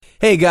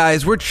Hey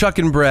guys, we're Chuck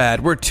and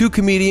Brad. We're two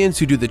comedians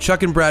who do the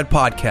Chuck and Brad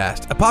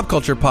podcast, a pop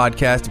culture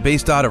podcast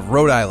based out of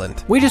Rhode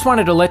Island. We just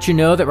wanted to let you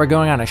know that we're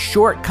going on a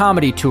short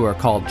comedy tour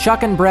called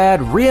Chuck and Brad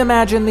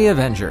Reimagine the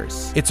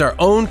Avengers. It's our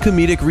own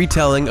comedic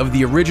retelling of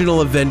the original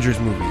Avengers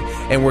movie,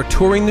 and we're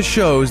touring the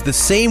shows the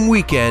same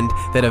weekend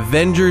that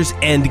Avengers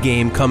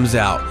Endgame comes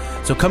out.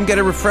 So come get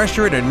a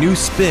refresher and a new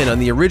spin on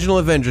the original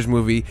Avengers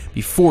movie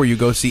before you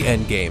go see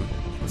Endgame.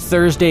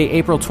 Thursday,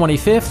 April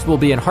 25th, we'll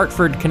be in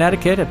Hartford,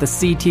 Connecticut at the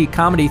CT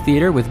Comedy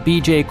Theater with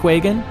BJ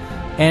Quagan,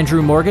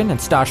 Andrew Morgan, and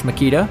Stosh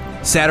Makita.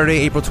 Saturday,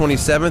 April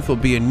 27th, we'll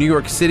be in New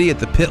York City at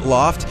the Pit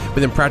Loft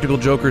with Impractical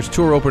Jokers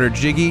tour opener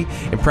Jiggy,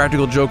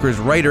 Impractical Jokers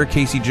writer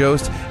Casey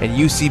Jost, and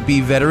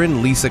UCB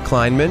veteran Lisa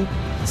Kleinman.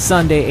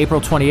 Sunday,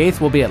 April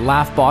 28th, we'll be at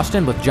Laugh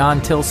Boston with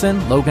John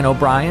Tilson, Logan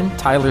O'Brien,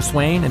 Tyler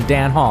Swain, and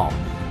Dan Hall.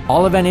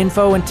 All event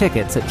info and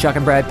tickets at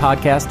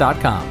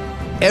chuckandbradpodcast.com.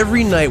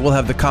 Every night we'll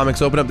have the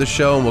comics open up the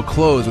show and we'll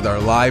close with our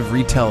live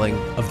retelling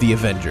of the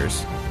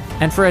Avengers.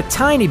 And for a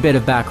tiny bit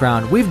of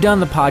background, we've done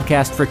the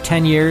podcast for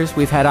 10 years.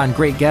 We've had on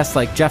great guests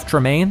like Jeff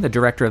Tremaine, the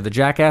director of the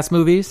Jackass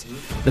movies,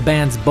 the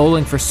bands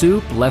Bowling for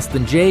Soup, Less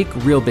Than Jake,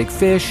 Real Big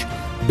Fish,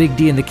 Big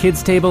D and the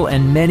Kids Table,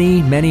 and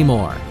many, many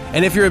more.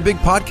 And if you're a big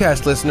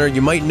podcast listener,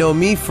 you might know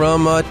me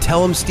from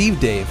Tell 'em Steve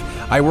Dave.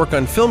 I work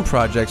on film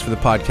projects for the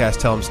podcast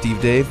Tell 'em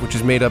Steve Dave, which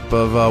is made up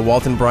of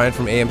Walton Bryant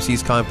from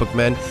AMC's Comic Book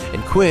Men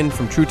and Quinn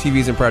from True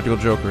TV's Impractical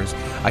Jokers.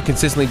 I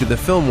consistently do the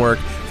film work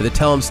for the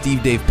Tell 'em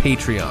Steve Dave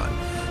Patreon.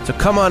 So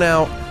come on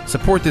out,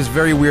 support this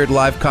very weird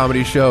live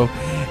comedy show,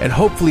 and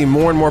hopefully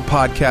more and more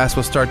podcasts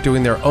will start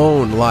doing their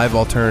own live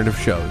alternative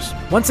shows.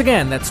 Once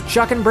again, that's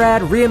Chuck and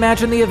Brad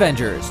Reimagine the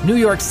Avengers, New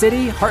York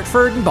City,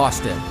 Hartford, and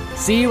Boston.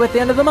 See you at the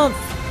end of the month.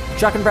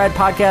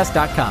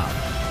 chuckandbradpodcast.com.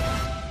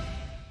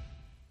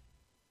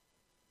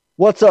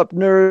 What's up,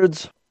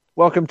 nerds?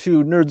 Welcome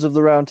to Nerds of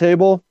the Round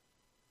Table.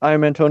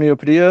 I'm Antonio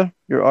Padilla,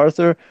 your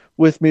Arthur.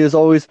 With me, as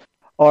always,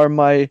 are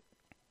my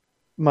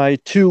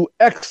two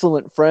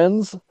excellent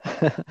friends,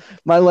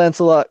 my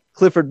Lancelot,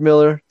 Clifford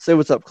Miller. Say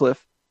what's up,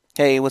 Cliff.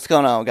 Hey, what's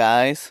going on,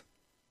 guys?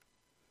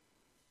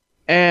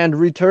 And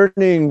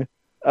returning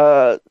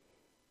for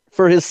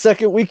his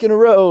second week in a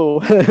row,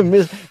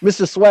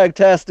 Mr.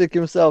 Swagtastic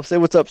himself. Say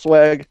what's up,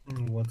 Swag.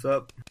 What's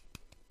up?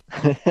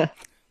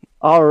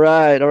 All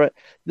right.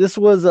 This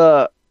was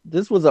a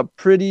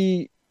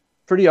pretty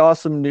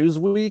awesome news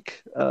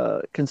week,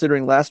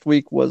 considering last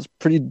week was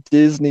pretty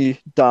Disney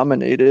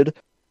dominated.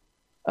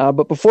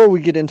 But before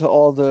we get into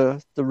all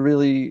the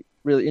really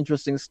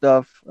interesting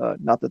stuff,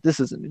 not that this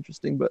isn't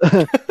interesting, but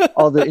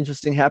all the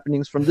interesting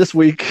happenings from this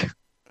week,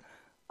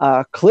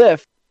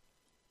 Cliff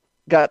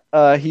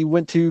he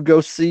went to go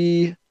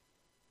see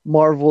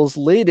Marvel's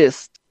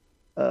latest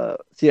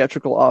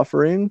theatrical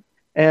offering.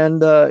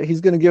 And he's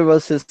going to give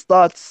us his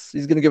thoughts.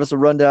 He's going to give us a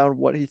rundown of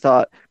what he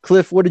thought.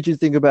 Cliff, what did you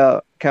think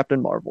about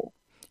Captain Marvel?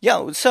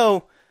 Yeah,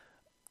 so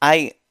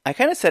I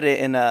kind of said it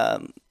in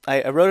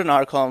I wrote an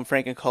article on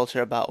Frank and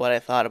Culture about what I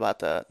thought about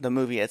the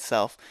movie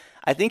itself.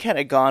 I think had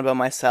I gone by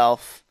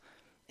myself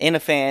in a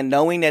fan,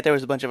 knowing that there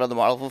was a bunch of other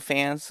Marvel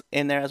fans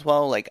in there as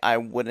well, like I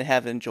wouldn't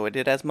have enjoyed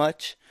it as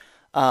much.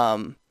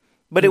 But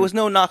it was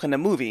no knock on the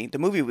movie. The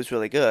movie was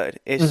really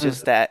good. It's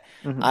just that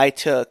I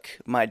took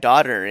my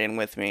daughter in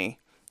with me.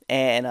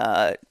 And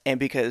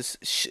because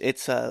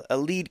it's a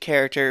lead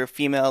character,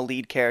 female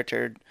lead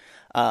character,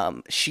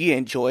 she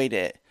enjoyed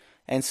it.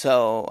 And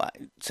so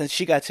since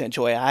she got to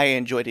enjoy it, I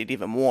enjoyed it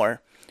even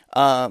more.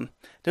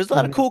 There's a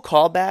lot of cool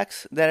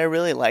callbacks that I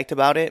really liked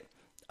about it.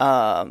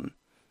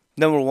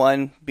 Number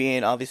one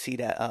being obviously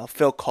that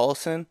Phil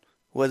Coulson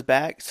was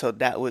back. So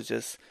that was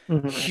just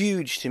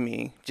huge to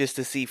me, just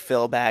to see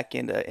Phil back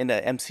in the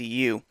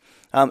MCU.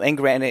 And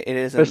granted, it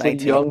is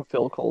especially young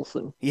Phil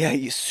Coulson. Yeah,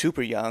 he's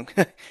super young.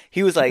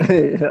 He was like,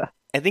 yeah.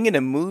 I think in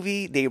the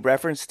movie they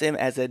referenced him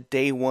as a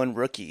day one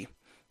rookie.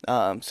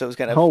 So it was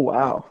kind of, oh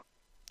wow,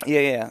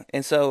 yeah.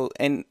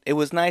 And it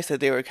was nice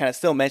that they were kind of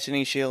still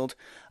mentioning Shield.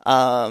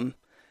 I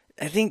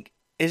think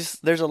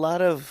there's a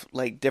lot of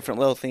like different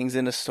little things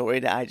in the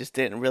story that I just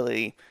didn't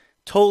really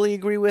totally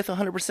agree with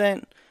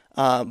 100%.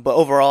 But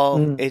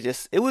overall,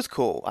 it was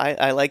cool.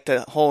 I like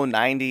the whole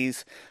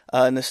 90s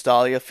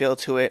nostalgia feel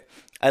to it.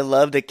 I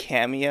love the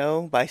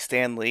cameo by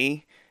Stan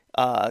Lee.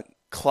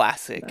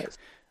 Classic.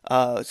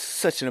 Nice.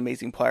 Such an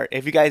amazing part.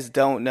 If you guys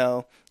don't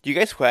know, you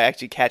guys could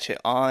actually catch it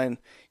on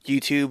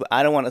YouTube.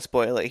 I don't want to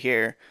spoil it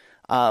here.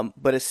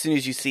 But as soon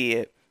as you see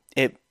it,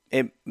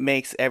 it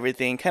makes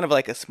everything kind of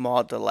like a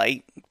small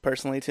delight,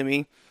 personally, to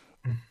me.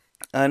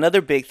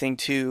 Another big thing,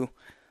 too,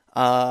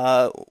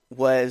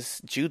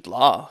 was Jude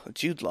Law.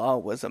 Jude Law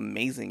was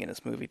amazing in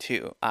this movie,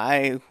 too.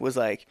 I was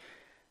like,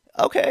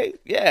 okay,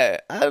 yeah,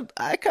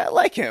 I kind of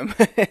like him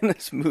in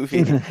this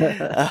movie.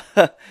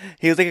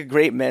 He was like a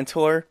great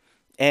mentor,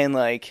 and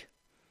like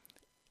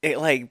it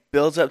like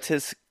builds up to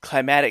this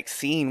climatic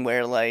scene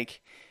where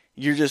like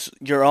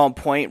you're on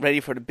point, ready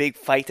for the big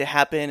fight to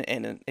happen,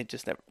 and it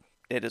just never.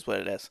 It is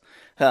what it is.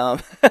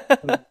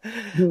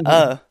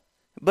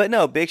 But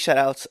no, big shout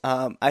outs.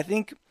 I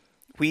think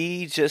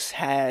we just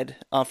had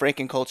on Frank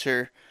and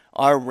Culture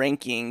our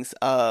rankings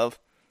of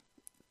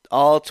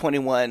all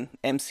 21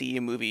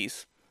 MCU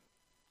movies,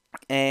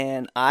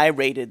 and I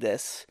rated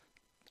this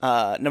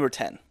number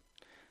 10.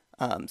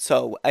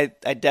 So I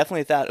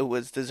definitely thought it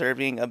was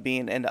deserving of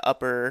being in the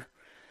upper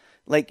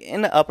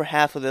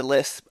half of the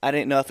list. I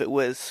didn't know if it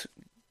was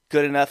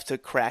good enough to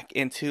crack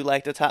into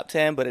like the top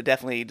 10, but it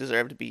definitely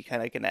deserved to be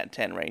kind of like in that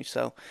 10 range.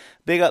 So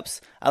big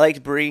ups. I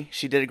liked Brie.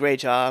 She did a great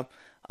job.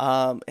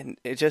 And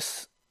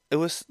there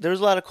was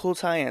a lot of cool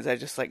tie-ins.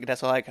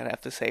 That's all I kind of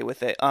have to say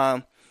with it.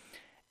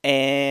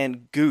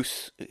 And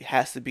Goose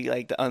has to be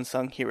like the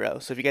unsung hero.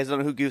 So if you guys don't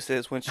know who Goose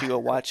is, once you go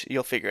watch,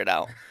 you'll figure it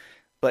out.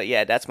 But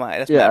yeah, that's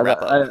my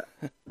wrap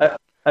up.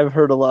 I've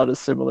heard a lot of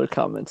similar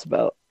comments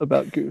about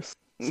Goose.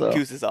 So.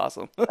 Goose is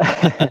awesome.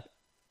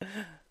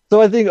 So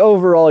I think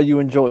overall you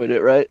enjoyed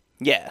it, right?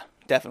 Yeah,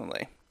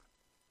 definitely.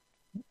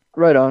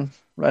 Right on.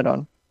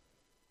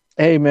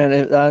 Hey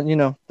man,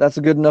 that's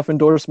a good enough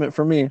endorsement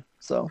for me.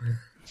 So,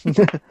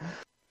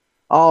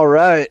 all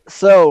right.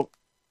 So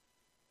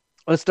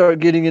let's start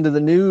getting into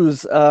the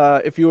news.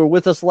 If you were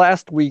with us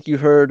last week, you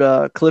heard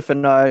Cliff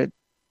and I.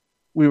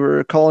 We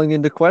were calling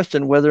into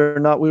question whether or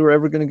not we were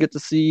ever going to get to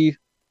see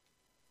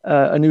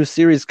a new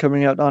series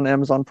coming out on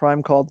Amazon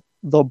Prime called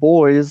The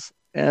Boys.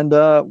 And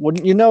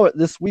wouldn't you know it,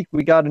 this week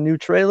we got a new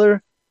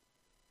trailer,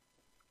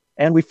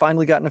 and we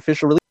finally got an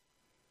official release.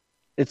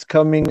 It's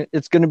coming.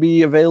 It's going to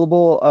be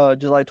available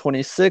July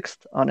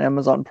 26th on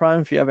Amazon Prime.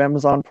 If you have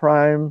Amazon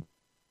Prime,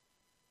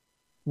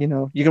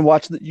 you can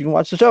watch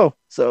the show.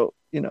 So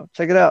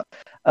check it out.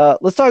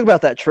 Let's talk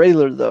about that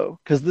trailer though,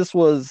 because this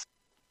was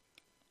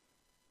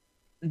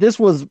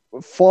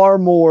far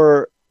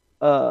more.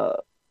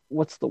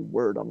 What's the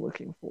word I'm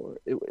looking for?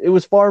 It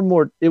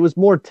was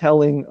more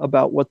telling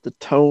about what the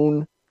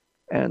tone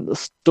and the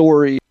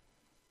story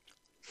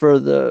for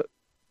the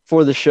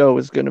show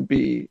is going to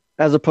be,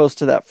 as opposed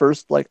to that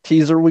first like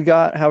teaser we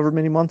got however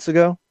many months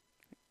ago.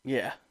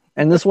 Yeah.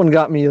 And this one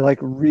got me like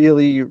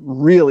really,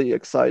 really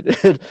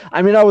excited.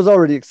 I mean, I was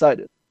already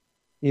excited.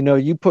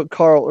 You put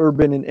Carl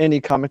Urban in any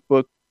comic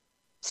book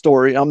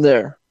story, I'm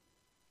there.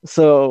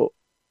 So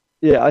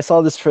yeah, I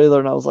saw this trailer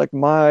and I was like,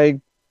 my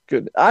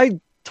goodness.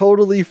 I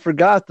totally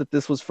forgot that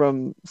this was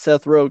from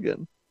Seth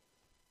Rogen.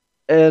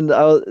 And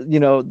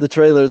the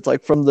trailer is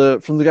like from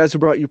the guys who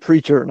brought you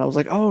Preacher, and I was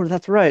like, oh,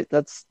 that's right.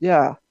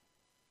 Yeah.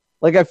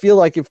 Like, I feel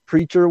like if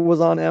Preacher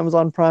was on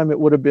Amazon Prime, it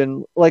would have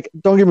been like,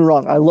 don't get me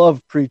wrong, I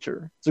love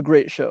Preacher. It's a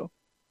great show.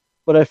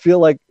 But I feel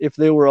like if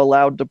they were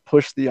allowed to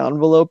push the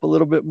envelope a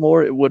little bit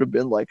more, it would have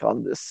been like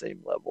on this same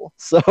level.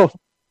 So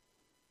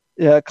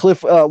yeah,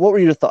 Cliff, what were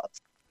your thoughts?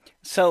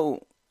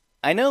 So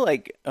I know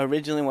like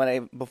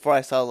originally before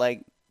I saw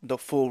like the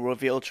full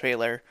reveal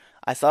trailer,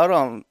 I saw it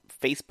on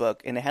Facebook,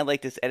 and it had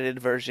like this edited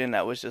version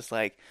that was just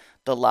like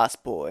The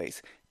Lost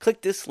Boys.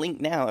 Click this link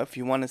now if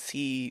you want to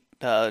see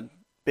the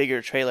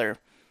bigger trailer.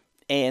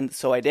 And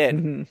so I did.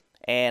 Mm-hmm.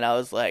 And I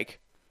was like,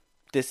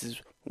 this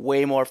is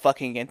way more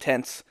fucking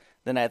intense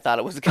than I thought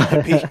it was going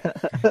to be.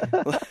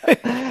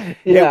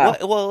 Yeah.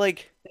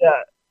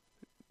 Yeah.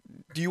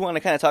 Do you want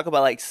to kind of talk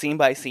about like scene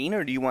by scene,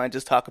 or do you want to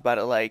just talk about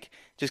it like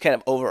just kind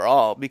of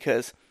overall?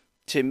 Because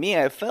to me,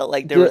 I felt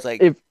like there was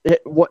like,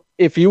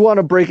 if you want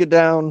to break it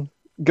down,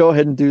 go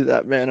ahead and do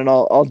that, man, and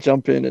I'll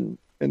jump in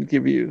and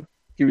give you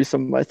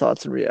some of my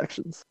thoughts and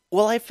reactions.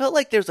 Well, I felt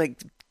like there's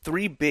like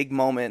 3 big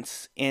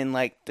moments in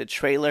like the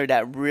trailer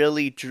that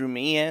really drew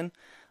me in.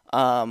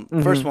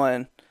 Mm-hmm. First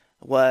one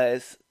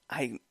was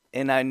I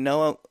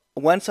know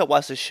once I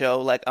watch the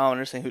show, like I don't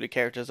understand who the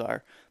characters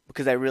are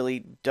because I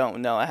really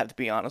don't know. I have to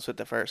be honest with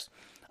the first.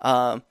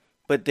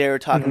 But they were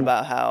talking mm-hmm.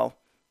 about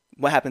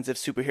what happens if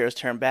superheroes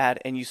turn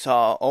bad, and you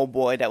saw old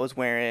boy that was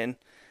wearing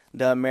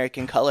the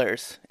American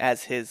colors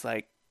as his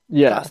like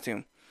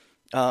costume.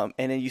 And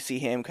then you see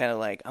him kind of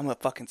like, I'm a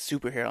fucking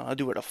superhero. I'll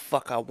do what the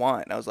fuck I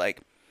want. And I was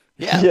like,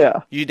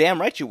 yeah, you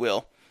damn right you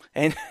will.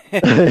 And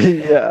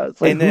yeah,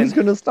 it's like, who's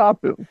going to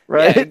stop him,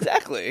 right? Yeah,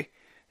 exactly.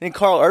 And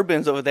Carl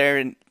Urban's over there,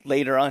 and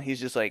later on, he's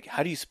just like,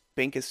 how do you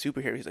spank a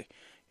superhero? He's like,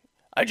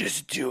 I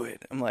just do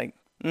it. I'm like,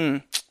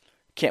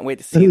 can't wait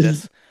to see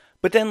this.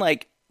 But then,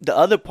 like, the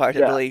other part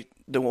that really,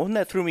 the one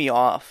that threw me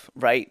off,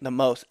 right, the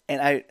most,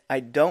 and I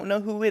don't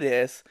know who it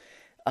is,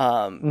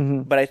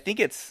 mm-hmm. but I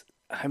think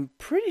I'm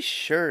pretty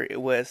sure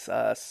it was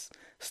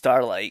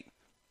Starlight.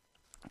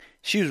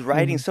 She was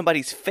riding mm-hmm.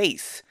 somebody's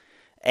face,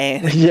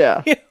 and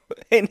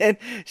and then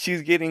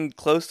she's getting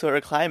close to her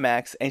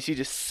climax, and she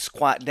just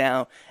squat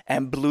down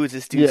and blew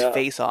this dude's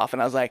face off,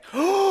 and I was like,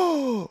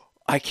 oh,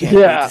 I can't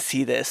wait to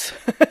see this.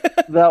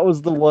 That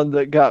was the one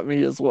that got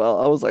me as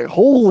well. I was like,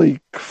 holy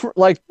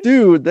like,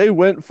 dude, they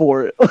went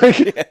for it. Like,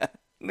 yeah,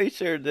 they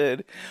sure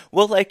did.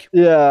 Well, like,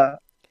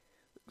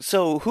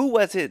 so who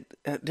was it?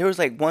 There was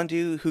like one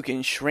dude who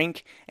can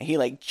shrink, and he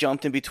like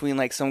jumped in between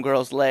like some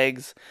girl's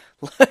legs.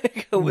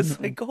 Like, it was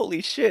like,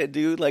 holy shit,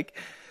 dude. Like,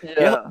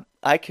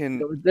 I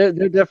can.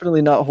 They're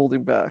definitely not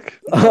holding back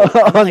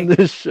on like,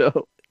 this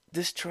show.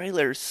 This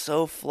trailer is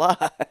so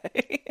fly.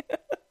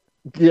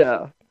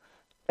 Yeah,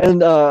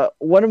 and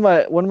one of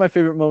my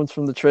favorite moments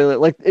from the trailer,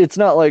 like, it's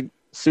not like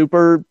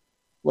super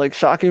like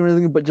shocking or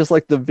anything, but just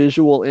like the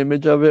visual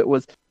image of it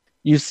was,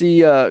 you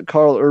see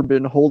Carl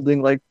Urban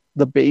holding like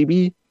the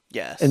baby,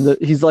 Yes. and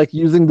he's like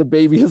using the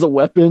baby as a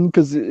weapon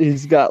because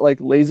he's got like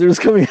lasers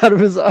coming out of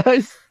his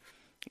eyes.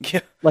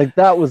 Yeah. Like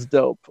that was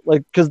dope.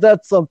 Like because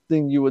that's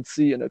something you would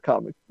see in a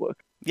comic book.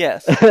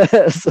 Yes.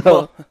 So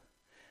Well,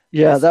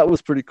 yeah, that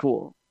was pretty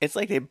cool. it's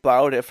like they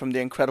borrowed it from The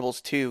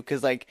Incredibles too,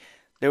 because like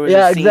there was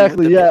Yeah, a scene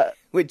exactly. with, Yeah,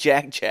 with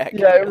Jack.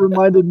 yeah, it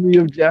reminded me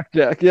of Jack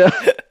Jack. Yeah,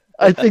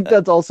 I think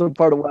that's also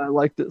part of why I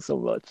liked it so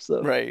much.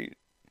 So Right.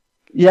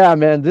 yeah,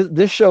 man,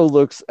 this show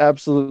looks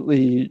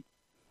absolutely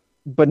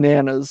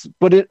bananas,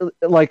 but it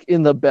like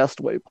in the best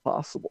way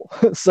possible.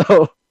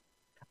 So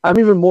I'm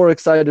even more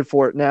excited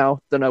for it now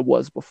than I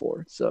was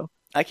before. So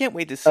I can't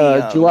wait to see.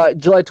 July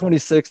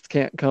 26th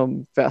can't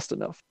come fast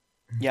enough.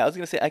 Yeah, I was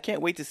gonna say I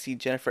can't wait to see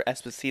Jennifer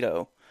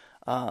Esposito.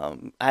 I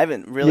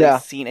haven't really Yeah.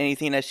 seen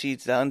anything that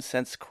she's done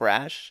since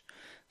Crash,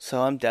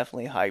 so I'm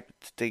definitely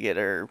hyped to get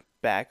her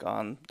back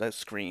on the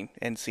screen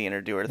and seeing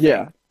her do her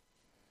Yeah. thing.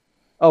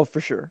 Oh,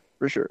 for sure,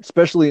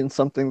 especially in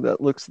something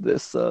that looks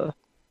this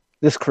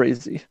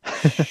crazy.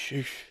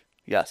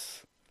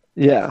 Yes.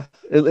 Yeah,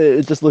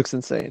 it just looks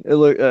insane. It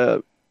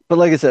look but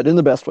like I said, in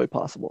the best way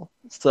possible.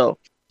 So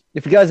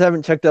if you guys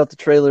haven't checked out the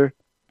trailer,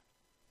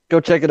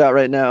 go check it out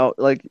right now.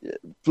 Like,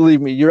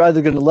 believe me, you're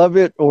either gonna love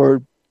it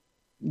or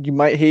you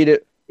might hate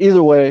it.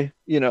 Either way,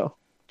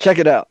 check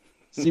it out.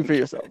 See for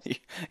yourself.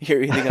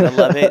 You're either gonna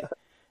love it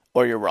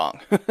or you're wrong.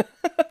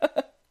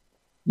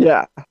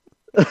 Yeah.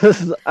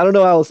 I don't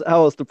know how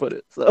else to put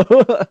it.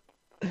 So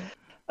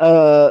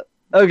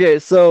okay,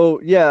 so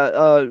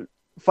yeah,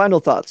 final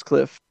thoughts,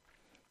 Cliff.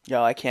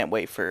 Yo, I can't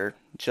wait for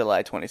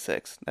July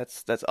 26th.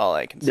 That's all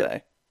I can Yeah.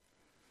 say.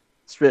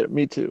 Straight up,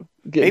 me too.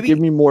 Maybe- Give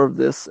me more of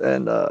this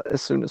and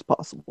as soon as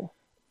possible.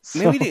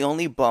 Maybe So- the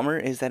only bummer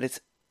is that it's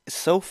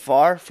so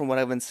far from what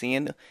I've been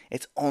seeing,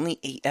 it's only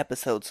 8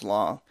 episodes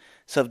long.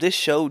 So if this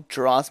show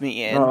draws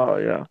me in, Oh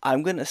yeah.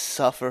 I'm gonna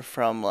suffer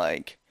from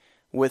like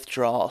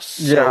withdrawal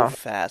so Yeah.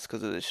 fast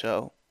because of the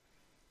show.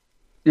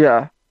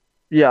 Yeah.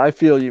 Yeah, I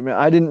feel you, man.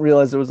 I didn't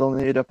realize there was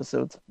only 8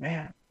 episodes.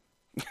 Man.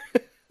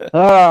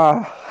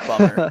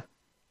 Bummer.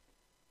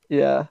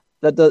 Yeah.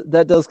 That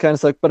does kind of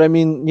suck, but I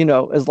mean,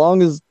 as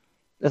long as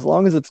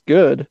it's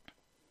good,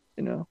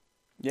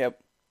 Yep.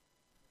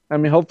 I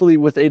mean, hopefully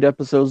with 8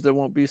 episodes there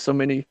won't be so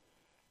many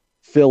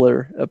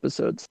filler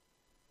episodes.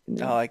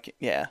 Oh,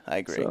 yeah, I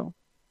agree. So,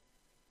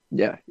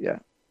 yeah.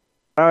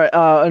 All right,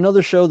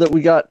 another show that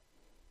we got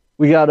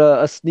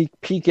a sneak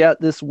peek at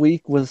this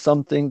week was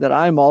something that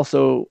I'm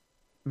also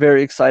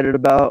very excited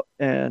about,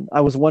 and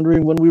I was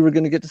wondering when we were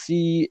going to get to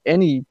see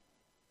any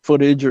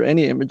footage or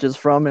any images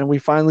from, and we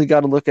finally got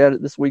to look at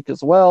it this week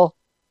as well.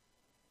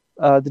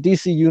 The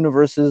DC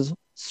Universe's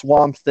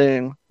Swamp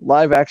Thing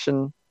live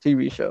action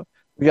TV show.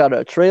 We got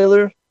a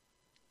trailer,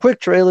 quick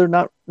trailer,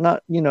 not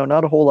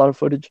a whole lot of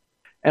footage,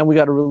 and we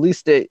got a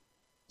release date.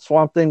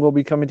 Swamp Thing will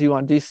be coming to you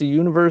on DC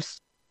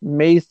Universe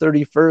May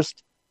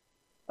 31st.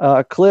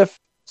 Cliff,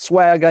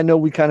 Swag, I know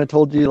we kind of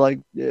told you like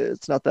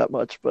it's not that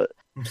much, but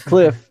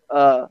Cliff,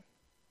 I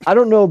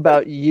don't know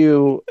about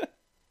you.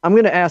 I'm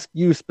going to ask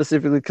you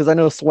specifically because I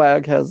know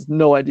Swag has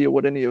no idea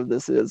what any of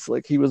this is.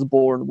 Like he was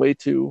born way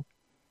too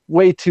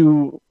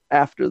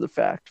after the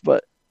fact.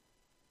 But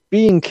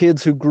being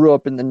kids who grew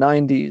up in the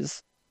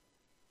 90s,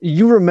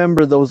 you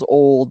remember those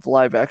old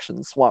live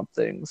action Swamp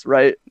Things,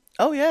 right?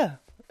 Oh yeah.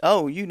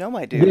 Oh,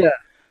 I do.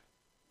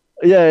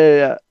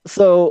 Yeah.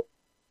 So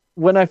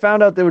when I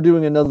found out they were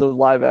doing another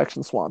live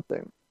action Swamp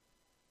Thing,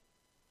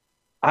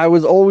 I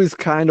was always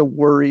kind of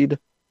worried,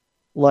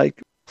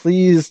 like,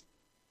 please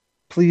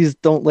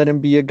don't let him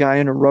be a guy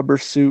in a rubber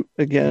suit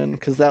again,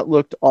 because that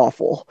looked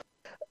awful.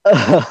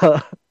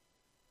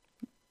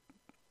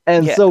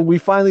 And Yeah. so we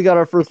finally got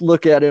our first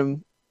look at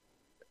him.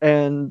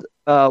 And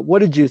what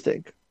did you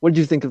think? What did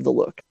you think of the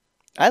look?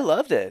 I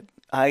loved it.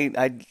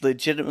 I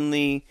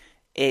legitimately,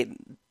 it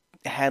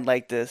had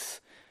like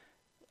this,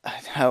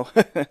 how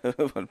I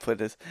want to put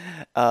this,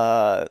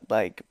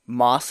 like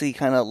mossy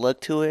kind of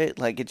look to it.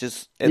 Like it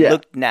Yeah.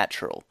 looked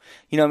natural.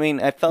 You know what I mean?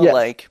 I felt Yes.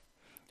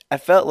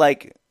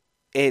 like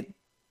it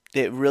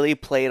really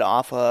played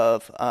off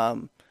of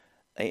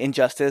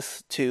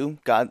Injustice 2.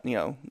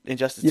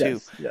 Injustice 2.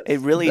 Yes, It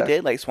really exactly.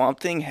 did. Like Swamp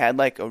Thing had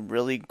like a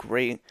really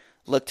great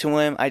look to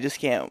him. I just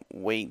can't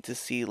wait to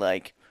see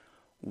like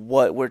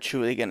what we're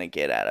truly gonna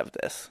get out of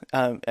this.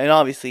 And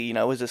obviously,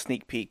 it was a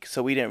sneak peek,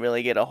 so we didn't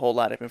really get a whole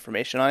lot of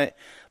information on it.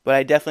 But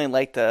I definitely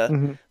liked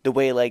Mm-hmm. the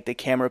way like the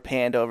camera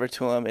panned over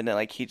to him, and then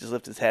like he just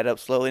lifted his head up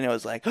slowly, and it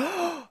was like,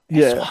 oh,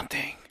 Yeah. Swamp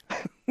Thing.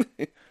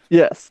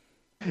 Yes.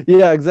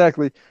 Yeah,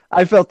 exactly.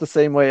 I felt the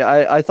same way.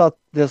 I thought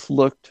this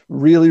looked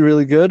really,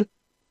 really good.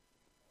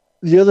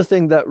 The other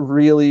thing that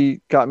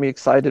really got me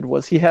excited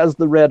was he has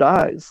the red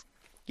eyes,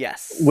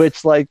 Yes.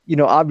 which, like,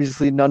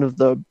 obviously none of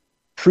the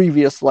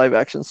previous live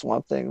action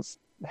Swamp Things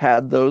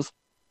had those.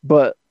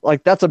 But,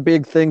 like, that's a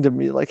big thing to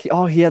me. Like,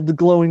 he had the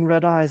glowing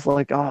red eyes.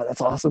 Like, oh, that's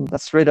awesome.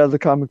 That's straight out of the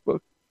comic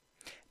book.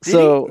 Did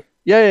So,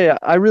 yeah.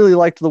 I really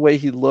liked the way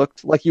he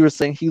looked. Like you were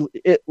saying,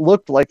 it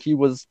looked like he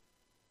was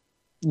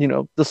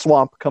the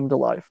swamp come to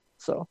life.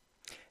 So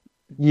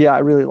yeah, I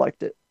really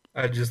liked it.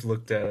 I just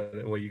looked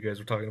at what you guys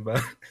were talking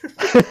about.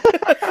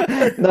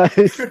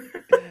 Nice.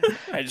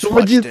 So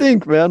what did you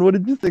think, man? What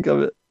did you think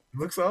of it? It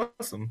looks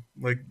awesome.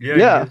 Like,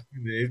 yeah.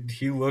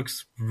 He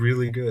looks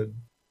really good.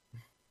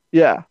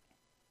 Yeah.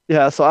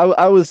 Yeah, so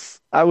I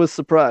was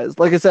surprised.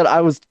 Like I said, I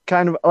was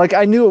kind of like,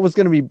 I knew it was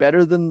going to be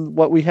better than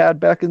what we had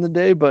back in the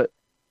day, but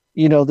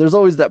there's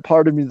always that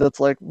part of me that's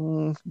like,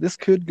 this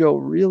could go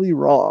really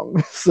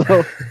wrong.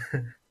 So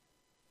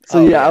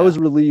I was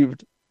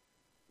relieved.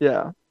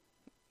 Yeah.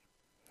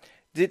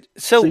 May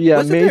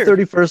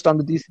 31st on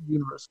the DC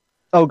Universe.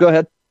 Oh, go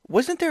ahead.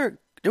 Wasn't there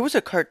was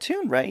a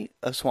cartoon, right,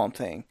 of Swamp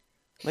Thing?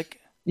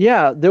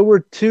 Yeah, there were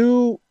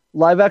 2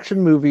 live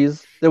action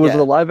movies. There was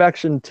a live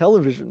action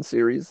television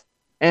series,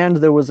 and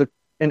there was an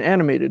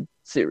animated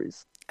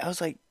series. I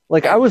was like,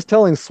 I was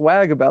telling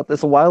Swag about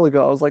this a while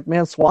ago. I was like,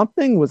 man, Swamp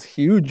Thing was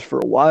huge for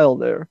a while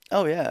there.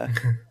 Oh yeah.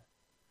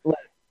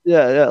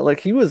 Yeah,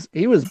 like he was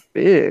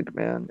big,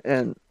 man.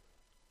 And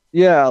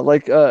yeah,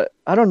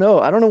 I don't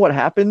know what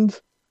happened.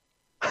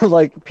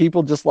 Like,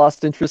 people just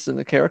lost interest in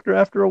the character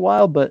after a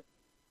while, but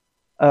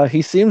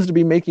he seems to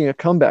be making a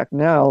comeback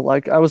now.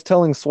 Like, I was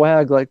telling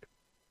Swag, like,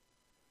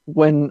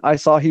 when I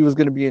saw he was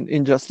going to be in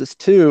Injustice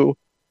 2,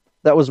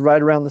 that was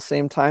right around the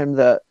same time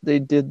that they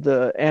did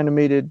the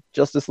animated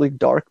Justice League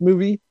Dark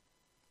movie,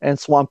 and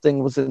Swamp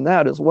Thing was in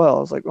that as well. I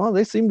was like, well,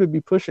 they seem to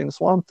be pushing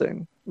Swamp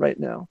Thing right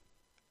now.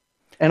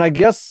 And I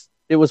guess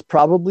it was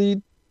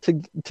probably to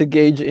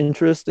gauge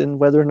interest in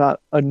whether or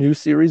not a new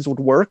series would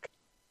work.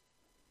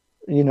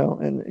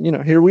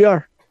 Here we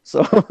are.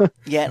 So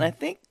yeah, and I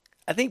think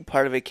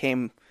part of it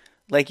came,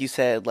 like you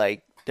said,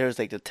 like there was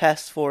like the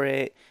test for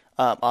it.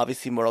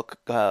 Obviously, Mortal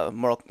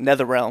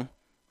NetherRealm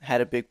had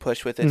a big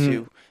push with it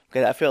too,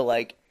 because I feel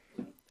like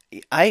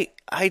I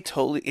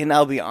totally, and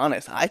I'll be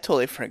honest, I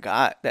totally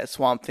forgot that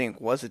Swamp Thing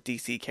was a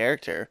DC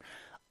character,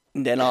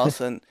 and then all of a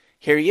sudden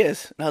here he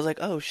is, and I was like,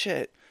 oh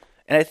shit.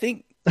 And I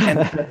think,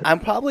 and I'm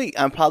probably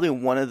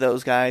one of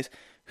those guys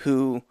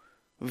who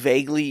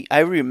vaguely, I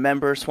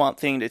remember Swamp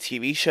Thing, the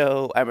TV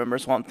show. I remember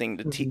Swamp Thing,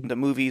 the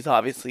movies,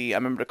 obviously. I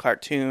remember the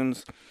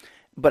cartoons.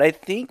 But I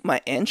think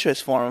my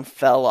interest for him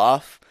fell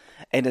off.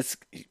 And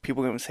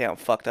people are going to say I'm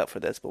fucked up for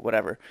this, but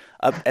whatever.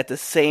 At the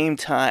same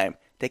time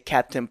that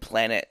Captain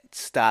Planet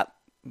stopped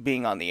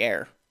being on the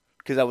air.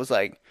 Because I was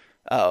like,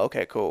 oh,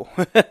 okay, cool.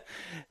 I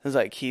was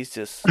like, he's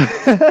just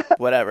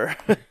whatever.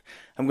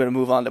 I'm going to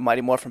move on to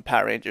Mighty Morphin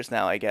Power Rangers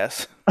now, I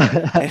guess.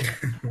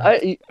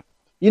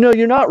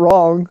 You're not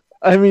wrong.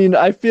 I mean,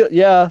 I feel,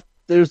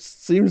 there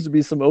seems to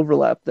be some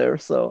overlap there.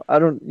 So I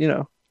don't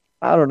know.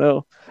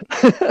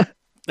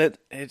 It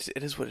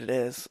is what it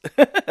is.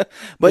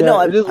 But no,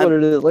 it is what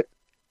it is. Like,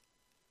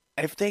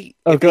 if they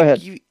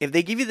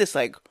give you this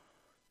like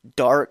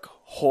dark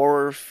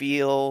horror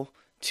feel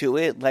to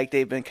it, like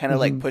they've been kind of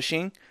like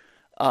pushing,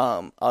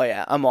 I'm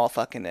all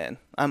fucking in.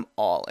 I'm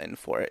all in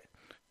for it.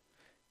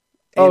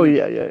 And,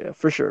 yeah,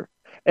 for sure.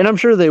 And I'm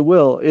sure they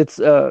will. It's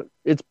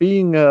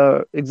being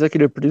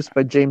executive produced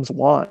by James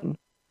Wan,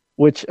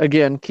 which,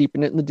 again,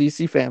 keeping it in the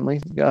DC family,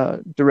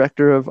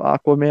 director of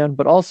Aquaman,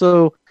 but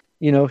also,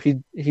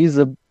 he's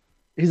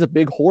a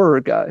big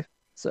horror guy.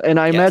 So, and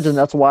I imagine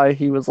that's why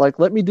he was like,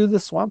 let me do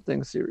this Swamp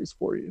Thing series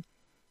for you.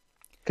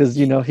 Because,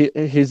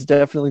 he's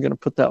definitely going to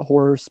put that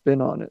horror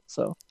spin on it.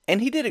 So, and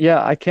he did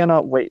I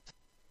cannot wait.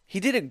 He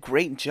did a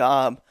great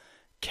job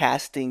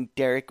casting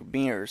Derek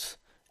Mears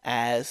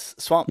as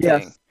Swamp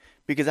Thing.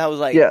 Because I was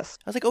like,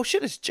 oh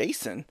shit, it's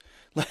Jason.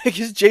 Like,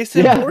 it's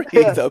Jason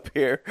Voorhees up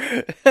here.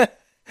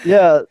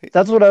 Yeah,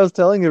 that's what I was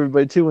telling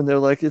everybody too when they're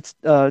like, it's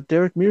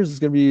Derek Mears is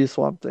going to be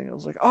Swamp Thing. I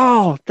was like,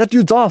 oh, that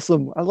dude's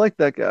awesome. I like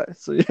that guy.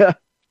 So yeah.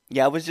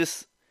 Yeah, I was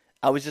just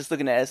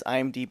looking at his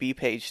IMDb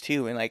page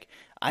too, and like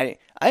I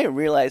didn't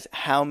realize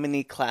how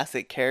many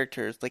classic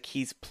characters like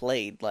he's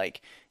played.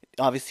 Like,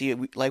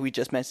 obviously, like we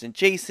just mentioned,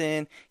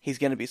 Jason. He's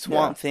going to be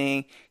Swamp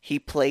Thing. He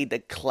played the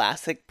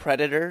classic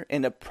Predator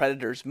in the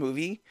Predators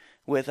movie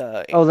with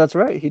oh, that's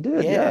right, he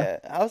did. Yeah,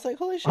 I was like,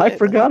 holy shit! I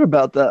forgot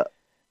about that.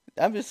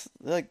 I'm just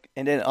like,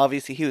 and then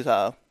obviously he was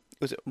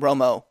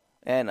Romo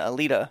and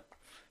Alita,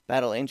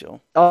 Battle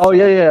Angel. Oh so,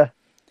 yeah.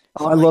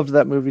 Oh, I loved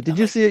that movie. Did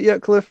you see it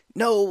yet, Cliff?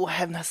 No, I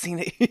have not seen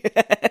it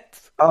yet.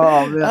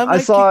 Oh man, I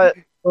saw it.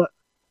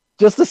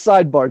 Just a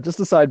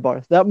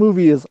sidebar. That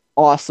movie is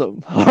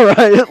awesome. All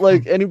right,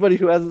 like anybody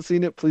who hasn't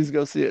seen it, please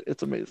go see it.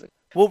 It's amazing.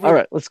 Well, all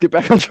right, let's get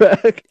back on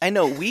track. I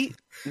know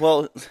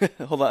hold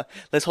on.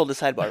 Let's hold the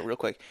sidebar real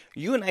quick.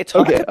 You and I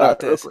talked about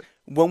this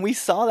when we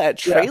saw that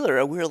trailer,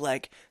 and we were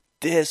like,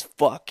 this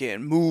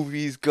fucking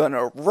movie's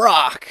gonna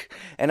rock.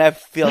 And I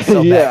feel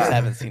so bad because I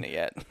haven't seen it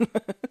yet.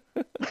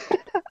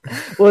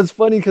 Well, it's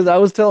funny because I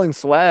was telling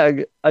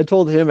Swag, I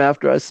told him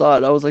after I saw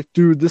it, I was like,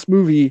 dude, this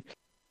movie,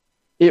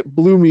 it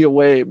blew me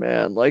away,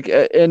 man. Like,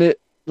 and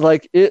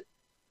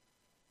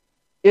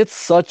it's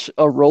such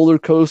a roller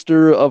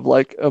coaster of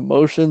like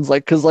emotions.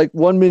 Like, cause like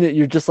 1 minute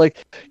you're just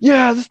like,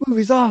 yeah, this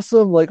movie's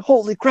awesome. Like,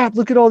 holy crap,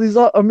 look at all these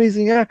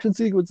amazing action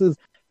sequences.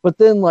 but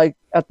then like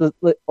at the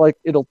like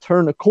it'll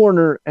turn a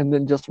corner and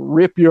then just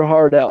rip your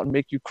heart out and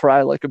make you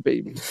cry like a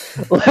baby,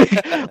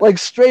 like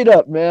straight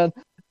up, man.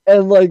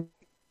 And like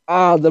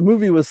the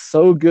movie was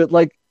so good.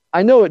 Like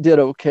I know it did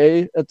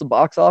okay at the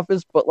box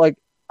office, but like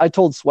I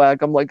told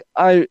Swag, I'm like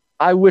I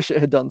wish it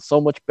had done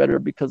so much better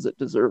because it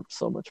deserved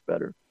so much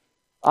better.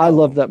 I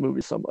love that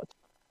movie so much.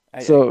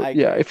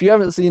 Yeah, if you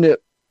haven't seen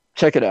it,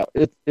 check it out.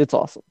 It's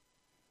awesome.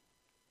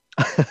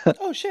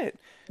 Oh shit!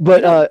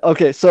 But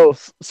okay, so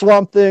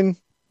Swamp Thing.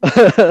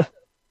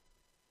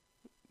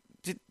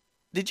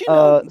 Did you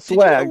know?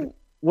 Swag, you know...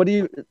 what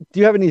do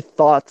you have any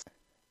thoughts?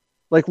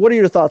 Like, what are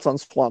your thoughts on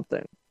Swamp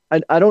Thing?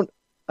 I don't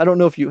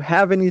know if you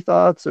have any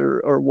thoughts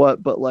or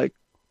what, but like,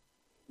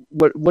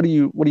 what do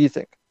you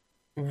think?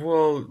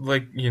 Well,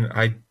 like, you know,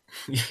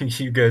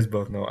 you guys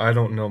both know I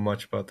don't know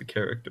much about the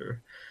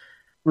character,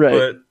 right?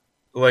 But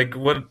like,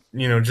 what,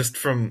 you know, just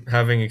from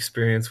having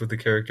experience with the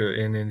character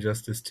in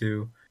Injustice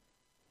 2,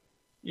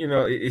 you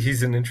know,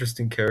 he's an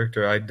interesting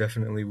character. I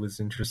definitely was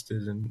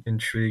interested and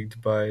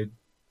intrigued by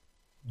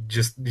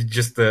just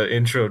the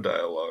intro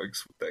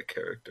dialogues with that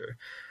character.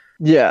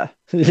 Yeah.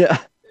 Yeah.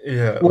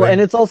 Well, and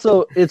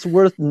it's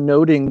worth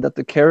noting that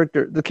the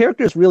character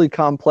is really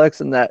complex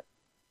in that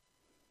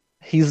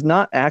he's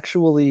not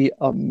actually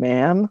a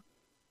man.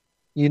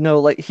 You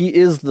know, like he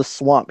is the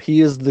swamp.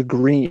 He is the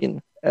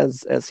green,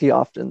 as he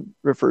often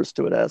refers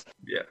to it as.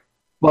 Yeah.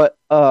 But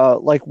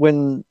like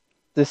when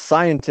the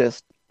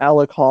scientist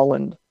Alec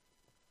Holland,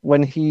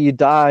 when he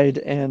died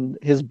and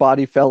his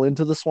body fell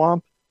into the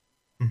swamp,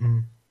 mm-hmm.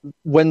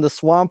 when the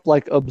swamp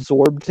like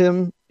absorbed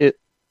him,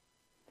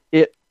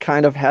 it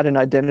kind of had an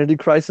identity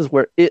crisis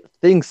where it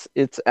thinks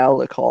it's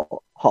Alec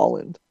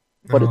Holland,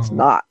 but it's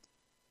not.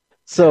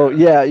 So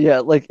yeah,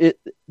 like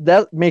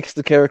that makes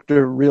the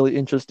character really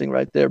interesting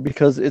right there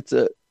because it's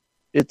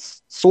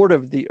sort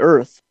of the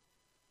Earth,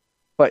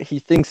 but he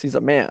thinks he's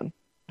a man,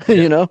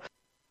 you know?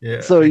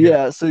 Yeah. So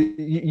so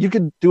you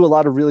could do a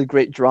lot of really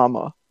great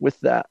drama with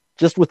that,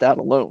 just with that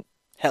alone.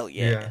 Hell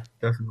yeah. Yeah,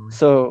 definitely.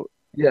 So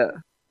yeah.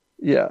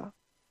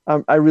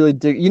 I really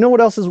dig. You know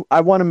what else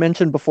I want to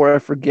mention before I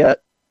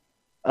forget?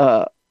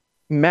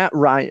 Matt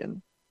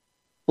Ryan.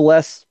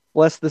 Bless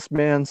this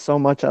man so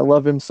much. I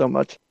love him so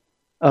much.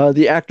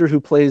 The actor who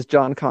plays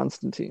John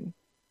Constantine.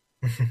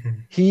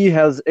 He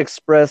has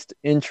expressed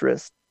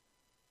interest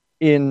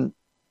in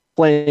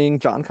playing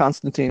John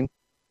Constantine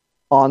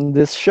on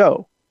this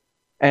show.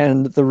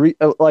 And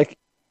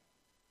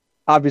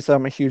obviously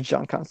I'm a huge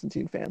John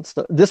Constantine fan.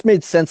 So this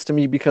made sense to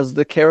me because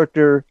the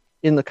character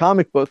in the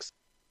comic books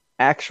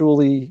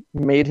actually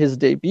made his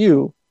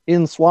debut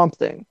in Swamp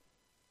Thing.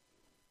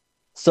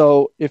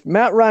 So if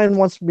Matt Ryan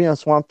wants to be on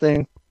Swamp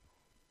Thing,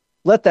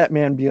 let that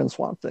man be on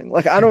Swamp Thing.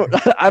 Like I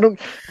don't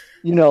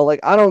you know,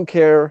 like I don't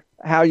care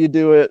how you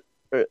do it,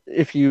 or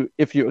if you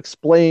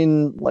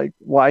explain like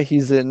why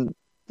he's in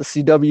the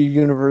CW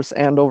universe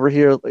and over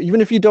here,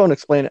 even if you don't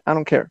explain it, I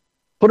don't care.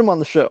 Put him on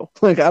the show.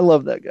 Like I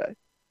love that guy.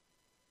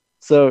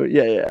 So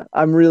yeah,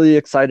 I'm really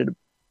excited.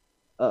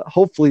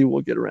 Hopefully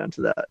we'll get around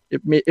to that.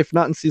 If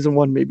not in season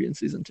 1, maybe in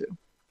season 2.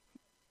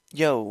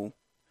 Yo,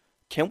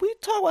 can we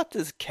talk about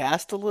this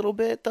cast a little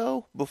bit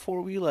though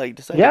before we like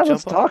decide? Yeah, to jump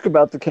let's talk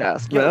about the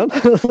cast, man.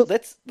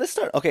 let's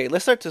start. Okay,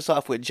 let's start this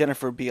off with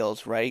Jennifer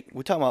Beals. Right,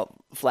 we're talking about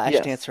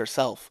Flashdance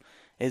herself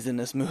is in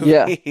this movie.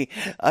 Yeah,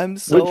 I'm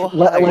so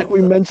like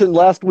we mentioned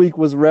last week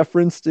was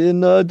referenced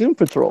in Doom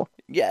Patrol.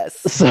 Yes.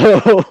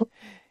 So.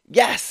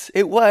 Yes,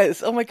 it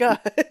was. Oh my god.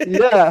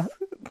 Yeah.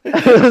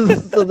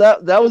 So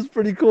that was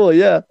pretty cool.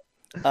 Yeah.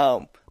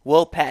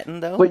 Will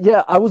Patton though. But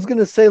yeah, I was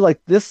gonna say like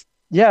this.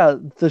 Yeah,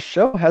 the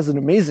show has an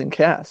amazing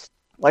cast.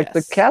 Like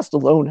the cast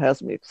alone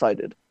has me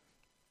excited.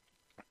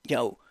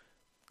 Yo,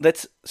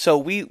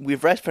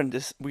 we've referenced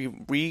this.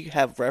 We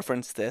have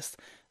referenced this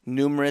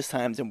numerous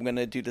times, and we're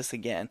gonna do this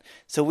again.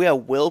 So we have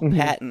Will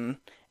Patton,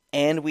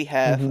 and we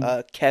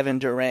have Kevin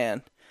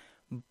Durant,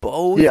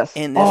 both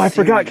in this. I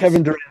forgot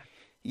Kevin Durant.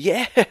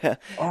 Yeah,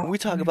 we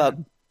talk about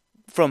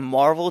from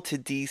Marvel to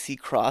DC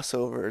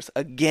crossovers.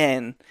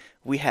 Again,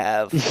 we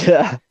have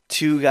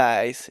two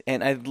guys,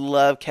 and I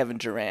love Kevin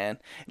Durant.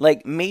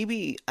 Like,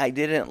 maybe a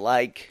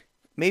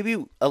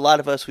lot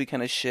of us, we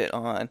kind of shit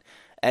on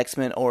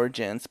X-Men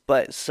Origins,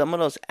 but some of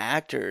those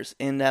actors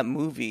in that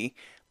movie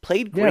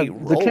played great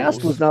roles. The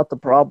cast was not the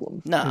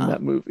problem in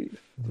that movie.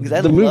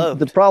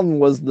 The problem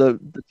was the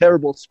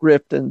terrible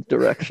script and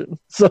direction.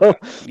 So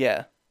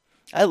yeah,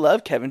 I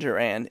love Kevin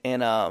Durant,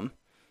 and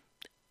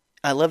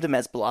I loved him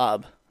as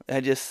Blob.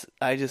 I just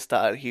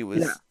thought he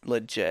was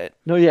legit.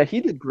 No, yeah, he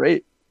did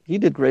great. He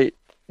did great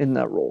in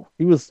that role.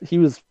 He was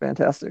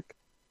fantastic.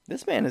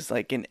 This man is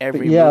like in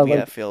every movie,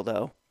 I feel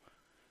though.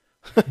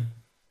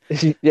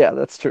 Yeah,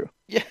 that's true.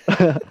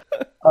 Yeah.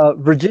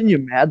 Virginia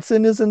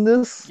Madsen is in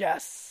this.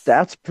 Yes.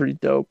 That's pretty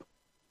dope.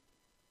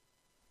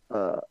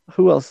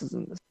 Who else is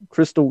in this?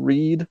 Crystal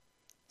Reed,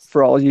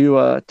 for all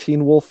you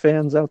Teen Wolf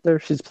fans out there.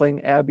 She's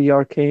playing Abby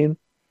Arcane.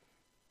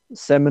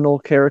 Seminal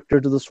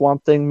character to the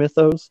Swamp Thing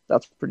mythos.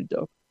 That's pretty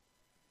dope.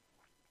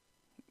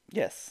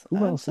 Yes.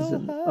 Who else is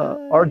in?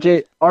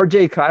 RJ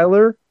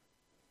Kyler.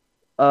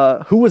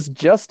 who was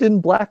just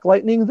in Black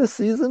Lightning this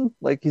season.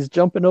 Like he's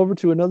jumping over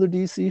to another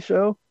DC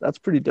show. That's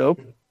pretty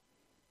dope.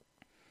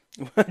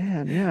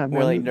 Man, yeah,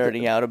 We're like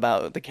nerding out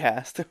about the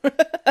cast.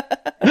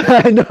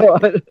 I know.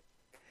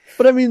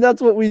 But I mean,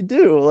 that's what we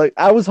do. Like,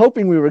 I was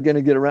hoping we were going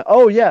to get around.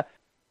 Oh, yeah.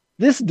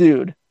 This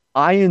dude,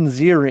 Ian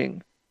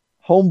Ziering,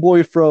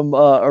 homeboy from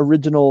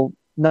original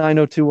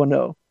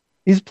 90210.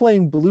 He's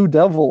playing Blue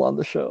Devil on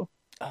the show.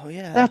 Oh,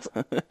 yeah. That's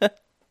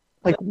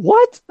like,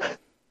 what?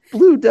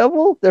 Blue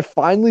Devil? They're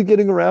finally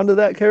getting around to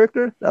that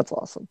character? That's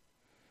awesome.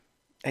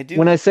 I do.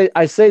 When I say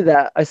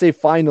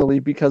finally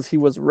because he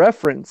was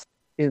referenced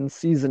in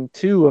season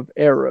 2 of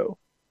Arrow,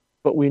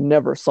 but we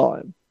never saw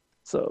him.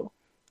 So,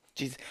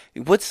 jeez,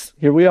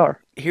 here we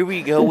are. Here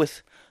we go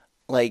with,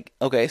 like,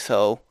 okay,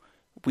 so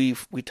we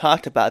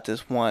talked about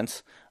this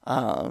once,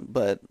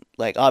 but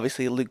like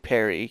obviously Luke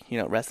Perry,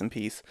 rest in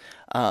peace.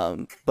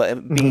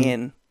 But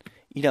being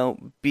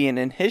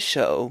in his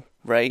show,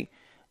 right?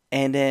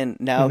 And then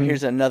now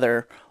here's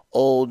another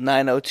old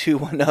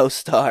 90210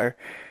 star,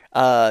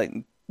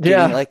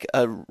 getting like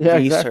a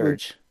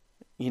research,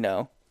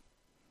 exactly.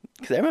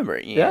 Because I remember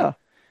Ian. Yeah.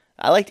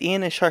 I liked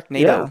Ian and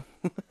Sharknado.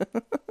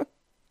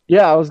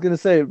 Yeah, I was gonna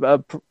say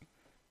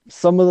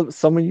some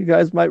of you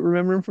guys might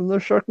remember him from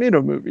those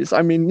Sharknado movies.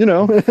 I mean,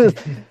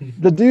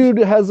 the dude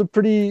has a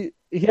pretty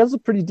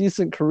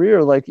decent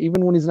career. Like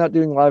even when he's not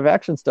doing live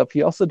action stuff,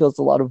 he also does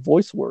a lot of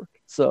voice work.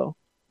 So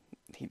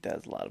he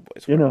does a lot of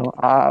voice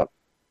work.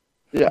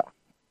 Yeah.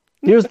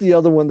 Here's the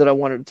other one that I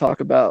wanted to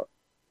talk about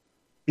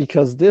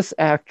because this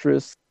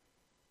actress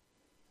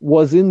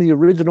was in the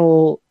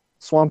original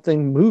Swamp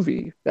Thing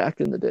movie back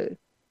in the day.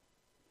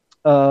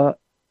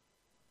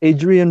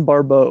 Adrienne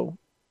Barbeau,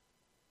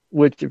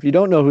 which if you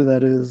don't know who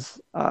that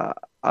is, I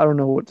don't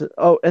know what to...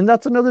 Oh, and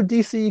that's another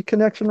DC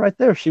connection right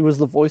there. She was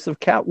the voice of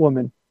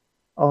Catwoman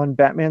on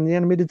Batman the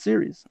Animated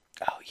Series.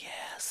 Oh,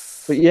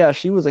 yes. But yeah,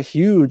 she was a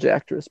huge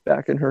actress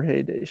back in her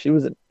heyday. She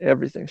was in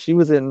everything. She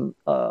was in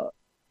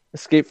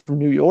Escape from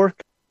New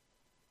York.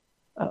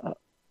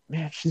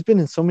 Man, she's been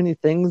in so many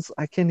things.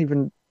 I can't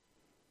even...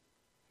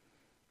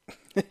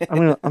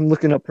 I'm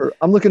looking up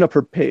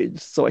her page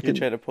so I can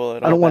try to pull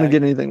it. I don't want to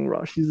get anything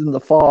wrong. She's in The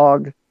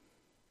Fog.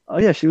 Oh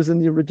yeah, she was in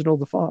the original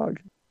The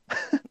Fog.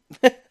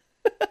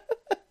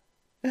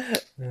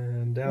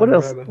 What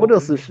else? What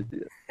else is she?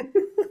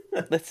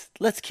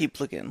 Let's keep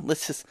looking.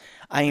 Let's just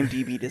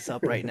IMDb this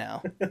up right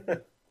now.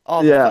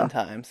 All the fun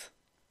times.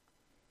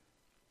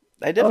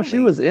 She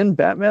was in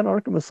Batman: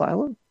 Arkham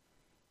Asylum.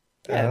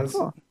 Yeah.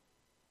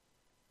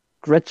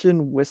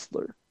 Gretchen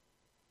Whistler.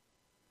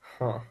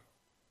 Huh.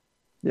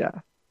 Yeah,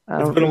 I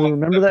don't really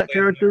remember that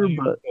character,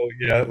 but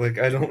yeah, like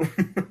I don't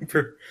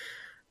remember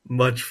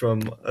much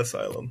from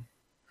Asylum.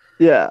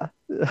 Yeah,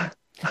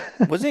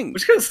 which kind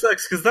of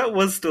sucks because that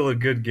was still a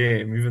good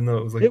game, even though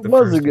it was like it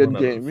was a good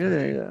game.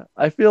 Yeah.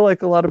 I feel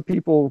like a lot of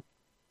people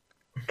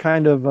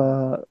kind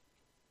of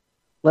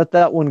let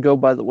that one go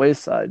by the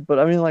wayside, but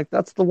I mean, like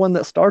that's the one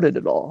that started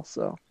it all.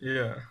 So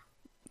yeah,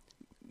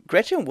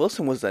 Gretchen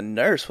Wilson was a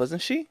nurse,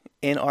 wasn't she,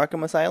 in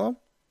Arkham Asylum?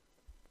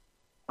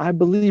 I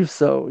believe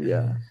so.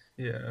 Yeah.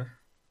 Yeah.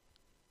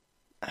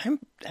 I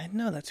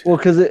know that's well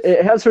because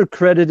it has her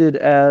credited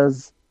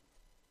as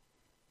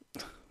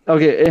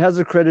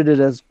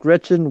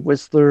Gretchen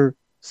Whistler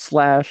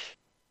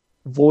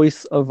 /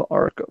 voice of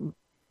Arkham.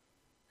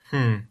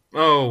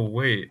 Oh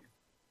wait,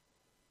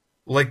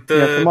 like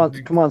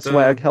come on,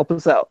 Swag, help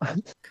us out.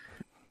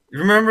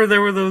 Remember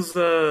there were those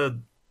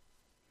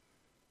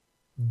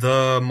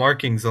the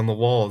markings on the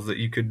walls that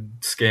you could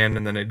scan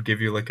and then it'd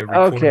give you like a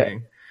recording.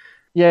 Okay.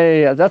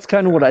 Yeah. That's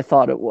kind of what I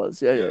thought it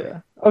was.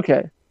 Yeah.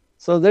 Okay.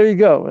 So there you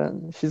go.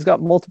 And she's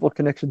got multiple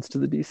connections to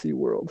the DC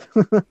world.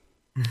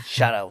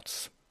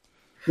 Shoutouts.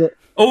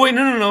 Oh, wait,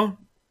 no.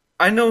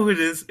 I know who it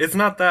is. It's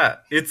not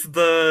that. It's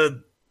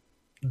the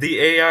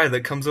AI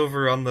that comes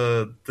over on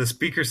the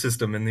speaker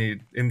system in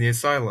the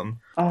asylum.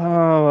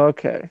 Oh,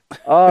 okay.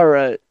 All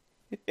right.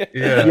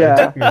 Yeah. It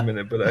took me a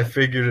minute, but I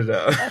figured it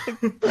out.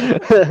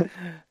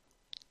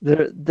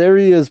 There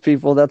he is,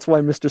 people. That's why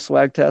Mr.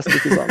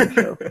 Swagtastic is on the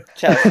show.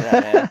 Shout out to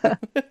that,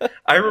 man.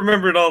 I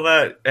remembered all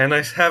that, and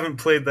I haven't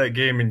played that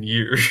game in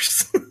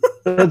years.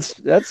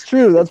 That's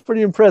true. That's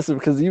pretty impressive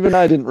because even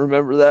I didn't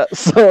remember that.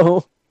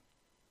 So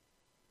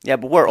yeah,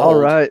 but we're old. All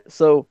right.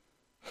 So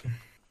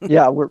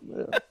yeah,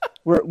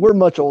 we're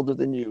much older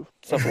than you.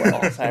 Except for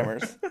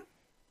Alzheimer's.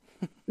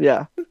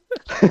 Yeah.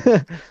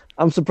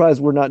 I'm surprised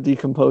we're not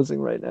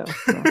decomposing right now.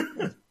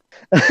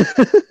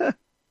 So.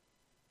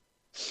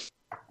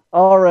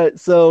 All right,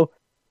 so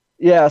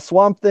yeah,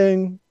 Swamp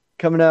Thing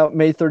coming out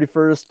May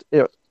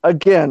 31st.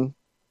 Again,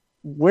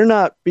 we're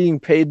not being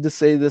paid to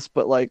say this,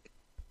 but like,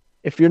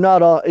 if you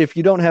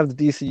don't have the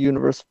DC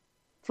universe,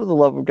 for the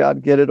love of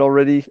God, get it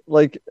already.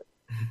 Like,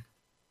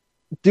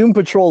 Doom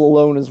Patrol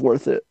alone is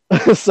worth it.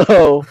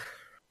 So,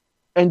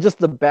 and just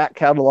the back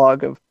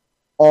catalog of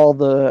all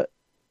the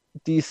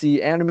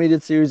DC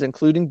animated series,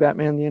 including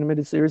Batman the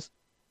Animated Series,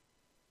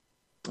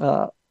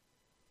 the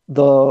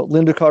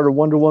Linda Carter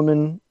Wonder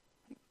Woman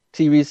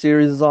TV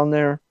series is on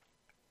there.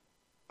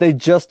 they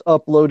just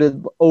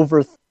uploaded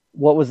over,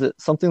 what was it?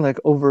 Something like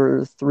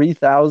over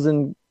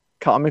 3,000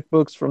 comic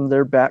books from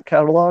their back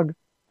catalog,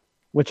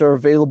 which are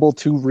available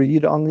to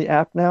read on the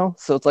app now.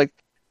 So it's like,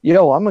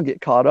 yo, I'm gonna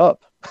get caught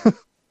up.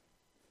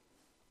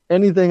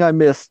 Anything I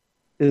missed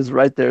is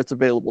right there. It's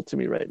available to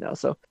me right now.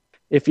 So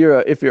if you're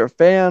a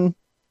fan,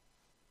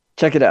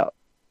 check it out.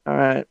 All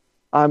right.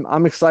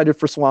 I'm excited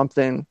for Swamp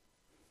Thing.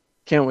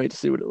 Can't wait to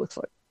see what it looks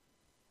like.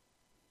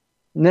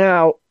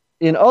 Now,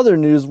 in other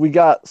news, we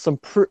got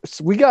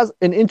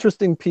an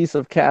interesting piece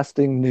of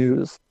casting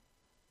news.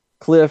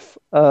 Cliff,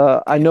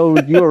 I know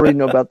you already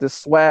know about this.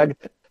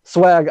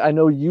 Swag, I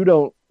know you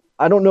don't.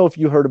 I don't know if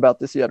you heard about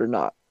this yet or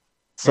not.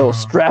 So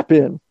strap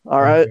in.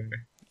 All right.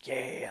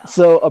 Yeah.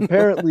 So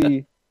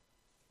apparently,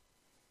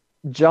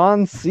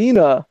 John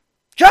Cena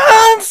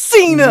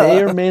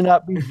may or may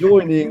not be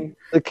joining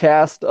the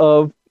cast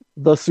of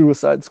the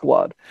Suicide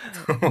Squad.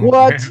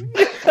 What?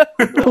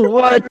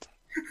 What?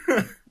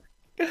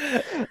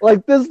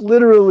 Like, this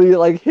literally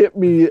like hit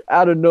me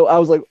out of no. I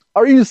was like,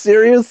 "Are you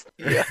serious?"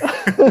 Yeah.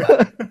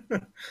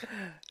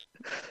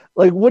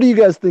 Like, what do you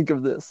guys think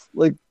of this?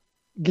 Like,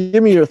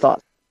 give me your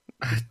thoughts.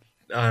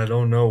 I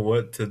don't know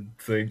what to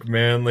think,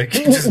 man. Like,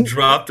 you just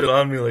dropped it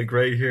on me, like,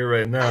 right here,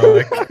 right now.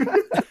 Like...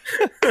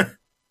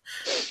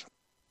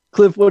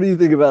 Cliff, what do you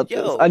think about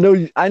this? I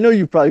know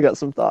you've probably got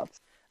some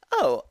thoughts.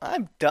 Oh,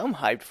 I'm dumb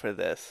hyped for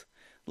this.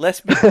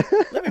 Let me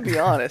be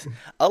honest.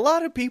 A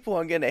lot of people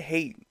are gonna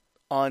hate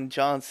on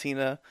John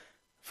Cena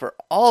for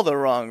all the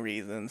wrong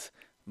reasons,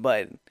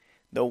 but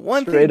the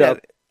one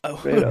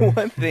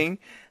thing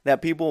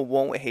that people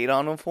won't hate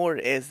on him for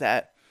is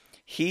that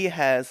he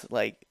has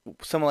like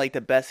some of like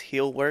the best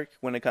heel work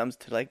when it comes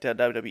to like the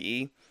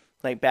WWE.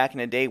 Like back in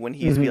the day when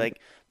he used to be like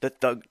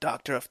the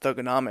doctor of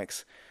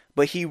thugonomics,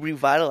 but he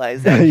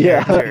revitalized that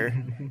character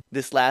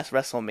this last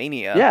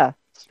WrestleMania. Yeah,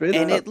 straight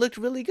and up. it looked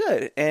really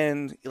good.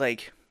 And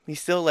like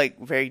he's still like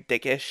very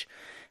dickish,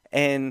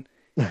 and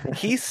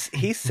he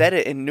said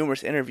it in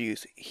numerous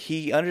interviews.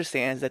 He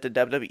understands that the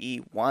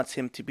WWE wants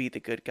him to be the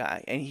good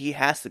guy, and he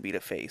has to be the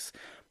face,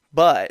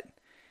 but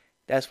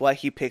that's why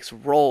he picks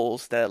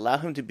roles that allow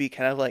him to be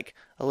kind of like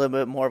a little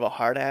bit more of a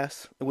hard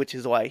ass, which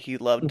is why he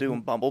loved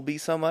doing Bumblebee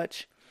so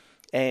much.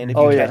 And if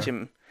you catch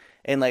him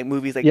in like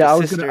movies like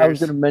The Sisters, I was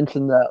gonna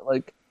mention that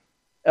like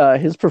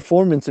his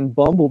performance in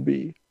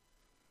Bumblebee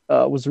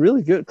was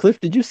really good. Cliff,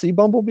 did you see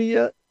Bumblebee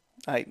yet?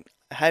 I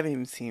haven't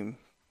even seen.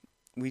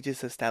 We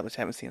just established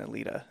I haven't seen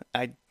Alita.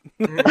 I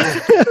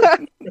haven't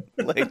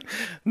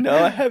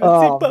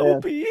seen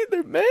Bumblebee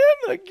either, man.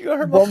 Like, you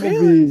hurt my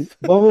feelings.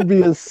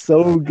 Bumblebee is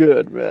so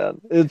good,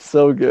 man. It's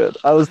so good.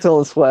 I was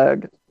telling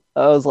Swag,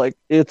 I was like,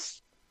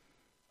 it's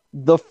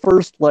the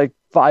first like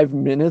 5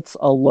 minutes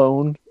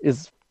alone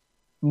is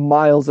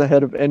miles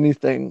ahead of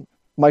anything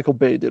Michael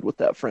Bay did with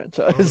that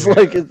franchise.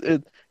 Like it's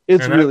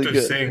and really after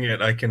good. Seeing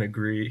it, I can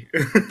agree.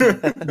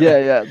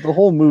 Yeah. The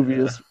whole movie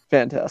is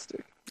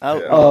fantastic.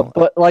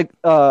 But like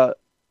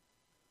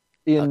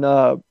in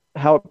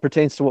how it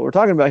pertains to what we're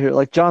talking about here,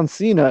 like John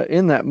Cena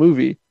in that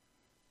movie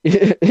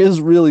is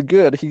really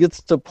good. He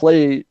gets to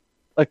play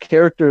a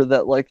character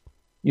that like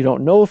you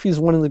don't know if he's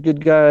one of the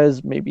good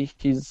guys. Maybe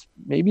he's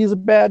a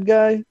bad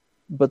guy,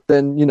 but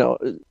then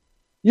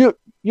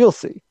you'll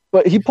see.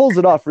 But he pulls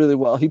it off really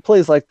well. He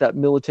plays like that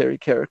military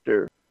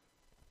character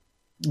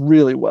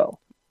really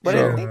well. But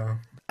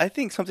I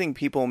think something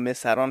people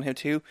miss out on him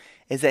too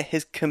is that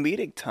his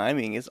comedic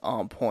timing is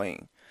on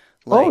point.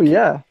 Like,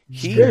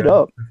 straight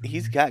up.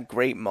 He's got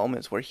great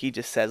moments where he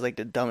just says like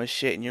the dumbest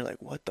shit, and you're like,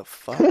 "What the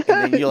fuck?" And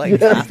then you like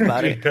laugh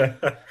about it.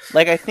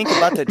 Like I think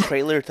about the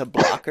trailer to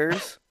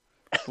Blockers.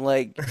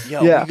 Like,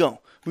 yo,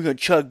 we gonna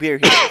chug beer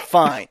here.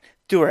 Fine,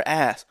 do her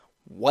ass.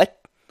 What?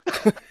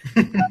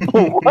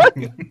 What?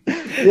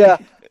 Yeah.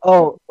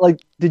 Oh,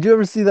 like, did you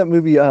ever see that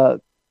movie,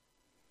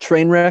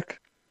 Trainwreck?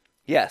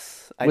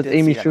 Yes, with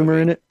Amy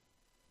Schumer in it.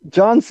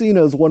 John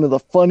Cena is one of the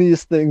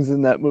funniest things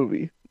in that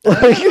movie.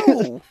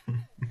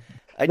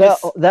 Like,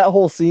 that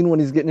whole scene when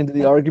he's getting into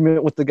the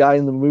argument with the guy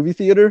in the movie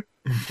theater.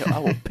 I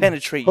will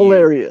penetrate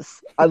hilarious.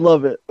 you. I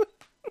love it.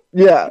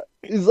 Yeah.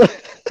 He's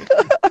like,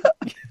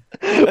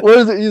 what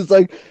is it?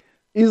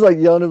 He's like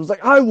yelling. It was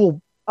like, I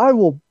will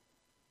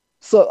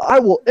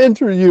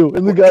enter you.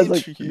 And the guy's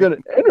like, you're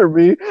going to enter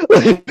me?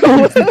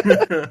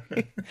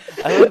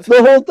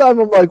 The whole time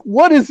I'm like,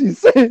 what is he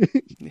saying?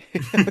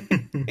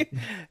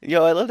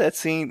 Yo, I love that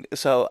scene.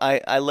 So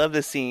I love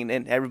the scene,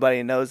 and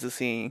everybody knows the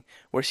scene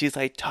where she's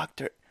like, talk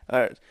to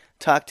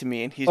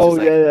me, and he's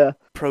just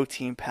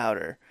protein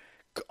powder,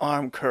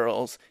 arm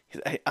curls.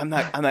 I'm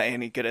not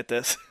any good at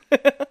this.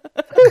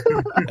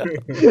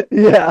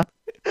 Yeah.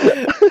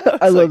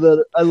 I love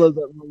that. I love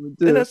that moment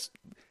too. And that's,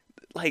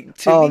 like,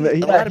 to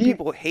me, a lot of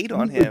people hate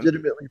on him.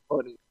 Legitimately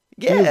funny.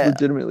 Yeah. He's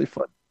legitimately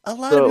funny. A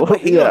lot of people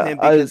hate on him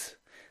because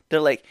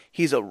they're like,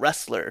 he's a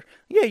wrestler.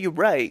 Yeah, you're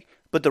right.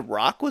 But The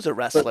Rock was a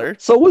wrestler.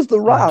 So was The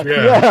Rock.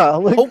 Yeah.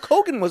 Like, Hulk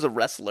Hogan was a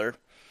wrestler.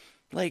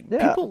 Like,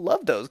 people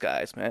love those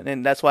guys, man.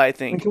 And that's why I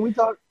think... Can we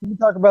talk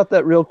about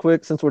that real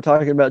quick, since we're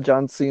talking about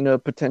John Cena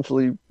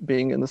potentially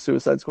being in the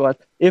Suicide Squad?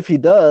 If he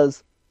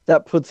does,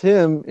 that puts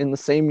him in the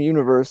same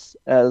universe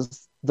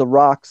as The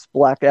Rock's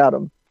Black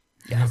Adam.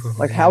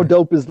 Like, how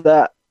dope is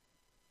that?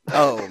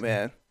 Oh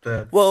man.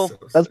 That's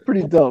That's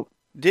pretty dope.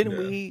 Didn't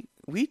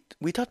we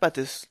talked about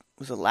this?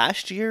 Was it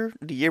last year?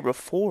 The year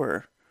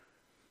before?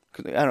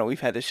 'Cause, I don't know. We've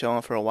had this show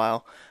on for a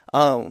while.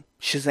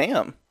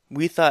 Shazam.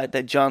 We thought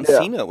that John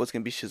Cena was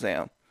going to be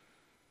Shazam.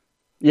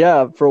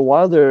 Yeah, for a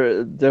while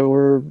there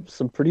were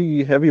some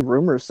pretty heavy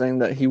rumors saying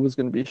that he was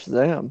going to be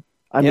Shazam.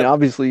 I mean,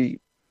 obviously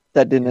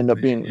that didn't end up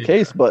being the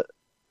case, but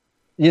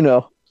you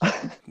know,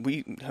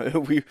 we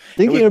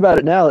thinking about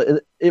it now,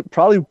 it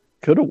probably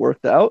could have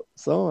worked out.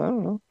 So I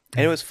don't know.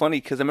 And it was funny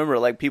because I remember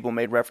like people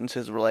made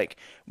references were like,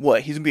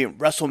 what, he's gonna be in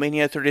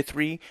WrestleMania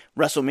 33,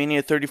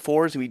 WrestleMania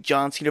 34 is gonna be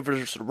John Cena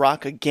versus The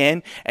Rock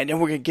again, and then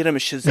we're gonna get him a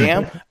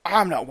Shazam.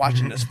 I'm not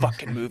watching this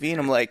fucking movie. And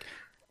I'm like,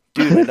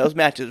 dude, man, those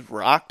matches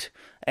rocked,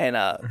 and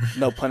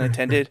no pun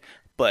intended,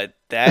 but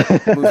that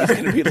movie's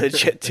gonna be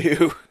legit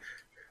too.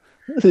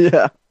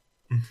 Yeah.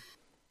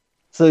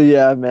 So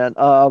yeah, man.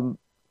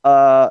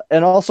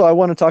 And also I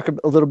want to talk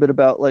a little bit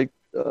about like,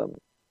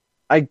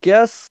 I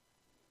guess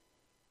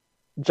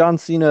John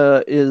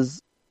Cena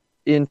is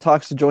in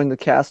talks to join the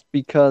cast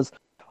because,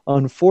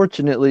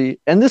 unfortunately,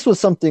 and this was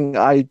something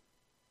I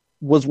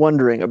was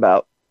wondering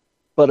about,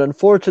 but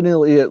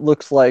unfortunately, it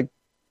looks like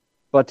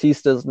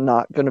Bautista's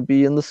not going to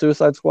be in the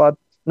Suicide Squad.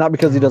 Not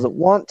because he doesn't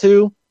want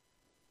to,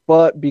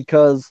 but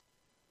because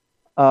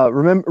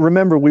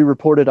remember we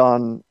reported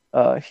on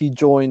he's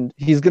going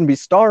to be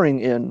starring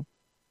in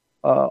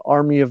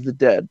Army of the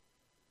Dead,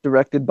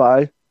 directed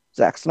by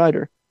Zack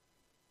Snyder.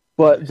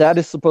 But that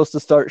is supposed to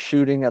start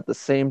shooting at the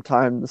same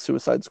time the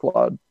Suicide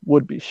Squad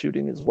would be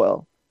shooting as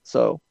well.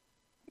 So,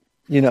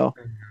 you know,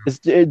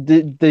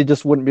 they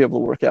just wouldn't be able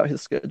to work out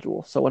his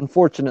schedule. So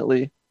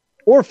unfortunately,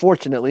 or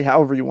fortunately,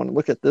 however you want to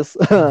look at this,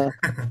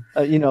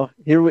 you know,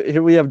 here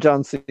we have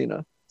John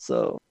Cena.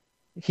 So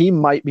he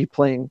might be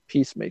playing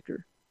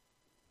Peacemaker.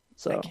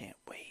 So I can't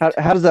wait.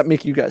 How does that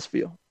make you guys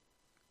feel?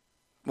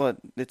 Well,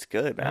 it's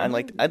good, man.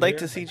 I'd like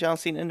to see John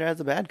Cena in there as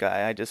a bad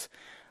guy.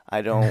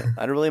 I don't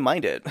really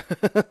mind it.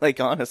 Like,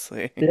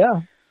 honestly.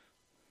 Yeah.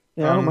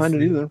 Yeah, I don't mind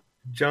it either.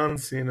 John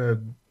Cena,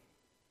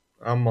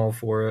 I'm all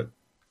for it.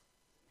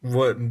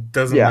 What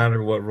doesn't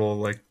matter what role,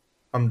 like,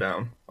 I'm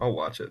down. I'll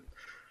watch it.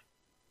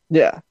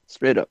 Yeah,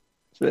 straight up.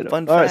 Fun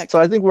fact. All right, so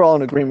I think we're all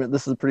in agreement.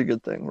 This is a pretty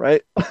good thing,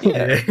 right?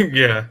 Yeah.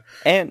 Yeah.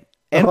 And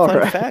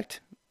fun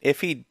fact,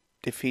 if he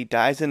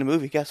dies in the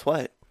movie, guess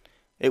what?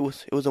 It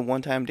was a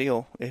one-time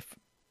deal. If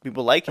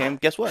people like him,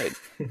 guess what?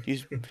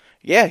 He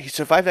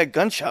survived that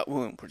gunshot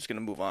wound. We're just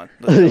gonna move on.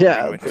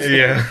 Yeah.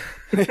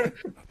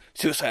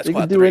 Suicide Squad. They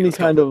can do any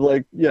kind of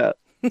like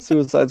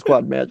Suicide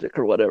Squad magic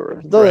or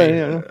whatever. Right. You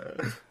know,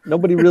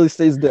 nobody really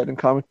stays dead in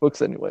comic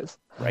books, anyways.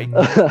 Right.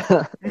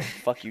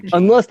 Fuck you.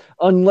 Gene.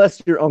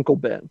 Unless you're Uncle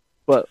Ben,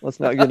 but let's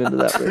not get into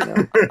that right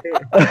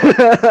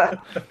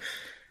now.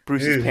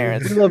 Bruce's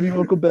parents. We love you,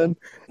 Uncle Ben.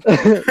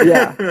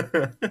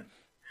 Yeah.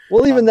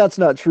 Well, even that's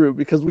not true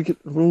because we could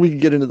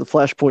get into the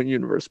Flashpoint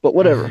universe, but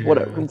whatever.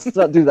 Let's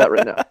not do that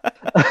right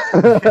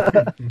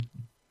now.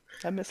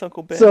 I miss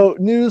Uncle Ben. So,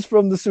 news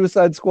from the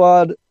Suicide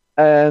Squad,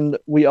 and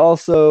we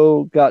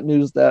also got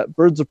news that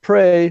Birds of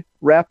Prey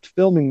wrapped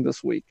filming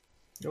this week.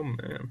 Oh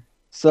man!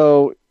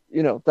 So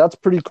that's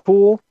pretty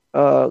cool.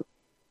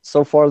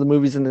 So far, the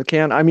movie's in the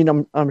can. I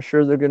mean, I'm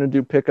sure they're going to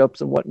do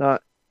pickups and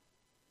whatnot,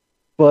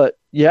 but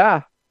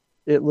yeah,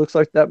 it looks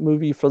like that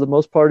movie for the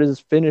most part is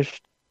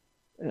finished.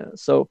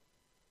 So,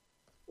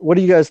 what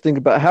do you guys think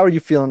about? How are you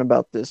feeling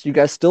about this? You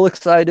guys still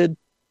excited?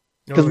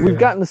 Because we've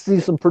gotten to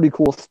see some pretty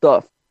cool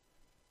stuff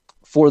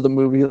for the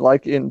movie,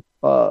 like in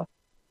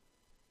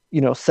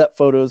set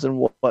photos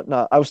and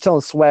whatnot. I was telling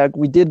Swag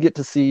we did get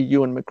to see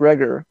Ewan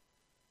McGregor,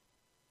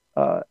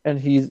 and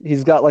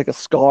he's got like a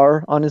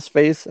scar on his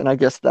face, and I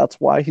guess that's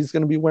why he's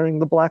going to be wearing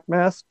the black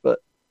mask. But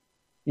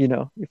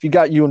if you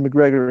got Ewan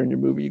McGregor in your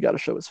movie, you got to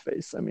show his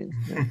face. I mean,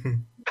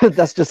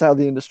 that's just how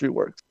the industry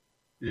works.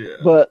 Yeah.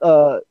 But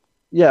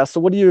so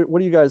what are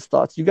you guys'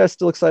 thoughts? You guys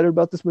still excited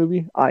about this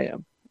movie? I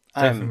am.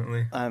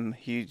 Definitely. I'm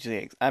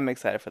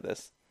excited for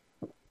this.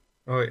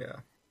 Oh yeah.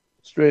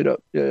 Straight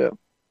up. Yeah.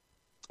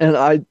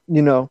 And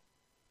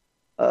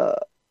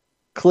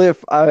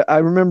Cliff, I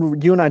remember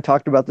you and I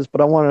talked about this,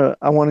 but I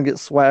want to get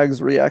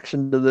Swag's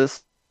reaction to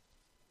this.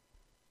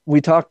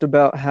 We talked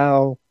about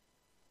how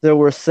there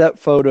were set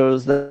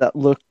photos that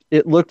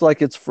looked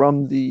like it's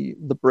from the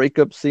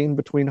breakup scene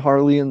between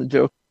Harley and the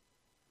Joker.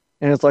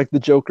 And it's like the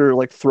Joker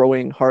like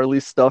throwing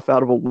Harley's stuff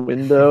out of a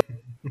window,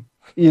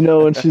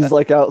 and she's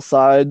like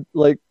outside,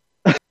 like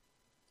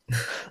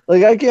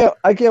I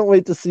can't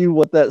wait to see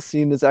what that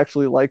scene is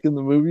actually like in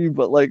the movie.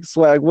 But like,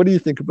 Swag, what do you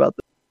think about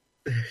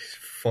that?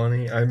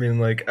 Funny. I mean,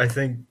 like, I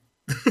think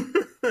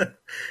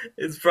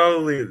it's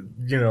probably,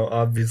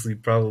 obviously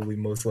probably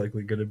most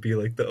likely going to be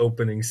like the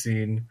opening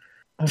scene.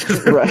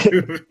 Right.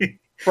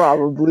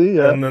 Probably,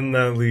 yeah. And then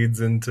that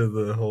leads into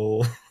the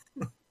whole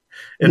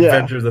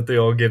adventure that they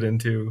all get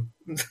into.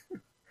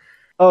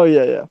 Oh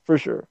yeah, for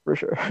sure.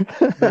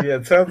 Yeah,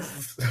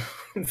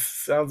 it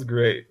sounds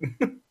great.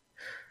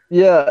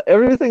 Yeah,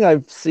 everything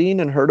I've seen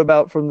and heard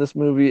about from this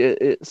movie,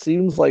 it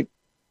seems like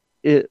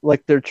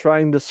they're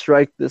trying to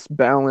strike this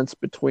balance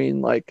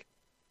between like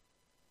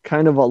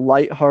kind of a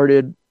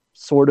lighthearted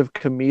sort of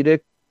comedic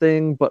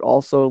thing, but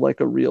also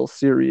like a real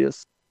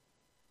serious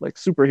like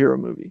superhero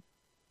movie.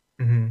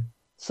 Hmm.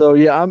 So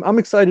yeah, I'm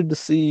excited to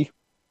see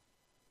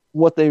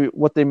what they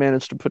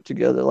managed to put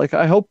together. Like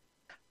I hope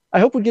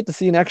we get to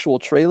see an actual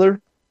trailer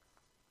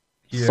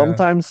Yeah.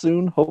 sometime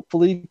soon,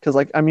 hopefully, because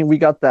like I mean we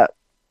got that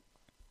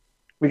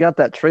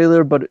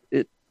trailer, but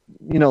it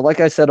like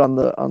I said on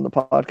the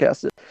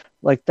podcast,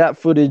 like that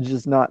footage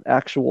is not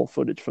actual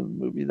footage from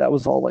the movie. That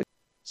was all like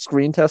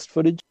screen test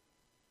footage.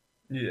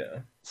 Yeah.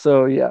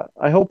 So yeah,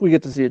 I hope we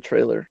get to see a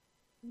trailer,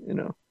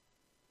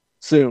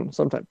 soon,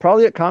 sometime.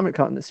 Probably at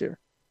Comic-Con this year.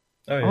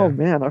 Oh Oh yeah.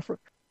 man,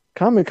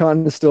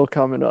 Comic-Con is still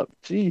coming up.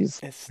 Jeez.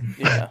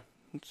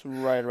 It's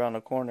right around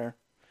the corner.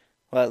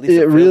 Well, at least It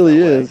it feels really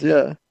that way. is,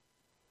 yeah.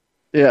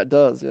 Yeah, it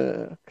does,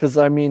 yeah. Because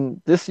I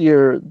mean, this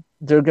year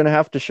they're gonna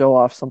have to show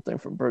off something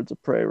from Birds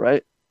of Prey,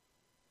 right?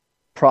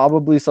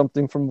 Probably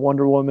something from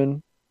Wonder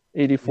Woman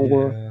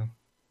 84. Yeah.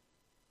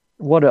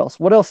 What else?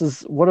 What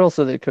else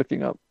are they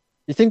cooking up?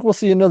 You think we'll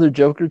see another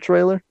Joker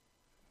trailer?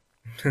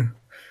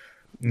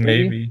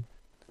 Maybe.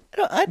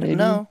 I don't Maybe.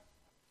 know.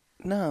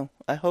 No,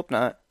 I hope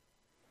not.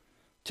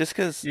 Just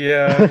because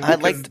Yeah. I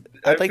because liked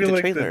I the feel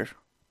like trailer.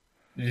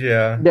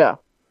 yeah. Yeah.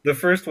 The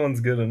first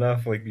one's good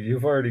enough. Like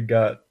you've already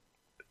got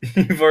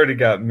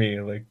me.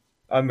 Like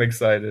I'm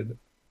excited.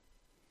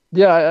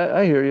 Yeah,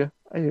 I hear you.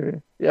 I hear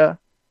you. Yeah.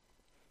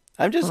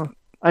 I'm just Huh.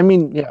 I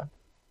mean, yeah.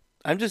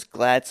 I'm just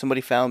glad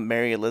somebody found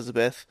Mary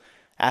Elizabeth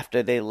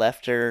after they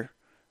left her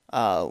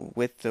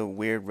with the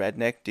weird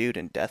redneck dude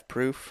in Death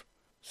Proof.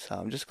 So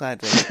I'm just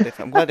glad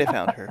I'm glad they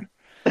found her.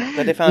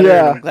 Glad they found her,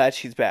 and Yeah. I'm glad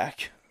she's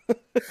back.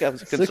 I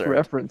was Sick concerned.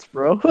 reference,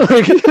 bro.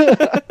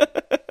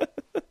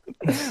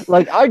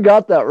 Like I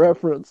got that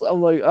reference.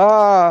 I'm like,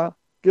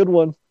 good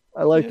one.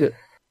 I like it.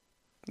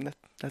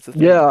 That's the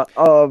thing. Yeah.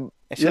 And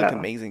she looked Yeah.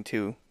 amazing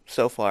too.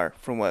 So far,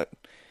 from what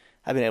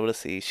I've been able to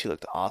see, she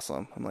looked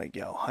awesome. I'm like,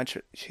 yo,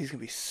 Hunter, she's gonna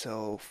be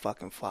so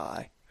fucking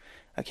fly.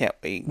 I can't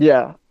wait.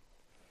 Yeah.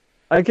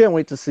 I can't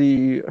wait to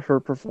see her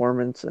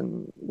performance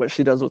and what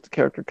she does with the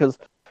character because,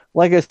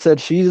 like I said,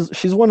 she's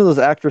one of those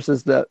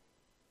actresses that,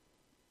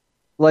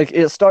 like,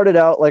 it started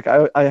out like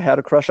I had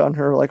a crush on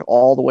her like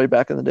all the way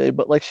back in the day,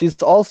 but like she's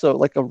also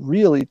like a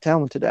really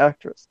talented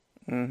actress.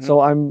 Mhm. So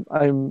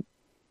I'm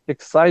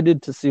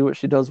excited to see what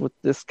she does with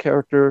this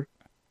character,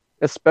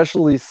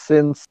 especially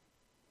since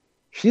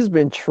she's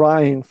been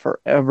trying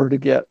forever to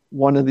get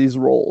one of these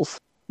roles.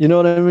 You know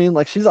what I mean?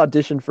 Like she's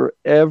auditioned for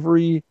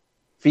every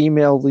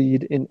female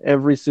lead in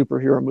every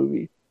superhero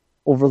movie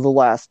over the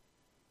last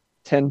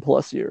 10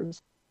 plus years.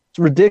 It's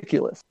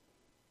ridiculous.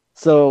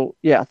 So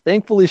yeah,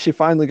 thankfully she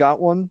finally got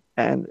one,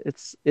 and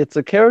it's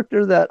a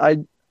character that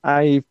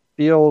I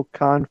feel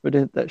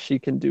confident that she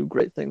can do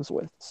great things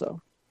with.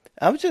 So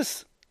I'm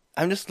just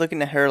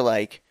looking at her,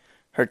 like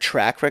her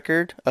track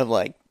record of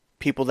like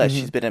people that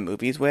she's been in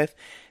movies with.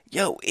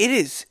 Yo, it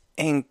is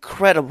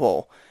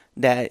incredible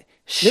that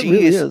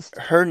really is.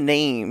 her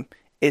name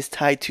is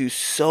tied to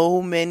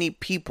so many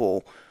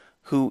people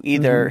who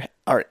either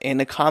are in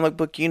the comic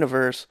book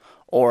universe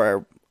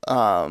or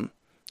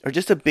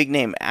just a big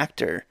name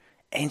actor.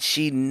 And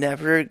she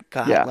never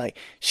got like,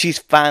 she's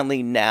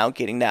finally now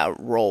getting that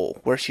role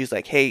where she's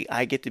like, hey,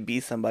 I get to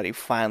be somebody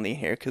finally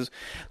here. Because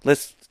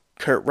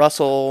Kurt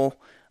Russell,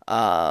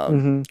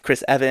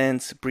 Chris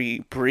Evans,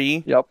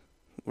 Brie, Yep.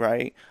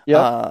 right?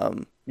 Yep.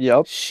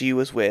 Yep. She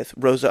was with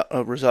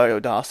Rosario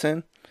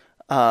Dawson.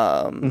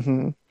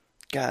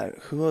 God,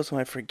 who else am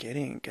I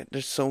forgetting? God,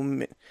 there's so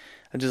many.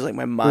 I'm just like,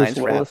 my mind's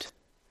Willis. wrapped.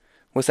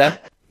 What's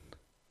that?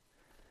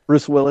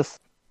 Bruce Willis.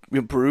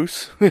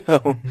 Bruce,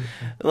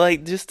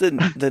 like just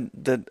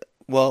the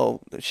well,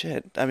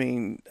 shit. I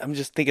mean, I'm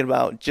just thinking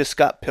about just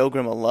Scott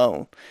Pilgrim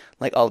alone,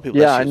 like all the people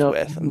Yeah, that she I was know.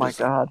 with. Oh I'm my just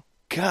like, God.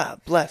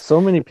 God bless.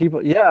 So many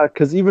people. Yeah,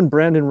 because even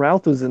Brandon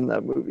Routh was in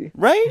that movie,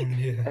 Right?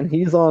 Yeah. and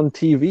he's on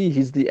TV.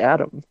 He's the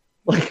Atom.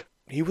 Like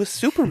He was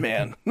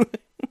Superman.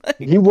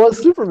 he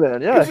was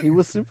Superman. Yeah, he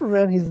was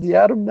Superman. He's the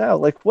Atom now.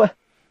 Like what?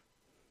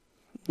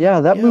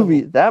 Yeah, that Yo.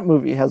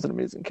 movie has an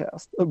amazing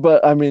cast.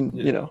 But I mean,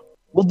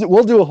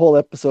 we'll do a whole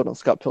episode on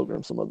Scott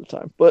Pilgrim some other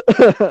time. But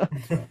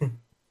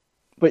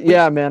but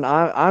yeah, man,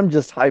 I'm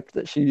just hyped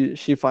that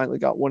she finally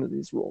got one of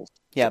these roles.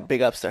 Yeah,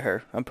 big ups to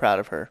her. I'm proud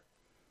of her.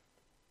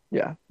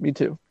 Yeah, me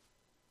too.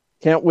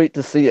 Can't wait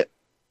to see it.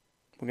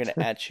 We're gonna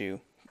at you.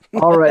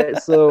 All right,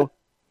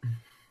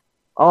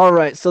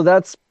 so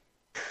that's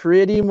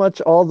pretty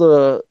much all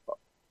the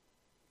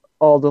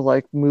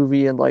like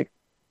movie and like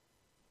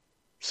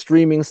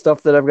streaming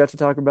stuff that I've got to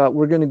talk about.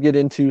 We're going to get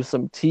into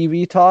some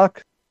TV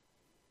talk.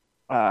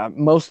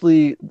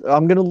 Mostly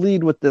I'm going to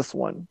lead with this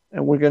one,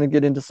 and we're going to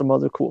get into some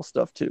other cool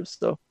stuff too.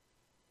 So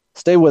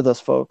stay with us,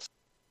 folks.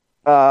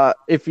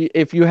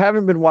 If you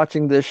haven't been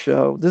watching this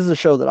show, this is a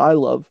show that I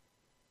love.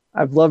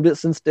 I've loved it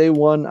since day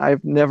one.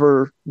 I've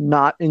never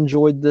not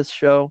enjoyed this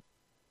show.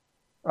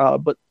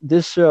 But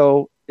this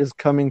show is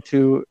coming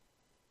to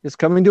is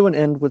coming to an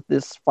end with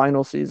this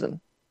final season.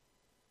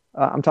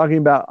 I'm talking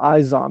about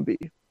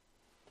iZombie.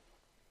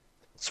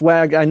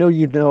 Swag, I know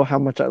you know how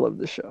much I love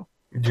this show.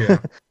 Yeah.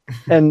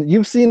 And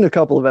you've seen a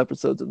couple of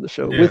episodes of the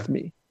show with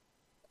me.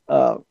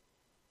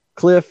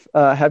 Cliff,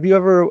 have you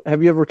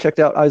ever checked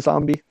out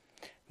iZombie?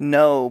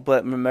 No,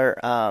 but remember,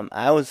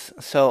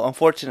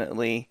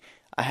 unfortunately,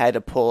 I had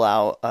to pull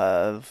out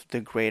of the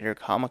Greater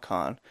Comic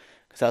Con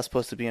because I was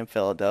supposed to be in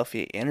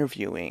Philadelphia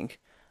interviewing.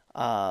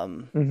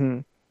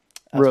 Rose.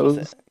 I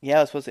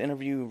was supposed to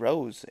interview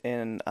Rose,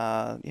 and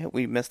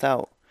we missed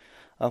out,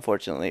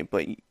 unfortunately.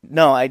 But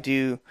no, I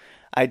do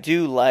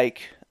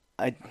like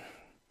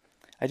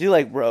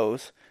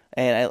Rose,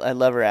 and I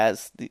love her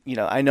as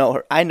I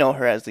know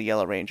her as the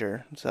Yellow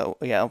Ranger. So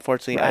yeah,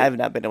 unfortunately, right. I have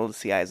not been able to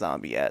see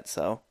iZombie yet.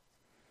 So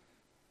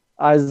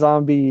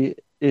iZombie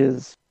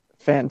is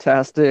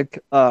fantastic.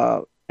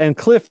 And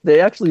Cliff,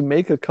 they actually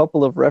make a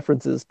couple of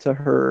references to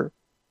her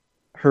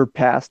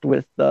past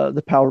with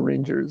the Power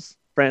Rangers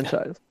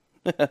franchise.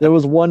 There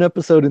was one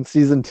episode in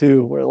season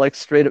 2 where like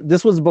straight up,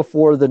 this was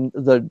before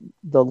the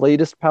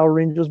latest Power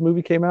Rangers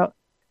movie came out,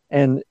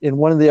 and in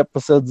one of the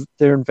episodes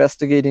they're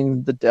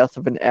investigating the death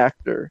of an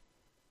actor,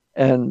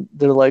 and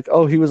they're like,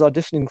 oh, he was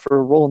auditioning for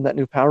a role in that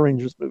new Power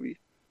Rangers movie,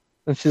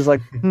 and she's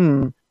like,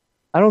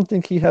 I don't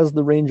think he has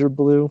the Ranger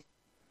blue.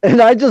 And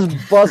I just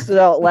busted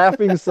out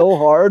laughing so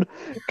hard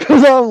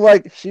because I'm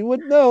like, she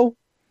would know.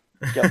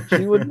 Yeah,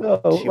 she would know.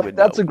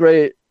 That was a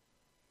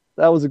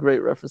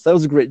great reference. That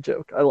was a great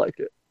joke. I like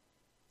it.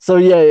 So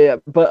yeah.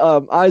 But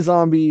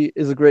iZombie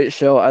is a great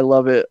show. I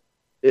love it.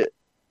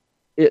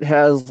 It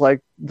has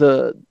like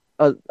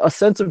a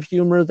sense of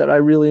humor that I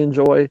really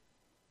enjoy.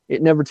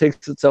 It never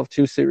takes itself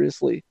too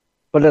seriously,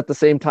 but at the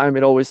same time,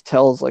 it always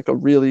tells like a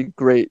really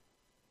great,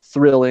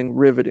 thrilling,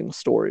 riveting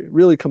story,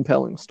 really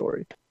compelling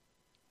story.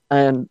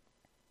 And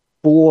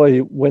boy,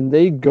 when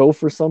they go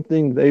for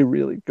something, they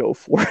really go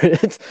for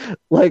it.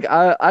 Like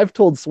I've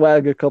told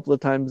Swag a couple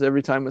of times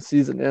every time a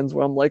season ends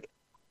where I'm like,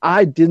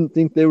 I didn't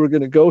think they were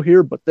going to go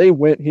here, but they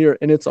went here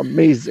and it's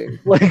amazing.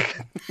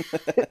 Like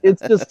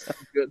it's just so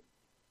good.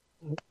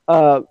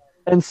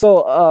 And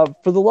so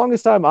for the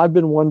longest time I've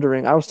been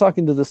wondering, I was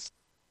talking to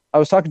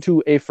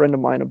a friend of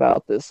mine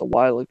about this a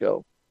while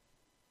ago,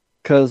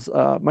 because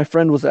my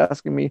friend was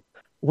asking me,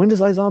 when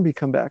does iZombie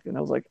come back? And I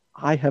was like,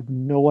 I have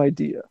no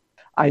idea.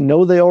 I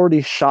know they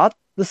already shot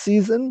the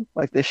season,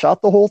 like they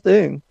shot the whole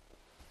thing,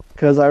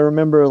 because I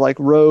remember like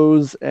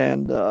Rose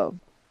and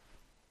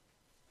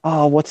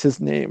what's his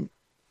name?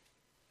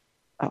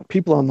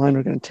 People online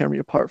are going to tear me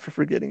apart for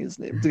forgetting his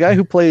name. The guy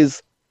who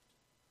plays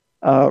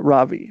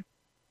Ravi.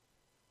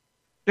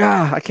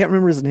 I can't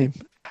remember his name.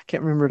 I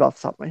can't remember it off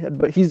the top of my head,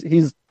 but he's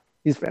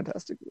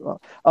fantastic.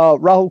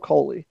 Rahul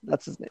Kohli,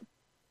 that's his name.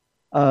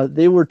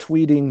 They were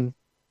tweeting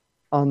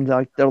on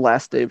like their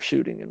last day of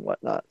shooting and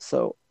whatnot.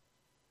 So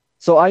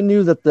I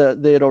knew that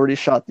they had already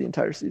shot the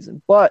entire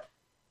season. But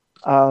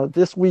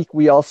this week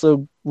we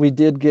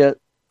did get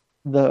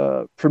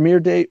the premiere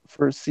date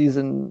for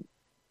season,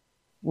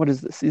 what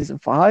is this, season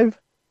 5?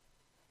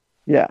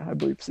 Yeah, I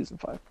believe season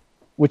 5,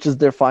 which is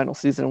their final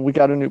season. And we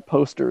got a new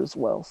poster as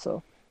well.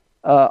 So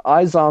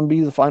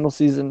iZombie, the final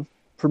season,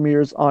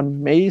 premieres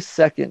on May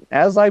 2nd.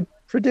 As I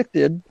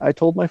predicted, I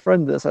told my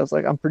friend this. I was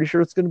like, I'm pretty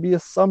sure it's going to be a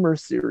summer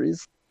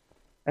series.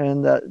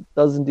 And that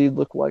does indeed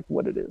look like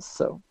what it is.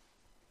 So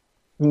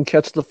you can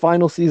catch the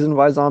final season of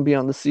iZombie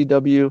on the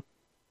CW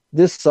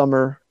this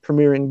summer,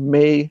 premiering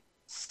May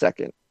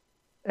 2nd.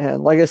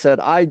 And like I said,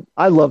 I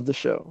love the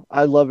show.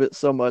 I love it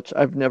so much.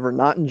 I've never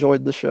not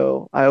enjoyed the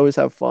show. I always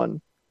have fun.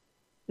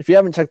 If you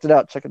haven't checked it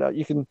out, check it out.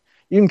 You can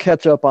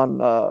catch up on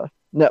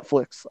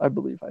Netflix, I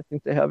believe. I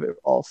think they have it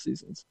all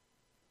seasons.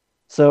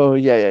 So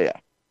yeah.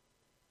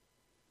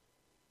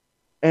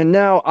 And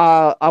now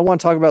I want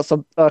to talk about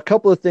a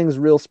couple of things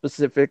real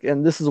specific,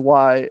 and this is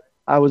why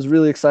I was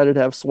really excited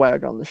to have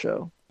Swag on the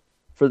show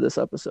for this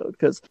episode,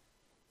 because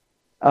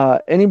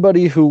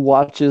anybody who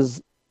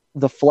watches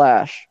The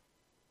Flash,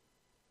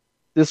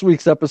 this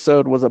week's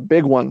episode was a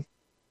big one,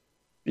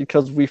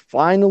 because we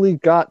finally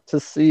got to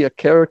see a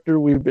character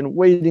we've been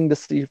waiting to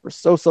see for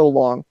so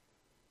long.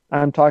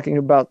 I'm talking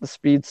about the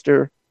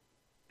speedster,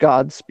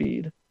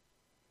 Godspeed.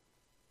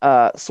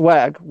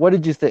 Swag, what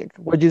did you think?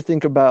 What did you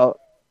think about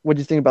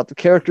the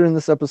character in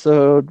this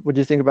episode? What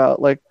do you think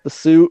about like the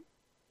suit?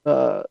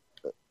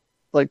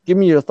 Like, give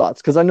me your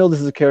thoughts, because I know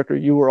this is a character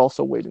you were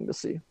also waiting to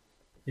see.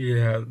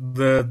 Yeah,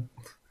 the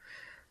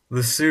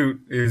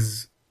suit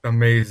is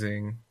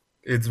amazing.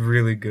 It's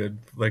really good.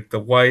 Like the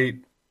white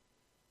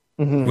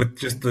with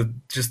just the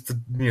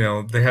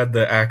they had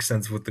the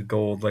accents with the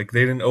gold. Like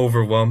they didn't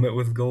overwhelm it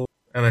with gold,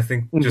 and I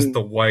think just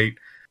the white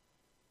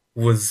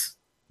was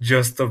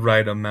just the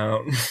right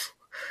amount.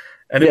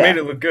 And it made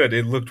it look good.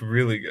 It looked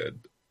really good.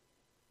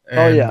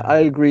 And, I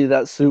agree.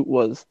 That suit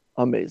was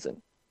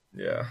amazing.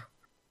 Yeah.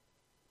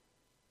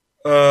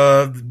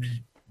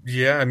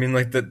 Yeah, I mean,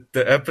 like the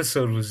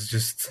episode was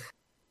just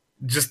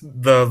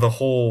the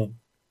whole,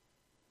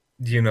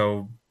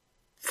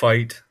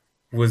 fight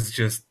was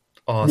just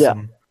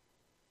awesome.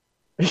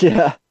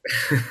 Yeah.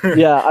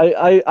 Yeah,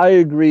 I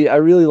agree. I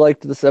really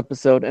liked this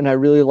episode, and I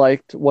really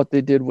liked what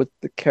they did with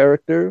the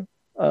character.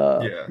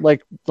 Yeah.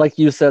 Like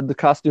you said, the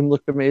costume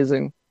looked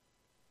amazing.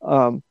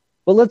 But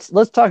let's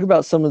talk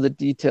about some of the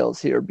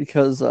details here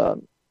because uh,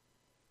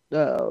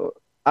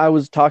 I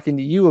was talking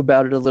to you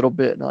about it a little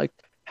bit, and like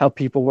how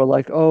people were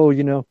like, "Oh,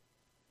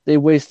 they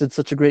wasted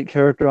such a great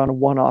character on a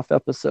one-off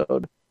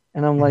episode,"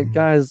 and I'm like, Mhm.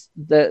 guys,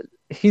 that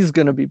he's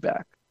gonna be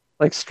back,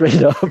 like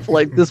straight up.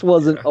 Like this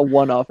wasn't Yeah. a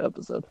one-off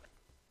episode.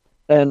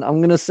 And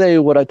I'm gonna say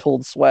what I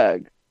told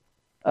Swag.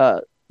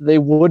 They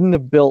wouldn't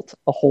have built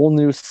a whole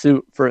new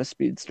suit for a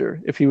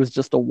speedster if he was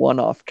just a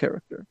one-off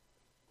character.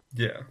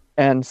 Yeah.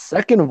 And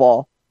second of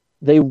all,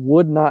 they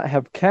would not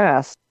have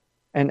cast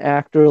an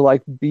actor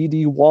like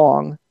BD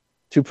Wong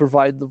to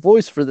provide the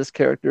voice for this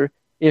character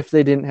if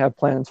they didn't have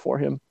plans for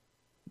him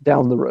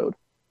down the road.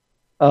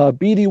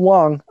 BD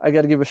Wong, I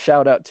got to give a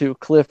shout out to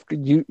Cliff.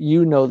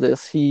 You know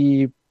this.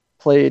 He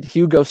played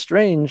Hugo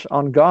Strange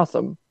on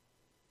Gotham,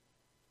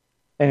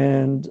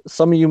 and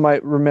some of you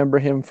might remember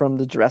him from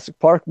the Jurassic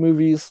Park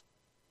movies.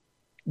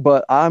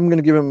 But I'm going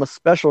to give him a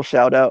special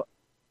shout out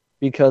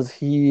because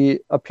he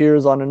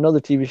appears on another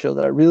TV show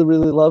that I really,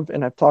 really love,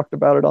 and I've talked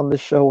about it on this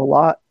show a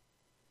lot.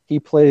 He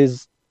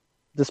plays,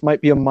 this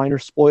might be a minor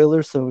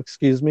spoiler, so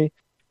excuse me.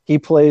 He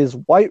plays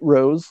White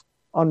Rose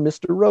on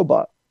Mr.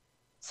 Robot.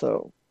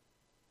 So,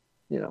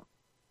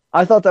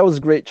 I thought that was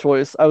a great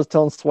choice. I was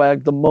telling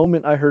Swag the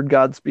moment I heard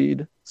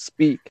Godspeed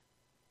speak,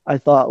 I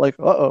thought like,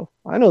 uh-oh,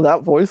 I know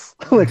that voice.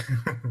 Like,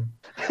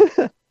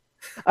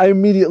 I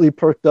immediately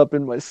perked up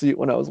in my seat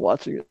when I was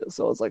watching it.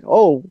 So I was like,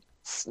 oh,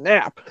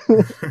 snap.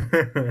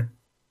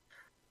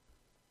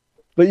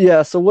 But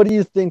yeah, so what do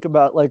you think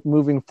about like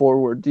moving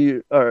forward?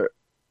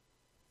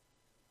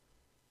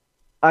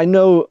 I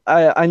know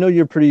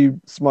you're pretty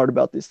smart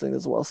about these things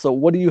as well. So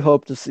what do you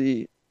hope to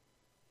see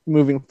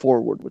moving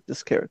forward with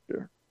this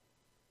character?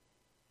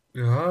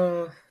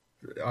 Uh,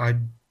 I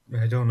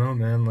I don't know,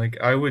 man. Like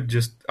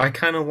I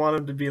kind of want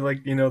him to be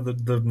like,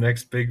 the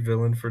next big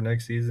villain for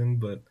next season,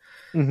 but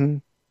Mm-hmm.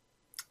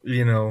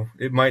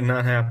 it might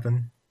not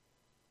happen.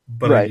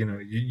 But Right.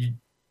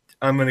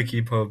 I'm gonna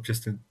keep hope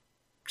just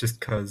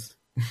cause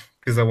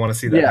I want to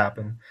see that Yeah.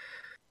 happen.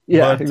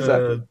 Yeah, But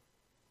exactly.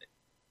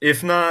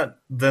 if not,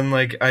 then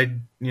like I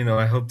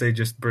hope they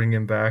just bring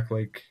him back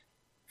like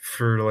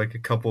for like a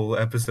couple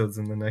episodes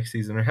in the next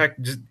season, or heck,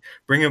 just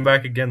bring him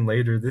back again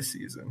later this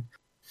season.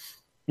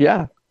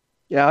 Yeah.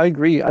 Yeah, I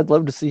agree. I'd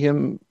love to see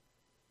him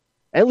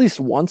at least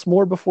once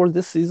more before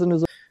this season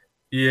is.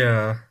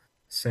 Yeah,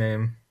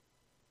 same.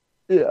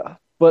 Yeah.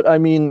 But I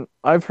mean,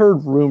 I've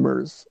heard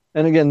rumors,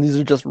 and again, these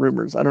are just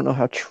rumors. I don't know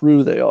how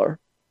true they are,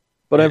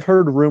 but I've Yeah,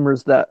 heard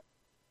rumors that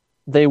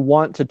they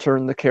want to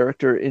turn the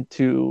character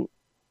into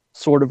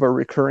sort of a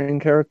recurring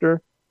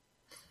character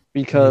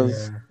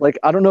because, yeah. like,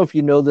 I don't know if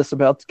you know this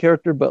about the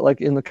character, but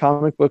like in the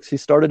comic books, he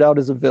started out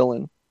as a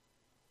villain,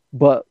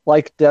 but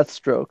like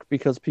Deathstroke,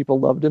 because people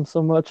loved him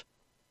so much,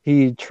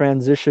 he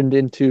transitioned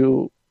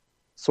into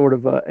sort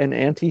of an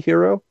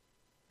anti-hero.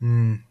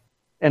 Hmm.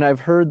 And I've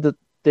heard that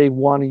they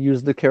want to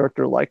use the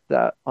character like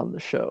that on the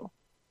show.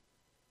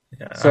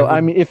 Yeah, I So I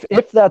would. mean,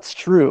 if that's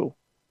true,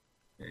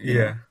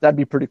 Yeah, that'd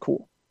be pretty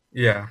cool.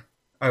 yeah.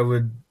 I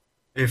would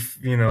if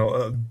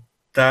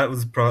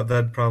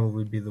that'd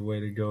probably be the way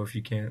to go if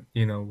you can't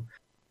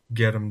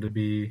get him to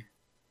be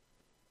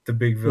the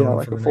big Yeah, villain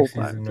like for a the next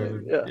full-time season, thing.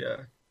 or Yeah. yeah,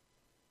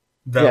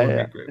 that Yeah, would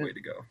be yeah. a great way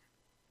to go.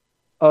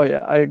 Oh yeah,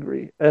 I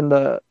agree. And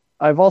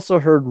I've also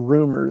heard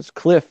rumors,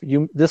 Cliff,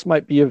 you this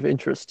might be of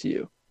interest to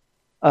you.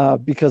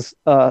 Because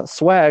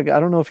Swag, I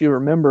don't know if you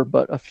remember,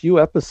 but a few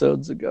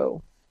episodes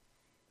ago,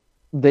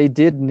 they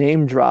did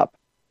name drop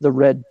the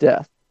Red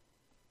Death.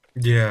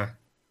 Yeah,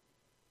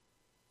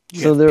 You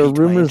So have there are piqued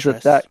my rumors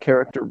that interest. that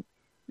character,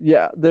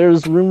 yeah,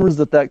 there's rumors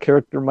that that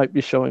character might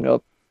be showing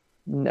up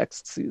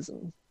next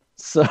season.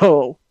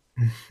 So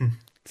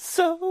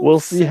So we'll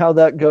see how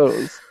that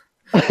goes.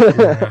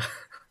 yeah,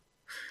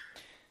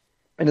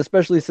 And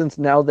especially since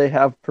now they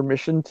have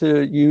permission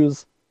to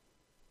use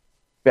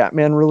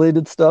Batman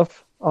related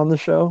stuff on the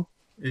show,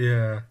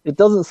 yeah, it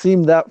doesn't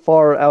seem that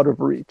far out of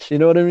reach. You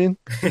know what I mean?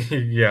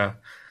 yeah,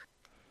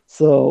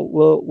 So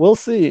we'll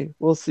see.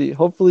 We'll see.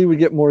 Hopefully we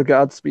get more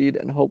Godspeed,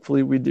 and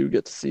hopefully we do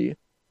get to see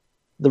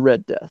the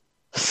Red Death.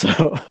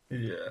 So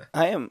yeah,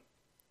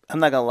 I'm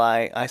not gonna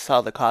lie, I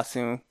saw the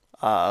costume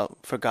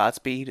for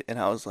Godspeed and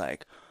I was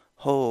like,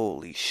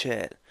 holy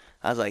shit.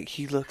 I was like,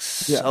 he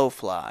looks yeah. so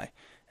fly.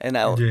 And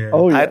yeah,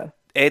 Oh I yeah.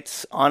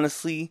 it's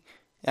honestly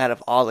out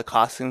of all the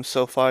costumes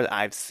so far that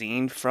I've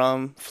seen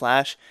from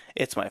Flash,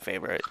 it's my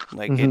favorite.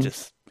 Like Hmm.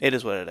 it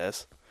is what it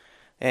is.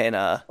 And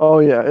Oh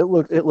yeah.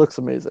 It looks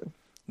amazing.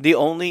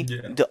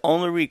 yeah. the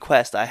only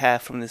request I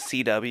have from the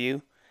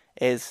CW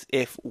is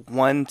if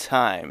one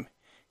time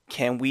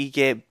can we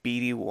get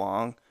BD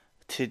Wong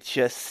to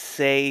just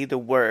say the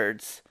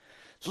words,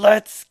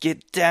 "Let's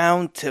get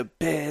down to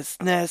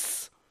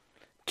business."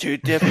 to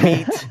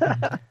defeat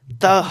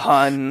the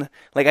Hun.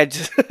 Like I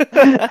just,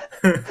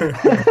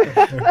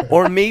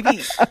 or maybe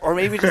just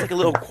like a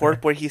little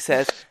quirk where he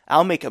says,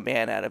 "I'll make a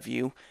man out of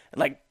you," and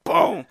like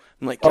boom,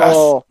 I'm like,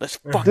 yes, let's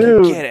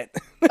fucking get it.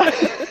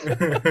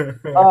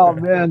 Oh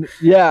man,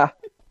 yeah.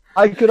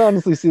 I could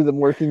honestly see them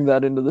working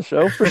that into the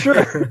show for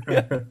sure.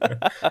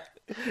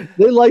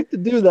 They like to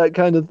do that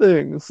kind of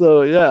thing,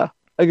 so yeah,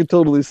 I could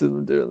totally see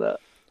them doing that.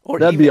 Or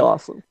that'd be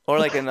awesome. Or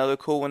like another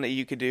cool one that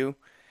you could do,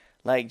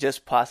 like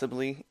just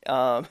possibly,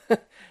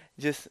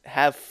 just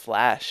have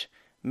Flash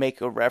make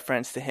a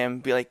reference to him,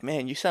 be like,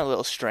 "Man, you sound a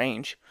little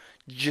strange,"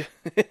 just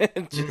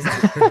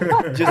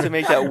to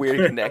make that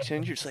weird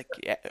connection. You're just like,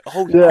 "Yeah,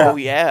 oh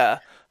yeah,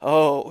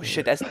 oh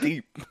shit, that's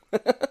deep."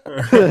 Deep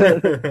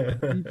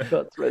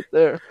cuts right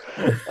there.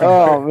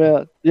 Oh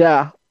man,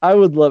 yeah, I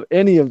would love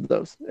any of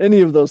those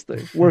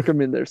things. Work them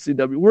in there,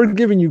 CW. We're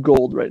giving you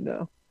gold right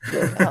now.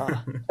 So.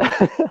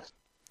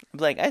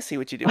 Like, I see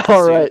what you do.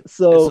 All right,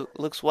 so it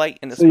looks white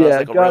and it smells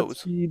like a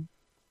rose. There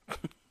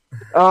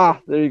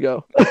you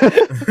go.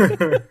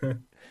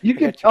 You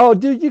could,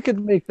 dude, you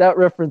could make that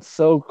reference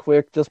so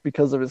quick just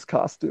because of his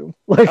costume.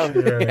 Like,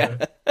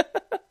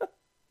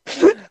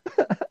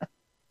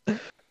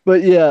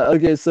 but yeah,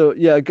 okay, so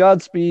yeah,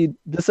 Godspeed.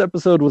 This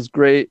episode was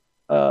great.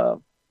 I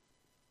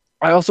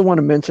also want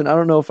to mention, I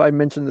don't know if I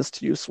mentioned this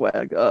to you,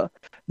 Swag.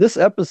 This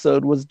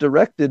episode was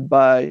directed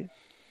by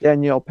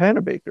Danielle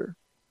Panabaker.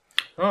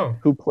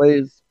 Who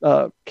plays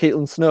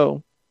Caitlin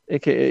Snow,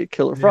 aka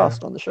Killer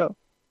Frost, on the show.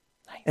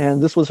 Nice.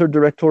 And this was her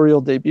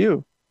directorial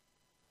debut.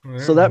 Yeah.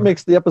 So that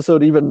makes the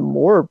episode even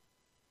more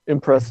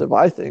impressive,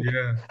 I think.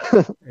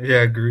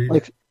 Yeah, agreed.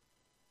 Like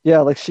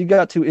she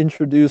got to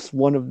introduce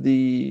one of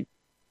the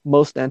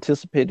most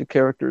anticipated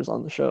characters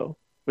on the show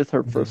with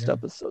her first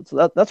episode.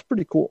 So that's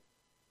pretty cool.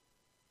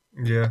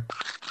 Yeah.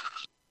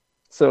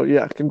 So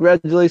yeah,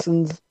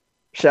 congratulations.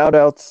 Shout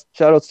outs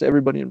to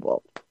everybody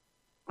involved.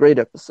 Great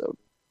episode.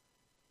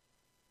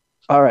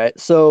 All right,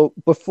 so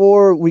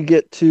before we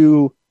get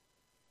to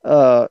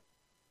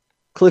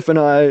Cliff and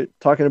I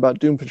talking about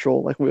Doom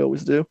Patrol like we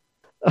always do,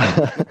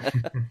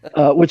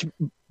 which,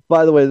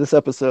 by the way, this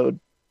episode,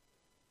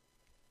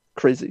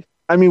 crazy.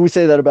 I mean, we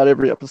say that about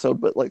every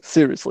episode, but like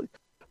seriously.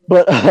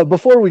 But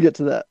before we get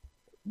to that,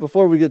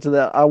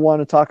 I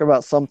want to talk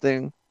about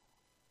something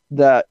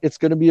that it's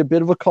going to be a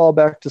bit of a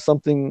callback to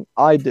something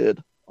I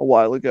did a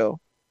while ago.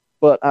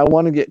 But I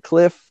want to get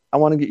Cliff, I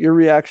want to get your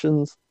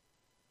reactions.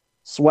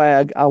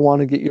 Swag, I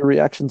want to get your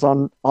reactions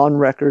on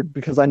record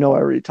because I know I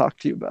already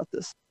talked to you about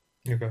this.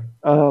 Okay.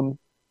 I'm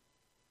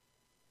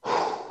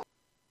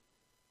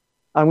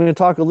going to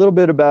talk a little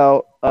bit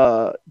about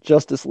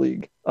Justice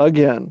League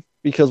again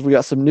because we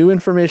got some new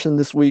information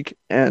this week,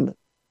 and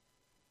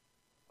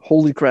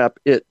holy crap,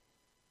 it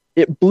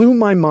blew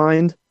my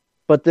mind,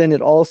 but then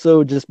it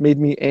also just made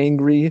me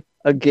angry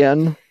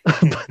again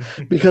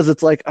because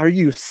it's like, are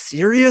you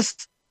serious?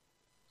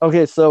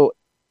 Okay, so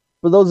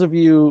for those of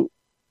you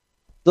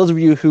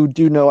who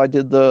do know, I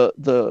did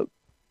the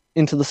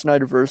Into the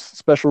Snyderverse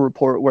special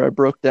report where I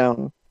broke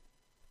down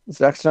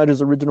Zack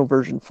Snyder's original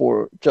version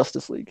for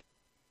Justice League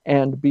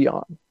and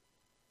beyond.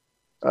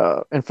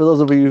 And for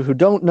those of you who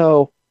don't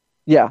know,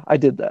 yeah, I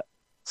did that.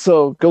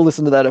 So go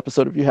listen to that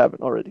episode if you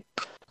haven't already.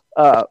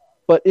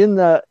 But in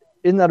that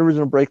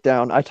original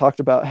breakdown, I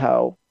talked about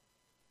how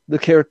the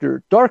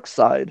character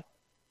Darkseid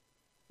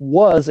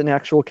was an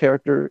actual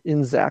character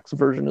in Zack's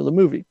version of the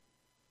movie.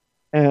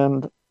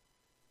 And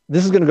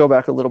this is going to go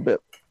back a little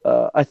bit,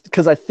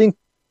 because I think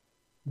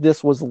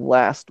this was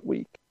last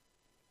week.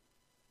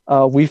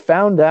 We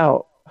found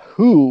out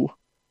who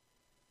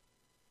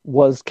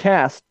was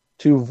cast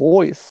to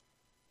voice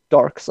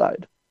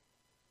Darkseid.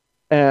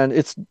 And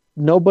it's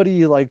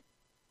nobody like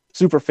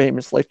super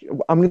famous. Like,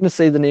 I'm going to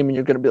say the name and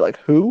you're going to be like,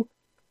 who?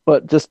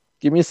 But just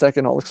give me a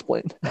second, I'll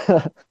explain.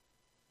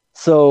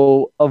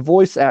 So a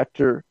voice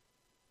actor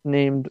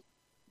named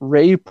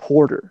Ray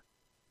Porter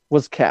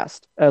was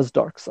cast as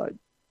Darkseid.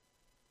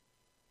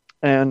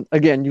 And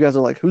again, you guys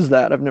are like, who's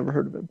that? I've never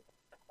heard of him.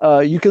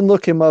 You can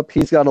look him up.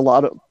 He's got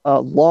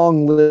a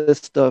long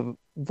list of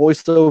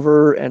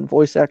voiceover and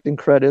voice acting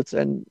credits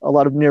and a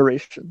lot of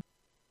narration.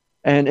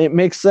 And it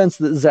makes sense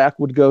that Zack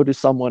would go to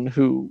someone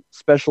who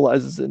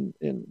specializes in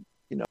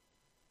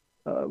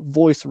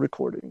voice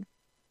recording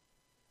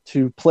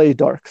to play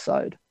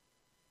Darkseid.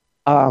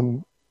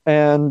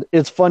 And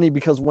it's funny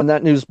because when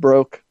that news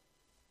broke,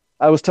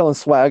 I was telling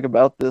Swag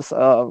about this.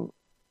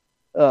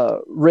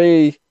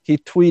 Ray, he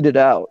tweeted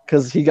out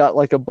because he got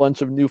like a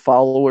bunch of new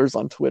followers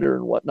on Twitter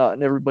and whatnot,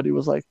 and everybody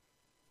was like,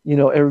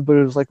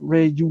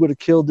 Ray, you would have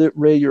killed it.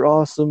 Ray, you're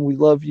awesome. We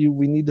love you.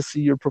 We need to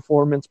see your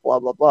performance, blah,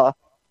 blah, blah.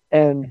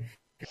 And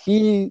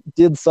he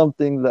did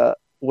something that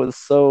was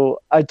so,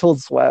 I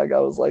told Swag, I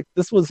was like,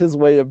 this was his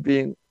way of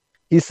being.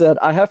 He said,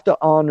 I have to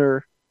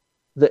honor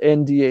the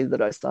NDA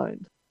that I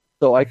signed.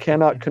 So I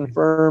cannot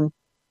confirm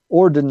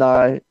or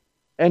deny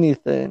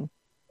anything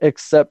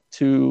except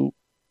to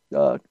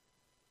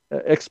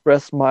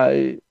express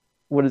my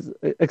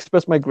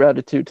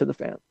gratitude to the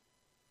fans.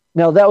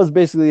 Now that was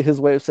basically his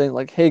way of saying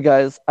like, hey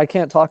guys, I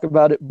can't talk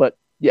about it, but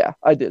yeah,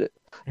 I did it.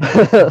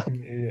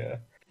 Yeah.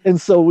 And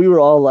so we were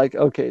all like,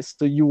 okay,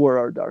 so you were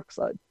our dark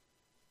side.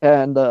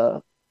 And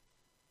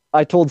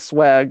I told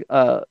Swag,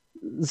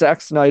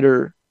 Zack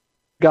Snyder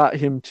got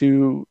him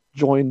to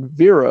join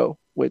Vero,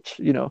 which,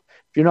 you know,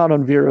 if you're not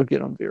on Vero,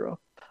 get on Vero.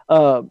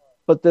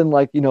 But then,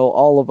 like, you know,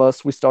 all of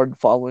us, we started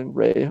following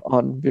Ray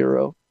on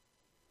Vero.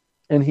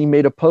 And he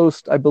made a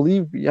post, I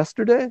believe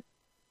yesterday,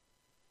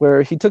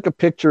 where he took a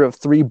picture of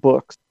 3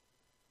 books.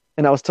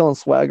 And I was telling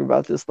Swag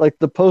about this. Like,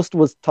 the post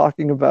was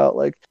talking about,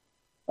 like,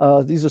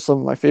 these are some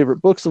of my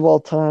favorite books of all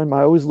time.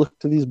 I always look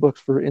to these books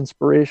for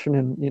inspiration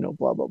and, you know,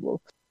 blah, blah, blah.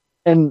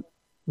 And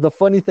the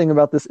funny thing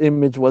about this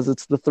image was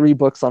it's the 3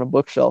 books on a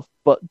bookshelf,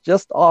 but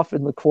just off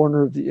in the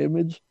corner of the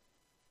image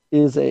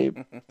is a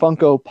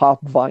Funko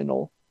Pop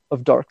vinyl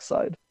of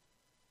Darkseid.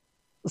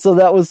 So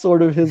that was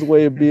sort of his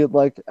way of being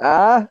like,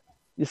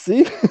 you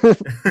see?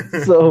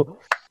 So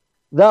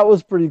that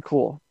was pretty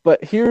cool.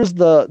 But here's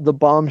the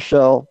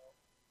bombshell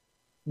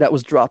that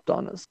was dropped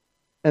on us.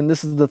 And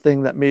this is the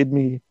thing that made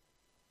me,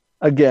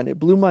 again, it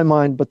blew my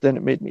mind, but then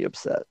it made me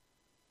upset.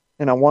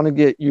 And I want to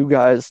get you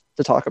guys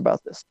to talk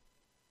about this.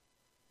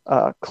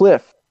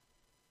 Cliff,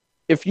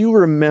 if you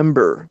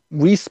remember,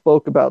 we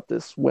spoke about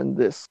this when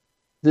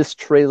this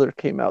trailer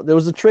came out. There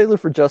was a trailer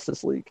for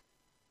Justice League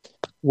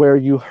where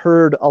you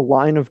heard a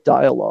line of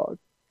dialogue.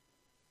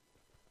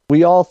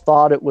 We all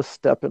thought it was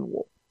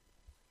Steppenwolf,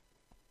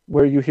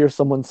 where you hear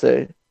someone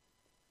say,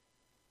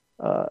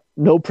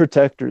 no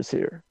protectors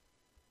here,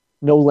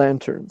 no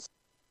lanterns,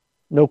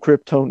 no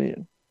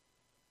Kryptonian.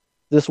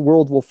 This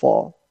world will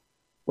fall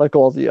like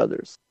all the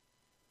others.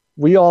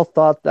 We all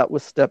thought that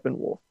was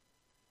Steppenwolf.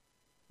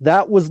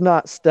 That was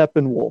not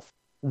Steppenwolf.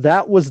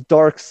 That was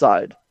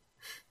Darkseid.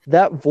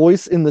 That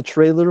voice in the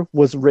trailer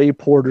was Ray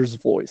Porter's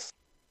voice.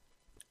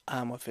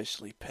 I'm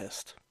officially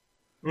pissed.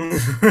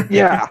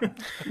 Yeah.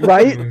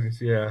 Right?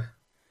 Yeah.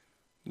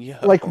 Yeah.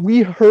 Like,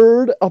 we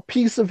heard a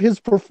piece of his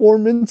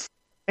performance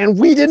and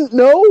we didn't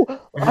know?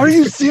 Are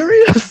you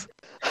serious?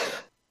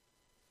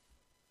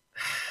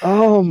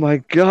 Oh my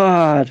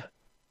God.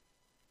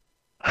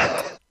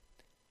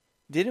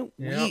 Didn't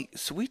we?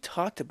 So we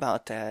talked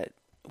about that.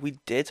 We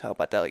did talk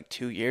about that like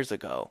 2 years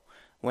ago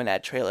when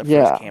that trailer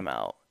first came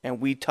out. And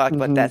we talked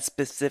about that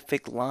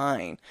specific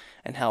line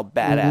and how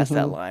badass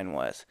that line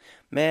was.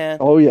 Man.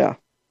 Oh, yeah.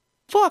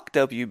 Fuck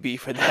WB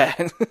for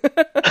that.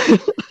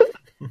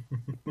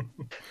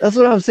 That's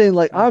what I'm saying.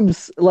 Like, I'm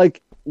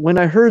like, when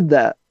I heard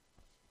that,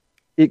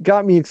 it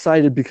got me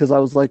excited because I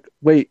was like,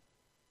 wait,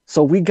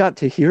 so we got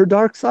to hear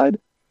Darkseid?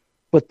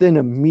 But then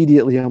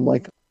immediately I'm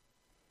like,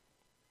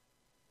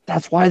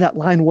 that's why that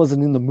line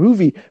wasn't in the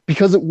movie,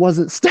 because it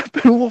wasn't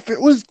Steppenwolf,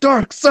 it was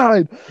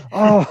Darkseid.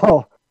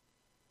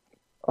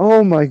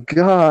 Oh my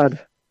God.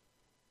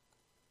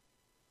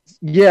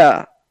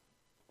 Yeah.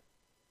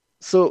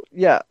 So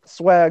yeah,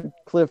 Swag,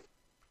 Cliff,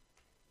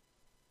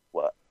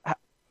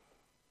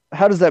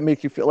 how does that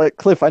make you feel? Like,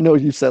 Cliff, I know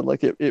you said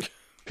like it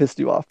pissed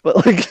you off,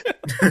 but like,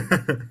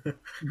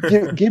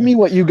 give me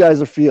what you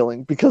guys are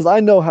feeling, because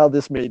I know how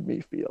this made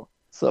me feel.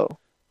 So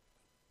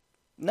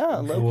no,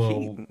 low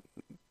key.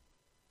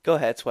 Go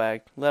ahead,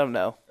 Swag. Let them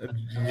know.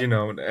 You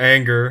know,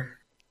 anger,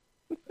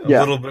 a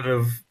little bit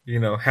of, you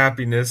know,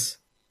 happiness,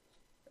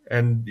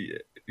 and,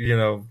 you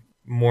know,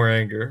 more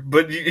anger.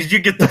 But you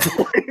get the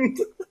point.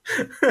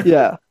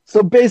 Yeah.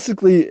 So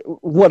basically,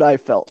 what I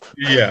felt.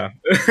 Yeah.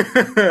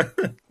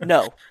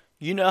 No.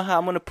 You know how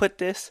I'm going to put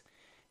this?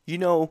 You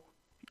know,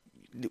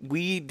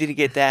 we didn't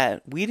get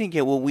that. We didn't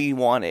get what we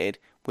wanted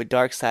with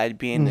Darkseid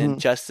being in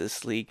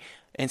Justice League.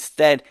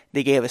 Instead,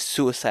 they gave us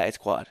Suicide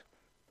Squad.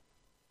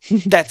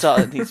 That's all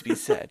that needs to be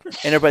said.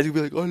 And everybody's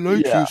going to be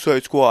like, I like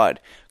Suicide Squad.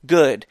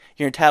 Good.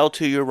 You're entitled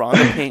to your wrong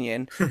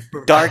opinion.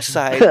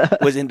 Darkseid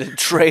was in the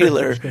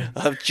trailer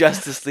of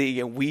Justice League,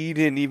 and we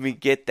didn't even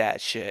get that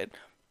shit.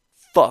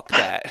 Fuck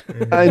that.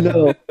 I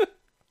know.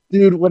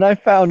 Dude, when I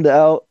found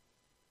out,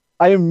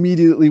 I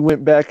immediately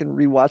went back and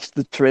rewatched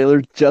the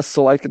trailer just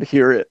so I could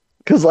hear it.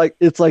 Because like,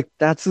 it's like,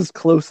 that's as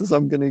close as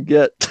I'm going to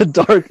get to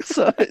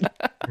Darkseid.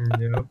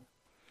 Yep.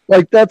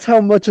 Like, that's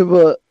how much of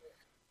a...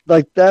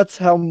 Like, that's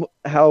how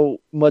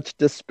much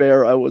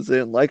despair I was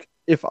in. Like,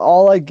 if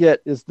all I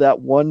get is that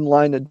one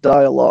line of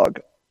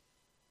dialogue,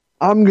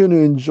 I'm going to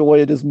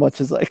enjoy it as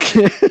much as I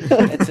can.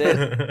 That's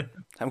it.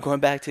 I'm going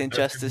back to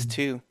Injustice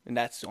 2, and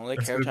that's the only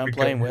character I'm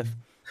playing with.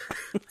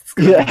 It's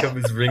going to become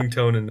his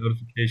ringtone and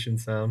notification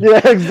sound.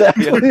 Yeah,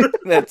 exactly. Yep,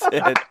 that's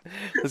it.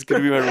 That's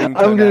going to be my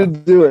ringtone. I'm going to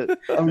do it.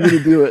 I'm going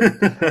to do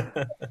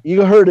it.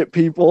 You heard it,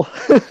 people.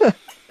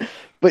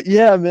 But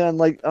yeah, man,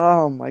 like,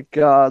 oh my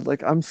God.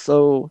 Like, I'm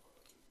so...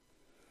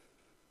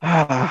 You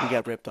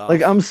got ripped off.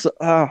 Like, I'm so...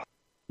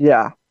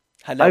 yeah.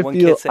 I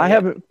feel I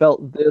haven't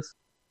felt this...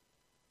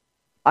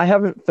 I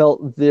haven't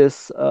felt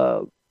this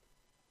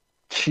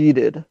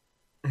cheated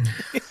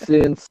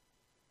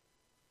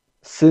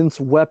since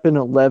Weapon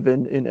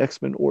 11 in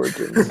X-Men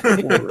Origins.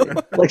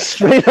 Like,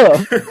 straight up.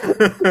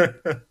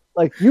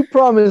 Like, you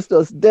promised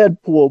us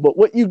Deadpool, but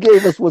what you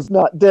gave us was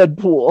not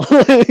Deadpool.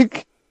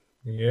 Like,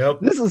 Yep.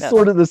 This is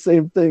sort of the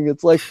same thing.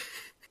 It's like,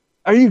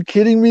 are you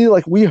kidding me?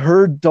 Like, we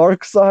heard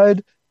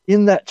Darkseid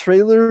in that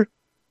trailer,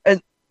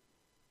 and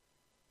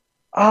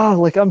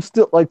like, I'm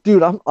still like,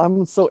 dude,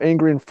 I'm so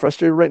angry and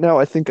frustrated right now.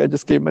 I think I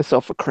just gave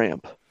myself a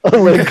cramp, a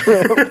leg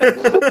cramp.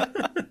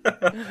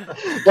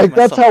 Like,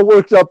 that's how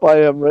worked up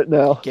I am right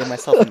now. Gave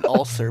myself an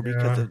ulcer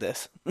because of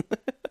this.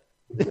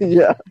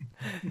 Yeah.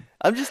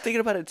 I'm just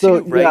thinking about it too,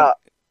 right? Yeah.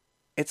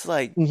 It's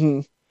like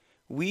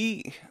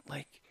we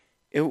like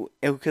it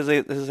because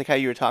this is like how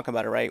you were talking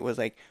about it, right? It was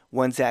like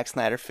when Zack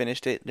Snyder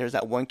finished it, there's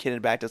that one kid in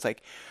the back that's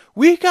like,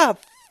 "We got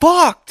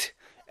fucked,"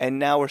 and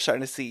now we're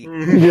starting to see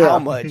how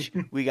much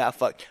we got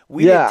fucked.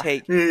 We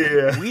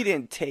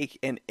didn't take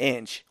an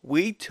inch.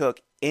 We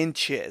took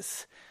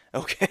inches.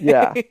 Okay.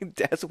 Yeah.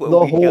 That's what the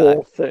we whole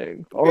got.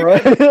 thing. All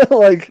right.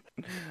 Like,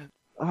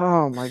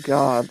 oh my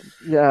God.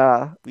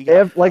 Yeah.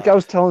 Like I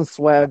was telling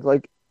Swag,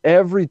 like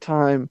every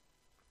time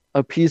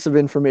a piece of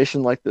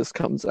information like this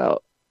comes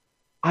out,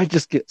 I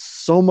just get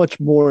so much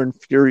more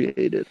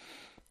infuriated.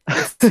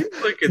 It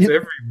seems like it's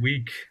every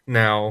week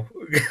now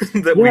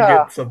that we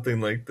get something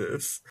like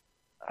this.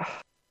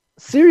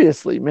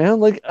 Seriously,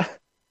 man. Like,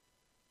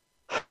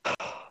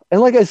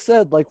 and like I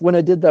said, like when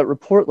I did that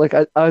report, like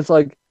I was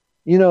like,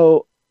 you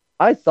know,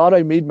 I thought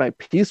I made my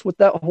peace with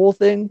that whole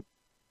thing,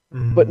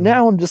 but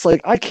now I'm just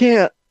like, I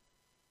can't.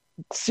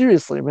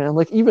 Seriously, man.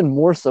 Like even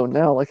more so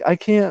now. Like I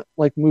can't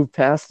like move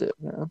past it,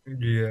 man.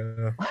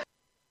 Yeah.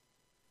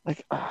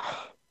 Like,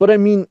 but I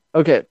mean,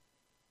 okay.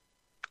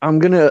 I'm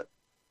gonna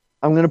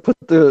put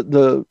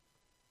the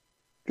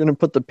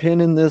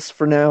pin in this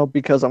for now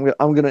because I'm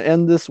gonna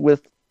end this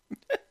with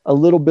a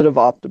little bit of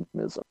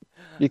optimism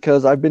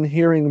because I've been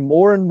hearing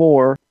more and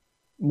more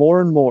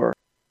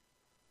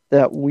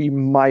that we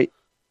might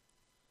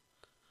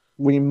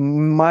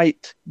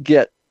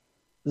get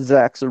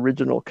Zack's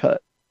original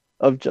cut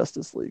of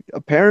Justice League.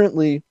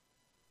 Apparently,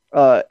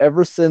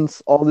 ever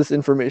since all this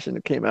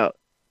information came out,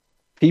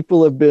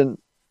 people have been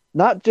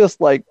not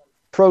just like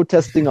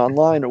protesting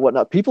online or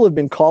whatnot. People have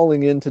been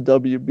calling into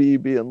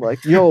WB being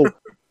like, yo,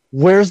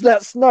 where's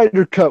that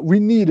Snyder cut? We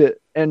need it.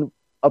 And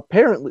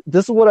apparently,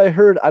 this is what I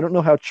heard. I don't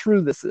know how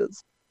true this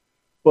is,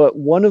 but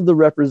one of the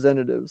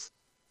representatives,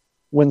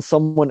 when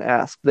someone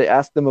asked, they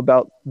asked them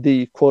about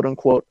the quote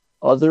unquote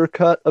other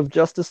cut of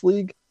Justice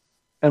League.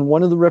 And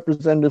one of the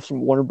representatives from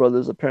Warner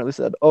Brothers apparently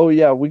said, oh,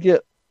 yeah, we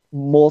get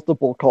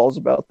multiple calls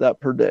about that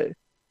per day.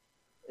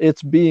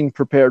 It's being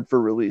prepared for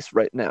release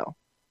right now.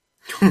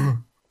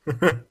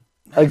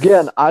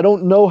 Again, I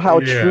don't know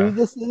how true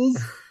this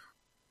is.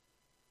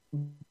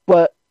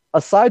 But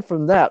aside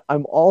from that,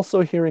 I'm also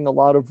hearing a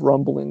lot of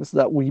rumblings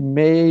that we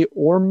may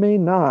or may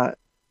not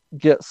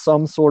get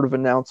some sort of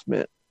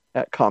announcement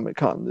at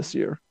Comic-Con this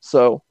year.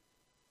 So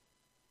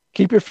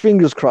keep your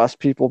fingers crossed,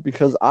 people,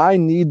 because I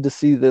need to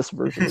see this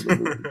version of the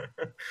movie.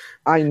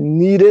 I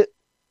need it.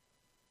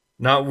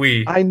 Not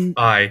we.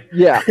 I.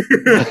 Yeah.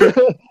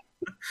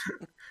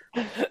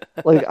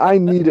 Like, I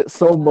need it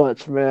so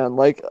much, man.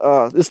 Like,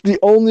 it's the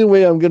only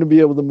way I'm going to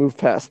be able to move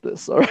past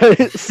this, all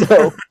right?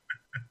 So.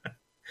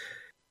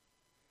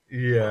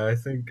 Yeah,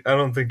 I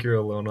don't think you're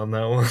alone on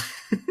that one.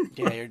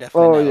 Yeah, you're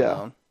definitely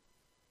not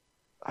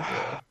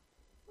alone.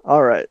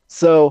 All right.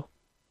 So.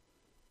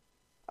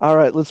 All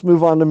right, let's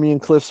move on to me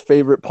and Cliff's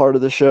favorite part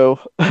of the show.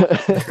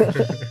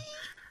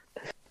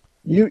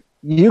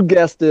 You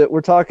guessed it.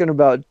 We're talking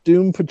about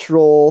Doom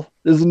Patrol.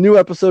 There's a new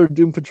episode of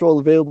Doom Patrol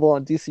available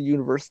on DC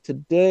Universe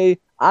today.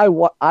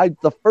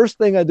 The first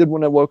thing I did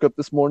when I woke up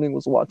this morning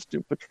was watch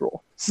Doom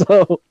Patrol.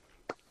 So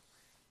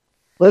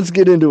let's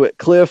get into it.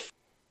 Cliff,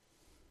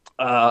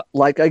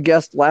 like I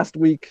guessed last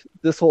week,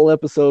 this whole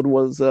episode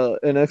was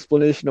an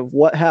explanation of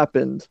what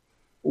happened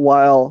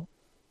while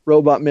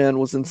Robot Man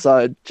was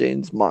inside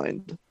Jane's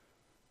mind.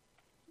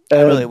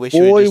 I really wish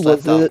you had just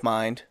left off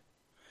mind.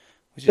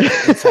 Was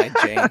just inside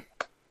Jane.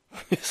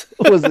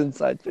 Was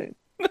inside Jane.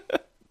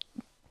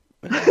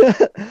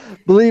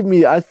 Believe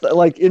me,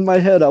 like in my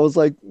head, I was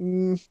like,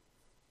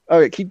 all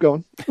right, keep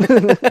going.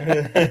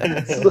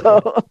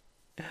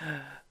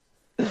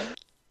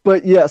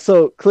 But yeah,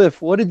 so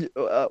Cliff, what did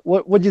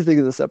you think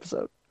of this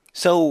episode?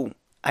 So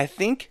I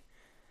think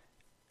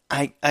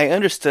I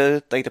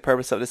understood like the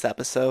purpose of this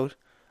episode.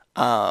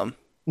 I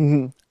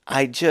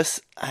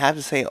have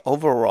to say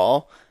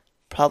overall,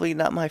 probably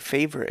not my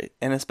favorite,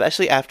 and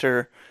especially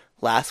after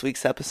last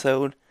week's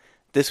episode.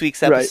 This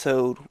week's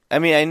episode, right. I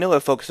mean, I know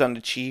it focused on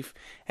the Chief,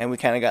 and we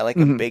kind of got like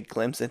a big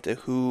glimpse into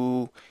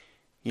who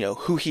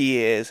he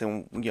is,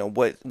 and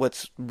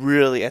what's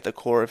really at the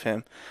core of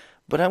him.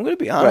 But I'm gonna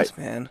be honest,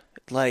 man.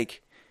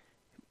 Like,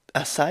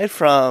 aside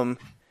from,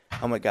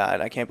 oh my God,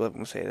 I can't believe I'm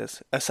gonna say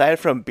this. Aside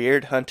from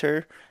Beard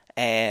Hunter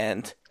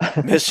and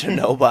Mr.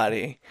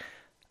 Nobody,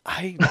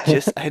 I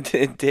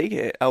didn't dig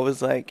it. I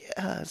was like,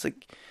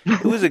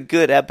 it was a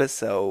good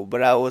episode,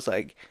 but I was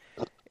like,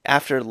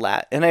 after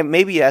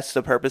maybe that's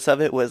the purpose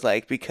of it, was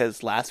like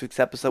because last week's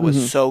episode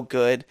was so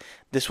good,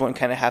 this one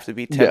kind of have to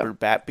be tempered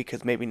back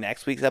because maybe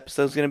next week's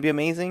episode is going to be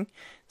amazing.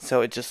 So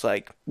it just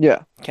kind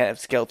of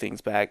scale things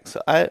back. So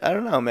I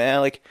don't know, man.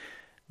 Like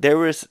there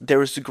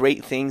was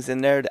great things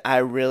in there that I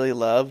really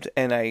loved,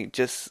 and I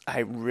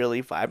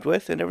really vibed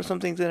with, and there were some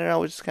things in there I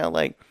was just kind of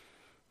like,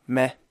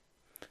 meh,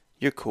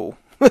 you're cool.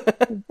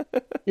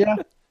 Yeah.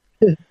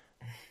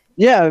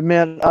 Yeah,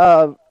 man.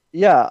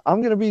 Yeah,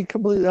 I'm gonna be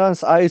completely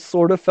honest. I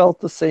sort of felt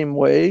the same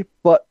way,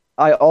 but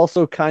I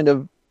also kind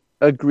of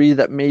agree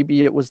that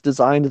maybe it was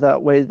designed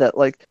that way. That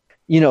like,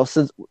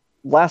 since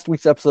last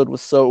week's episode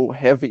was so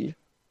heavy,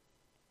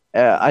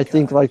 I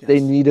think like they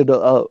yes. needed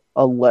a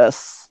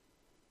less,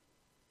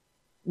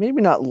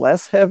 maybe not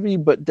less heavy,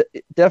 but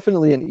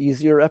definitely an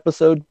easier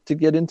episode to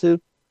get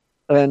into.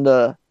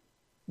 And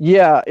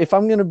yeah, if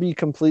I'm gonna be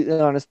completely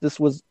honest,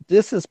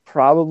 this is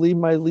probably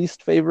my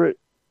least favorite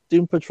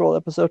Doom Patrol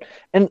episode.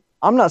 And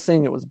I'm not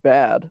saying it was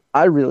bad.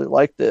 I really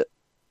liked it.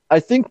 I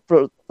think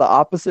for the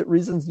opposite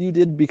reasons you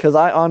did, because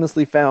I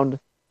honestly found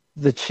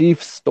the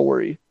Chief's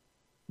story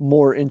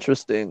more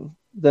interesting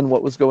than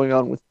what was going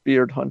on with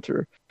Beard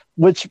Hunter,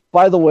 which,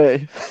 by the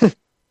way,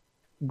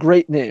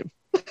 great name.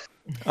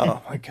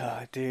 Oh my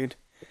god, dude.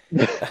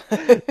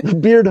 The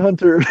Beard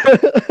Hunter.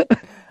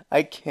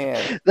 I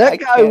can't. That I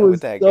guy can't was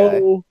with that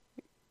so.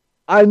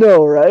 I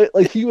know, right?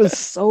 Like he was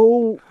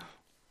so.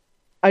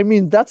 I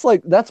mean, that's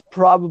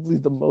probably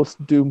the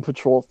most Doom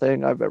Patrol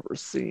thing I've ever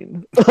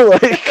seen.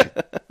 Like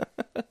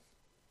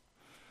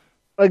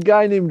a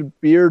guy named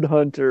Beard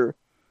Hunter,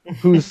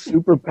 whose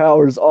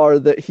superpowers are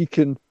that he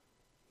can.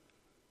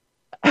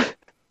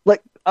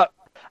 Like,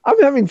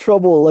 I'm having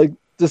trouble like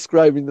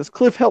describing this.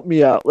 Cliff, help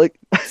me out. Like,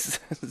 his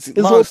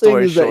Long whole thing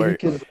story is that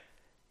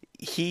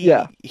he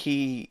short, can.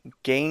 he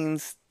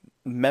gains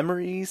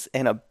memories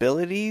and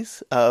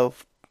abilities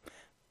of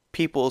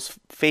people's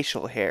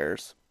facial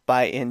hairs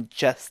by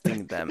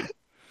ingesting them.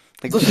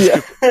 Like,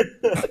 Yeah.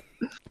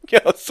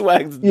 yo,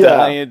 Swag's Yeah,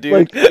 dying, dude.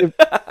 like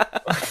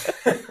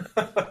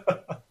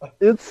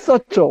it's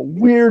such a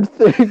weird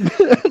thing,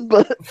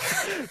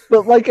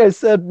 but like I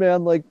said,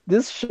 man, like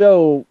this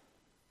show,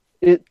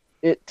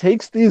 it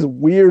takes these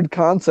weird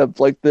concepts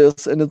like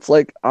this, and it's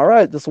like, all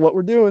right, this is what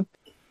we're doing,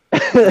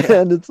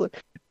 and it's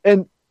like,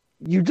 and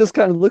you just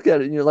kind of look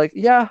at it, and you're like,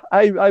 yeah,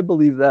 I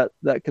believe that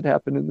could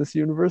happen in this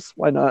universe.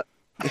 Why not?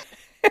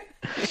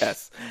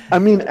 Yes. I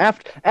mean,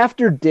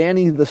 after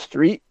Danny the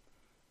Street,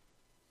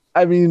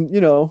 I mean,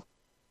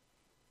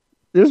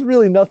 there's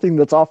really nothing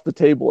that's off the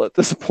table at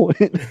this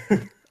point.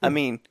 I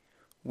mean,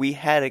 we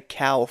had a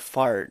cow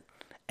fart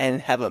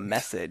and have a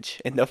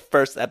message in the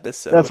first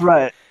episode. That's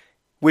right.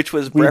 Which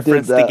was We did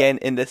referenced that. again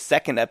in the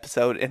second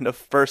episode in the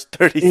first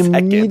 30 seconds.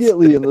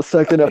 Immediately in the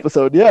second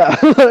episode, yeah.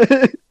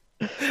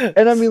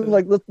 And I mean,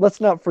 like,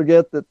 let's not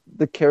forget that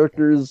the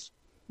characters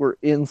were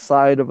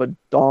inside of a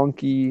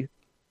donkey,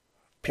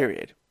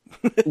 Period.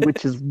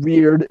 which is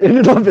weird in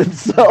and of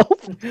itself.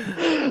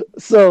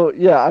 So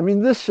yeah, I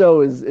mean, this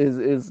show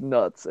is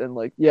nuts, and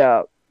like,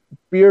 yeah,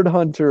 Beard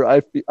Hunter.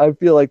 I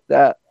feel like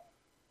that.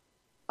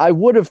 I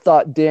would have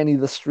thought Danny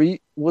the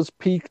Street was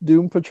peak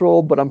Doom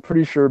Patrol, but I'm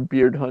pretty sure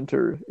Beard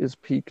Hunter is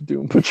peak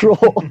Doom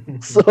Patrol.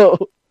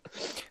 So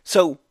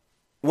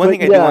one but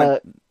thing yeah,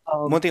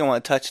 one thing I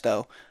want to touch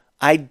though,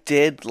 I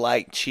did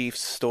like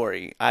Chief's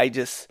story.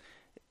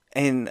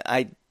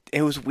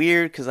 It was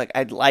weird because like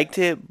I liked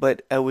it,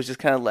 but I was just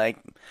kind of like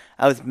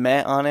I was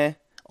meh on it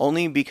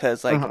only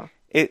because like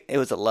it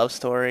was a love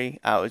story.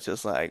 I was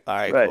just like, all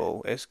right,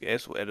 cool. It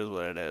is what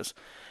it is.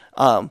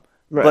 right.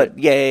 But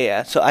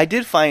yeah. So I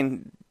did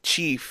find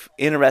Chief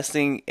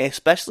interesting,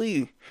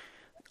 especially.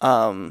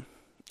 I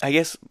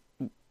guess,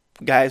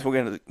 guys, we're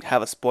gonna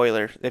have a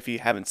spoiler if you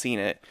haven't seen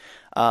it.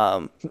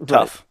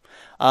 Tough.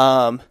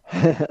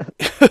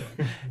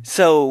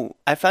 So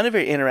I found it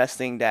very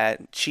interesting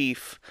that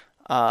Chief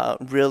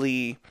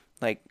really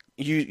like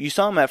you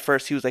saw him at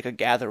first. He was like a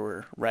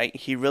gatherer, right?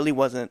 He really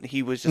wasn't.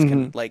 He was just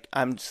kind of like,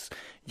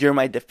 you're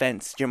my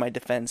defense,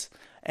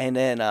 and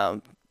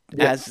then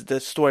as the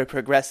story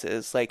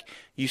progresses, like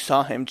you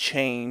saw him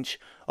change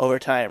over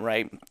time,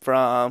 right?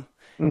 From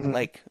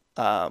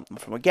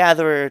from a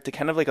gatherer to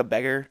kind of like a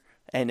beggar,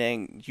 and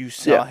then you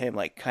saw him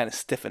like kind of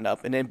stiffen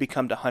up and then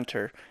become the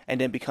hunter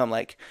and then become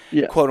like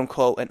quote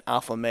unquote an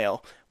alpha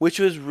male, which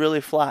was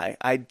really fly.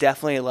 I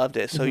definitely loved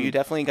it. So you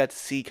definitely got to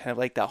see kind of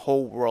like that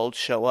whole world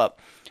show up.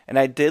 And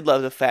I did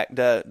love the fact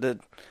the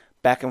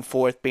back and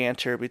forth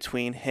banter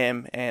between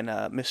him and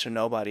Mr.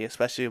 Nobody,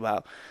 especially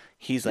about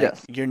he's like,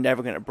 you're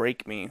never gonna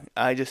break me.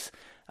 I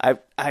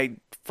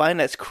find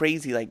that's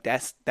crazy. Like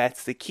that's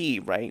the key,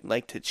 right?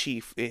 Like to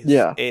Chief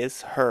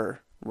is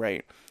her,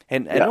 right?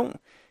 And I don't.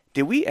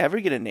 Did we ever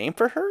get a name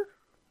for her?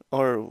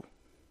 Or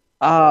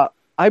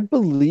I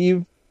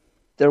believe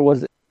there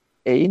was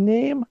a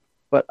name,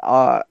 but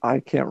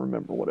I can't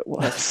remember what it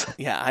was.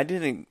 Yeah, I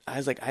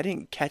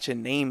didn't catch a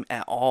name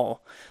at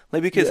all.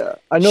 Like because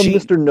I know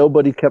Mr.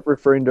 Nobody kept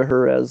referring to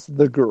her as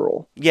the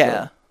girl.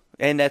 Yeah. So.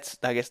 And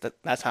I guess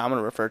that's how I'm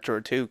gonna refer to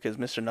her too, because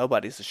Mr.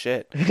 Nobody's the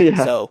shit.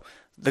 Yeah. So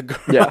the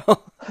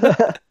girl,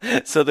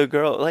 so the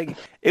girl, like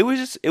it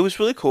was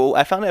really cool.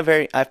 I found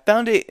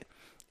it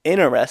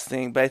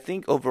interesting, but I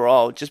think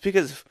overall, just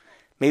because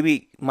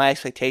maybe my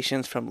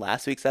expectations from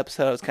last week's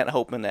episode, I was kind of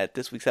hoping that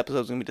this week's episode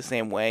was going to be the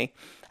same way.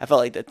 I felt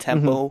like the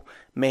tempo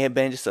may have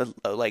been just a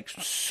like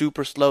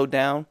super slowed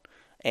down,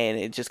 and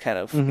it just kind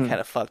of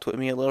fucked with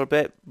me a little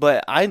bit.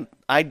 But I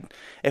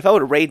if I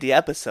would have rated the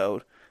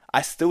episode,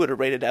 I still would have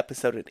rated the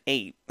episode an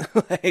 8,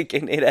 like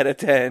an 8 out of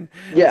 10.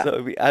 Yeah.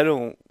 So I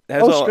don't.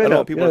 That's all. I don't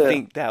want people to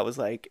think that was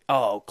like,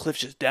 oh, Cliff's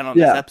just down on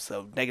this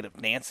episode. Negative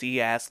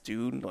Nancy ass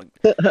dude. Like,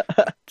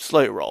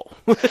 slow your roll.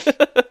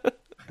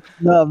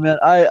 No, man,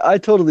 I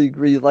totally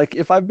agree. Like,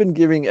 if I've been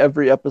giving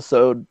every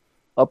episode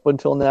up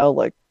until now,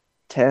 like,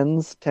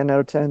 10s, 10 out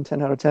of 10,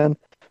 10 out of 10,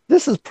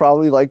 this is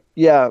probably like,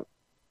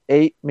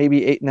 8,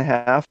 maybe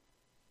 8.5.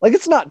 Like,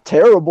 it's not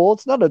terrible.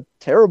 It's not a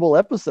terrible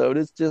episode.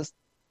 It's just,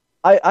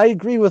 I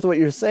agree with what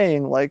you're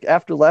saying. Like,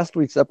 after last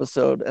week's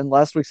episode,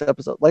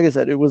 like I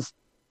said, it was,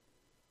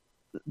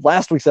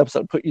 last week's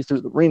episode put you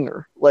through the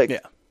ringer.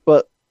 Like,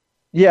 but,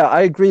 yeah,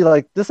 I agree.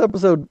 Like, this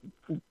episode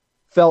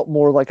felt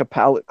more like a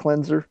palate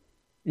cleanser.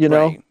 You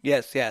know, right.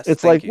 Yes.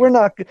 It's like we're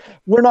not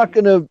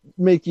gonna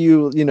make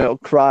you,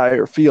 cry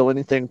or feel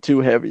anything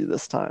too heavy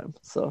this time.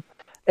 So,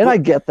 and I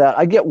get that.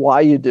 I get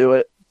why you do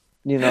it.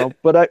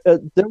 But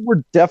there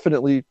were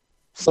definitely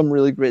some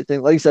really great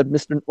things.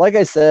 Like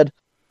I said,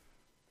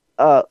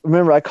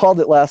 remember I called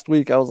it last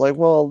week. I was like,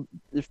 well,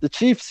 if the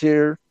Chief's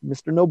here,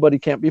 Mr. Nobody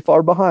can't be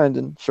far behind,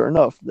 and sure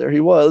enough, there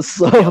he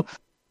was.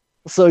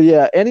 So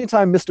yeah,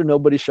 anytime Mr.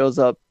 Nobody shows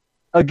up,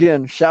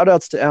 again, shout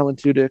outs to Alan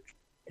Tudyk.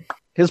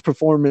 His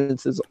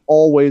performance is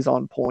always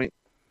on point.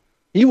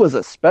 He was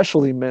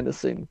especially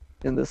menacing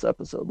in this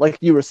episode. Like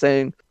you were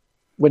saying,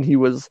 when he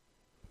was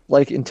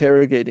like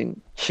interrogating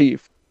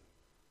Chief,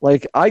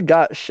 like I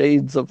got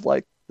shades of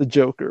like the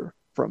Joker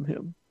from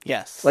him.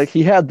 Yes. Like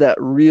he had that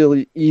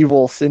really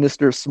evil,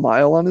 sinister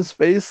smile on his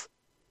face.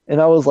 And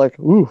I was like,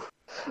 ooh,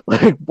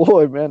 like,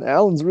 boy, man,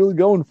 Alan's really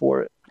going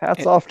for it.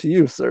 Hats off to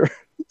you, sir.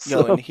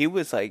 And he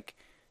was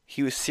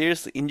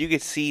seriously, and you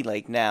could see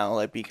like now,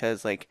 like,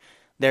 because like,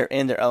 they're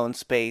in their own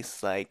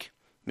space. Like,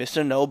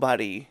 Mr.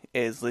 Nobody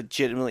is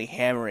legitimately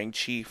hammering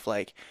Chief.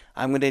 Like,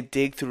 I'm going to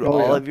dig through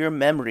all of your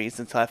memories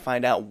until I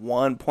find out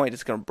one point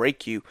that's going to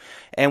break you.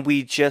 And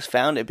we just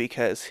found it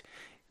because,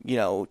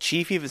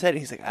 Chief even said,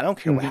 he's like, I don't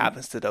care what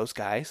happens to those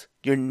guys.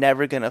 You're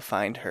never going to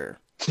find her.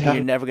 Yeah.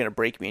 You're never going to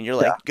break me. And you're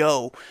like,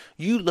 yo,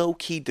 you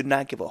low-key do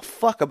not give a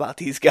fuck about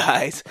these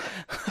guys.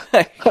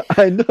 Like,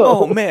 I know.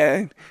 Oh,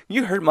 man,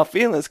 you hurt my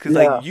feelings because,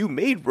 like, you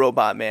made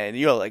Robot Man. And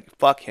you're like,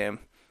 fuck him.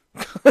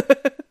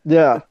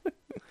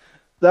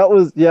 that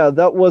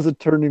was a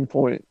turning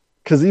point,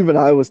 because even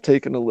I was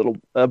taken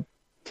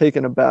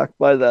aback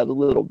by that a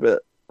little bit.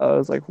 I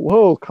was like,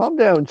 whoa, calm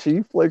down,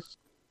 Chief. Like,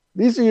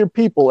 these are your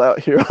people out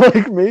here.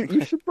 Like, maybe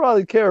you should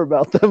probably care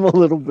about them a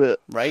little bit,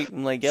 right?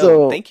 I'm like,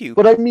 yo, thank you.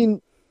 But I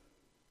mean,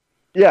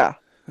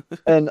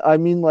 and I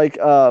mean, like,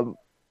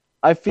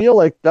 I feel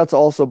like that's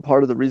also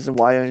part of the reason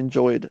why I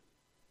enjoyed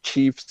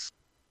Chief's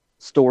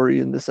story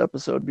in this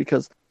episode,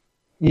 because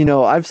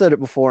I've said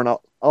it before, and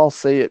I'll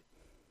say it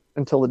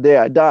until the day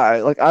I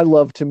die. Like, I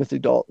love Timothy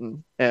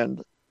Dalton,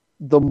 and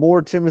the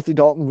more Timothy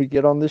Dalton we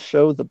get on this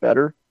show, the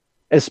better.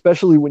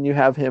 Especially when you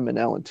have him and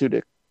Alan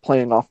Tudyk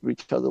playing off of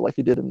each other, like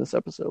he did in this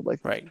episode.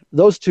 Like, right.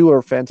 Those two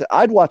are fantastic.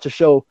 I'd watch a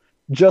show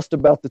just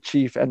about the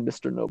Chief and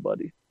Mr.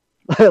 Nobody.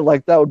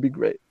 Like, that would be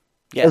great.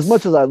 Yes. As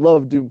much as I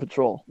love Doom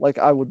Patrol, like,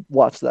 I would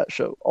watch that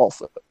show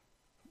also.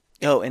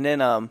 And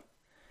then I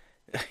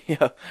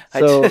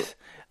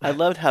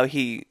loved how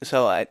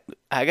I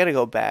got to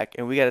go back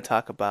and we got to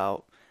talk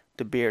about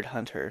the Beard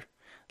Hunter.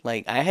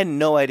 Like, I had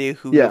no idea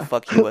who the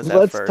fuck he was at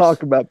first. Let's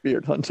talk about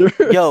Beard Hunter.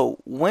 Yo,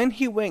 when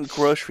he went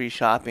grocery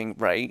shopping,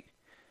 right?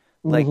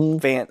 Like,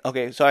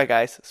 okay, sorry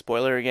guys,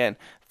 spoiler again.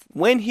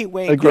 When he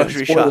went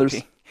grocery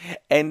shopping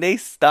and they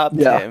stopped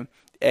him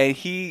and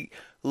he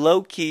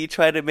low-key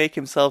tried to make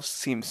himself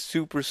seem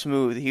super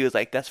smooth, he was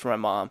like, that's for my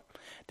mom.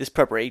 This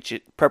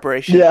preparation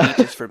each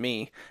is for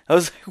me. I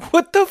was like,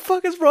 what the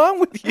fuck is wrong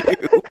with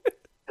you?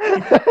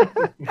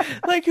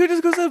 Like, who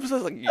just goes up and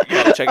says, like, you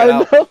gotta check it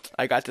out.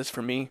 I got this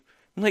for me.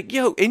 I'm like,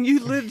 yo, and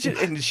you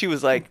legit, and she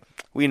was like,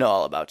 we know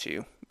all about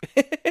you.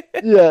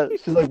 Yeah,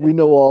 she's like, we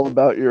know all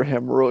about your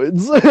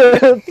hemorrhoids.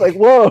 It's like,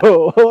 whoa,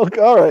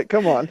 all right,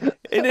 come on.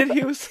 And then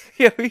he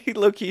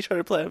low-key tried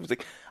to play. I was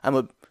like,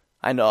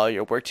 I know all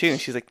your work too.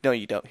 And she's like, no,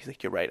 you don't. He's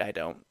like, you're right, I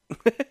don't.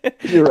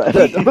 You're right,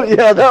 I don't.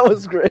 Yeah, that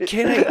was great.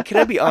 Can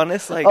I be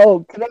honest? Like,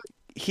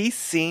 he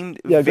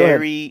seemed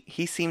very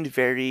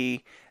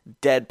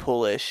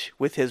Deadpoolish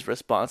with his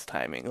response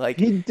timing. Like,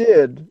 he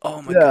did.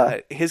 Oh my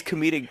god, his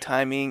comedic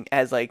timing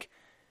as like,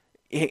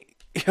 his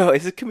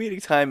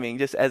comedic timing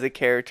just as a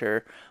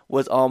character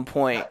was on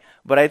point.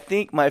 But I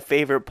think my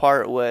favorite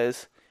part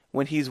was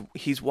when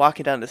he's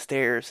walking down the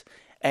stairs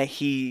and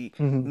he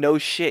no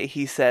shit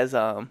he says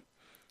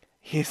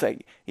he's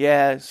like,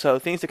 yeah, so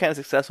things are kind of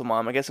successful,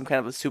 Mom. I guess I'm kind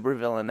of a super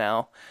villain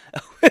now.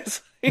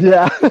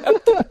 Yeah.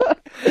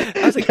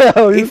 I was like,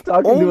 he's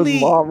talking to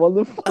his mom on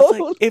the phone. I was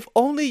like, if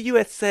only you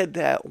had said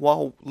that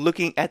while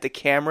looking at the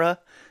camera,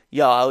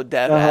 I would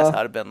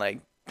have been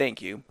like,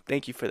 thank you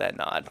for that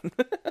nod.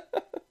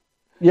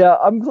 Yeah,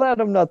 I'm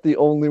glad I'm not the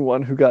only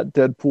one who got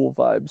Deadpool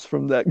vibes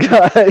from that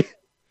guy.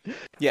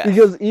 Yes.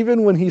 Because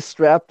even when he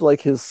strapped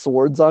like his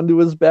swords onto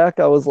his back,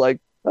 I was like,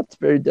 that's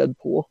very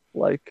Deadpool.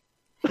 Like,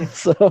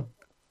 so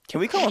Can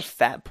we call him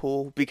Fat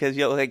Pool? Because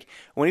like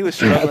when he was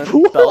struggling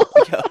Pool?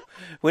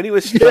 when he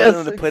was struggling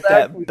Yes, to put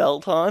exactly. that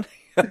belt on,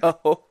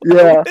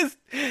 Yeah,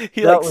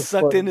 he that like was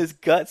sucked in funny. his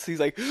guts. He's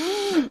like,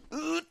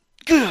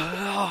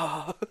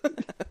 I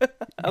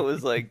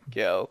was like,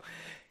 yo,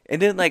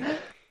 and then like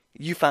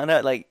you found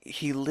out like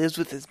he lives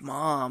with his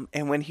mom,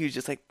 and when he was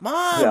just like,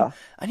 Mom, Yeah.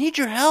 I need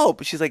your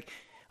help. She's like,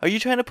 Are you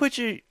trying to put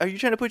your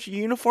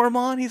uniform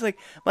on? He's like,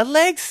 My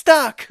leg's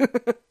stuck.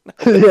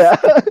 Yeah.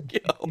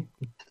 Yo,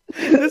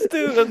 this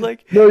dude was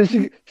like, No,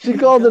 she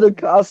called it a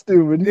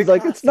costume, and he's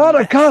like, it's not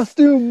a Costume, yes.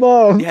 costume,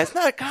 Mom. Yeah, it's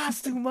not a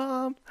costume,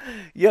 Mom.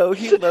 Yo,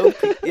 he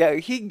yeah,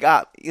 he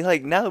got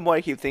like now the more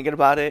I keep thinking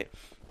about it,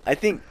 I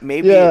think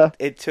maybe Yeah.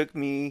 it took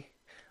me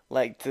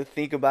like to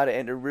think about it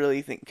and to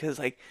really think because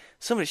like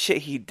some of the shit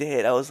he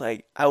did, I was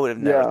like, I would have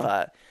never Yeah.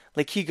 thought.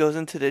 Like he goes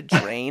into the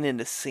drain in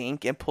the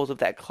sink and pulls up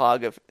that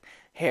clog of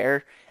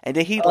hair, and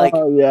then he like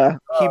Oh yeah.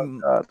 he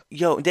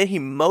God. then he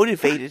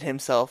motivated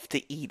himself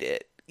to eat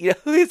it. You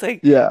know, he's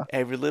like Yeah.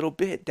 every little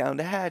bit down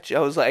the hatch. I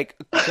was like,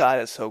 God,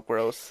 that's so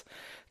gross.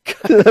 God,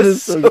 That that's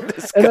is so so good.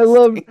 disgusting.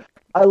 And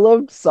I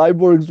loved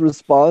Cyborg's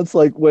response,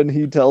 like when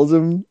he tells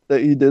him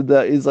that he did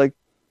that, he's like,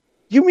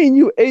 you mean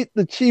you ate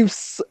the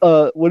chief's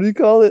what do you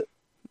call it?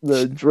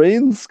 The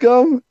drain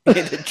scum?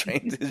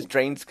 His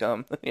drain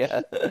scum.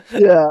 Yeah.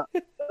 Yeah.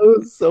 It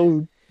was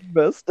so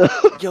messed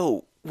up.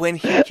 Yo, when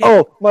he came,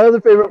 Oh, my other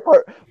favorite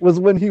part was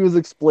when he was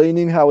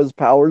explaining how his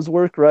powers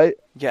work, right?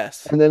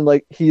 yes, And then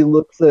like he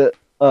looks at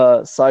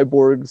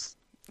Cyborg's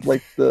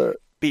like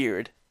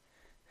beard.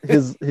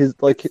 his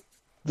like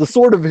the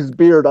sort of his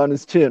beard on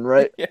his chin,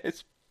 right?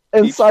 Yes.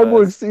 And Peach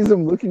Cyborg fuzz. sees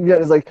him looking at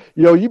it, he's like,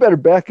 yo, you better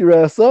back your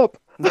ass up.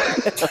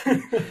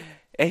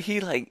 And he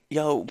like,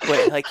 yo,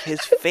 but like his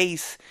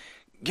face,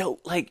 yo,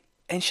 like,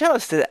 and shout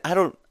outs to that. I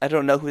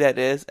don't know who that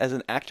is as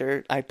an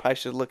actor. I probably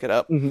should look it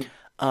up.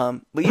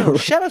 But yo,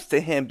 shout outs to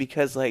him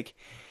because like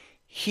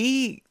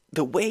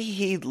the way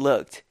he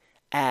looked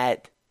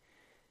at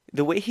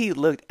Yeah.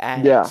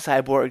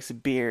 Cyborg's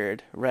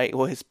beard, right?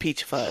 Well, his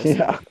peach fuzz.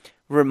 Yeah.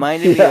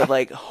 Reminded me Yeah. of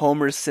like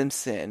Homer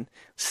Simpson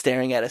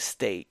staring at a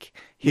steak.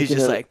 He's Looking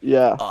just at like, it.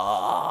 Yeah.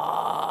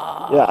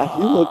 ah. Yeah,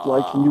 he looked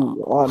like he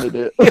wanted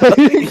it.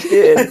 He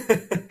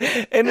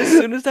did. And as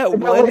soon as that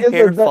And one like I said,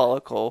 hair that-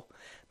 follicle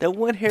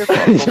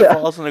Yeah.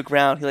 falls on the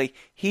ground,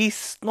 he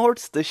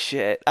snorts the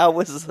shit. I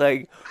was just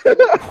like,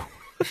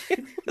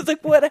 it's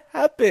like, what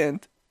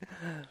happened?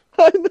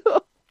 I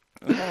know.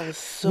 I was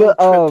so But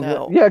tripped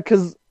out. yeah,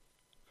 because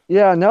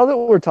now that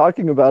we're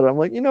talking about it, I'm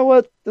like, you know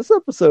what? This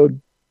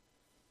episode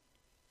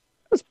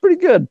was pretty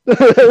good. Go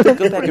back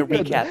and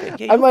recap it.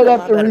 Yeah, I you'll might feel a have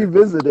lot to better.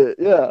 revisit it.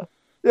 Yeah.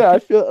 Yeah, I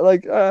feel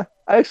like I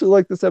actually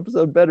like this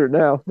episode better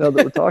now that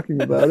we're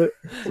talking about it.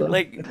 So,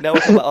 Like now we're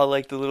talking about all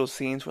like the little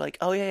scenes. We're like,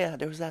 oh yeah,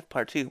 there was that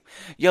part too.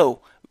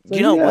 Yo, So,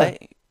 you know yeah.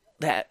 what?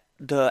 That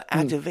the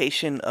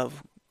activation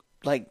of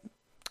like,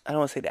 I don't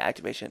want to say the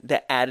activation,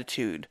 the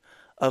attitude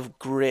of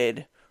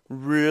Grid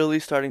really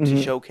starting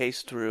to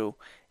showcase through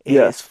is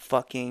Yes.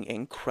 fucking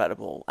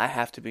incredible. I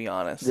have to be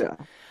honest. yeah.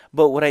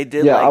 But what I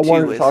did Yeah, I like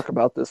wanted too to is talk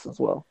about this as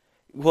well.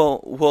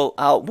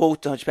 we'll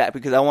touch back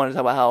because I want to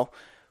talk about how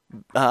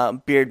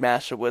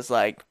Beardmaster was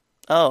like,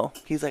 oh,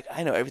 he's like,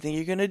 I know everything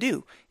you're gonna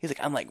do. He's like,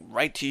 I'm like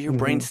right to your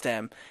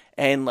brainstem,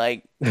 and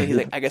like, and he's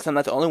like, I guess I'm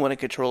not the only one in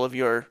control of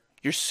your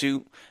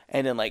suit.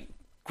 And then like,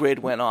 Grid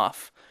went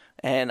off,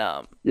 and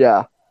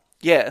Yeah.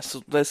 yeah.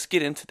 So let's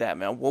get into that,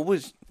 man. What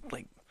was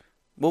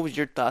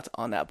your thoughts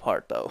on that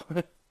part though?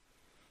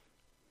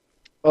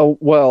 Oh,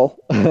 well,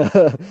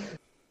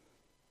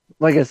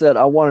 like I said,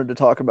 I wanted to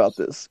talk about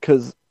this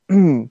because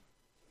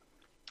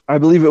I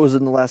believe it was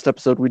in the last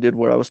episode we did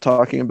where I was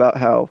talking about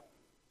how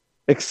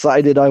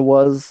excited I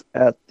was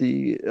at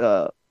the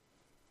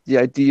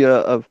idea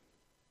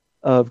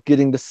of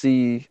getting to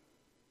see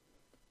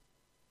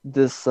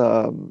this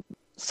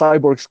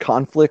Cyborg's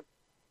conflict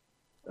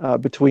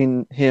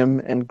between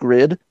him and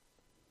Grid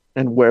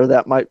and where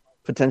that might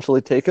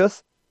potentially take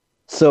us.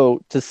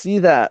 So to see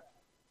that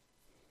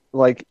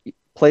like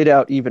played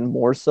out even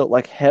more so,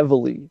 like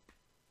heavily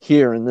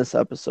here in this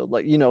episode,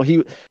 like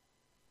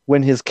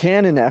when his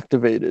cannon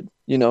activated,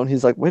 and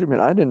he's like, wait a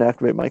minute, I didn't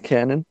activate my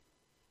cannon.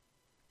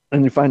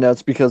 And you find out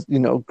it's because,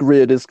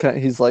 Grid is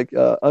he's like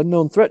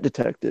unknown threat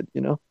detected,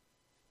 and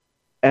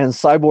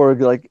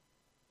Cyborg like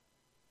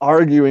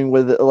arguing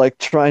with it, like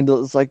trying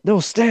to, it's like, no,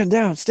 stand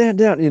down,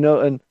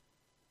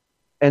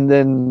 and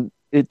then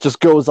it just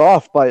goes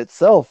off by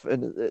itself,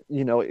 and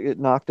it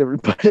knocked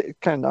everybody, it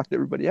kind of knocked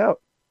everybody out,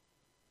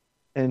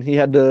 and he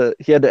had to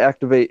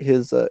activate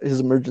his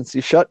emergency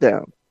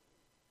shutdown.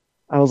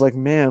 I was like,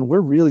 man, we're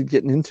really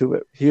getting into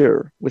it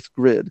here with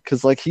Grid,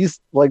 because like he's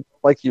like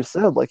you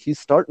said, like he's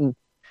starting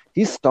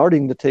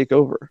to take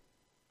over,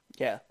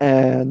 Yeah.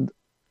 and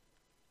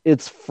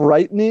it's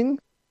frightening.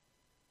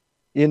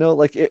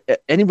 Like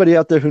anybody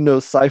out there who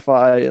knows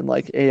sci-fi and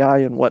like AI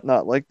and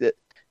whatnot, like that,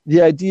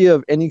 the idea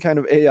of any kind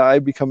of AI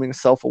becoming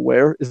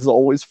self-aware is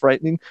always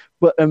frightening.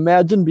 But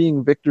imagine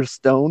being Victor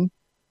Stone,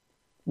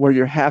 where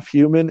you're half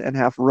human and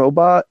half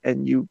robot,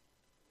 and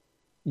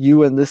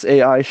you and this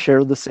AI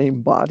share the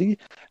same body.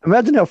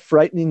 Imagine how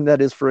frightening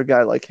that is for a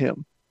guy like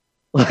him.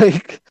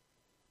 Like,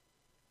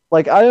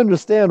 like I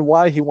understand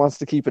why he wants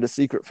to keep it a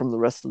secret from the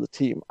rest of the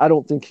team. I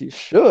don't think he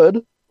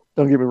should.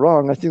 Don't get me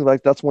wrong. I think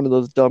like that's one of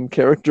those dumb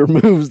character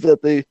moves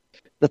that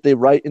they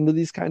write into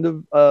these kind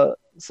of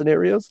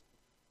scenarios.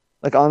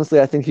 Like honestly,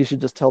 I think he should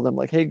just tell them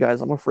like, "Hey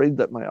guys, I'm afraid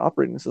that my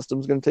operating system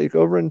is going to take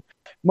over and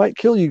might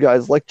kill you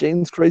guys, like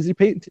Jane's crazy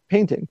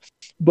painting."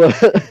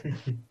 But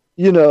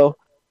you know,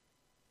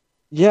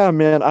 yeah,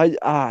 man.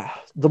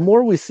 The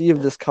more we see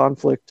of this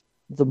conflict,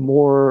 the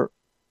more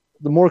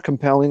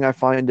compelling I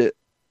find it.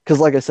 Because,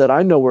 like I said,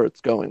 I know where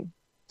it's going.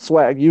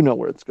 Swag, you know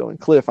where it's going.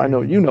 Cliff, I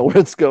know you know where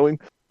it's going.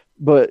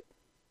 But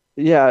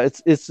yeah,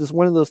 it's just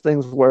one of those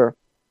things where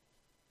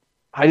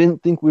I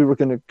didn't think we were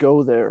going to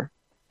go there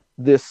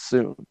this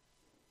soon,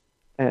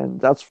 and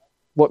that's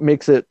what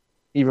makes it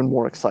even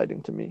more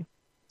exciting to me.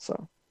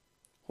 So,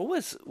 what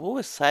was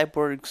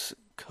Cyborg's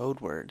code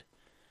word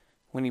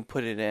when he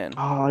put it in?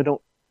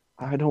 Oh,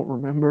 I don't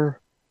remember.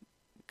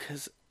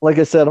 Because, like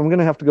I said, I'm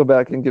gonna have to go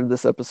back and give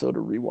this episode a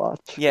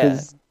rewatch. Yeah,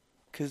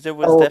 because there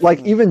was definitely... like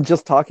even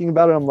just talking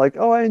about it, I'm like,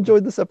 oh, I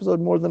enjoyed this episode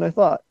more than I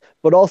thought.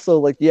 But also,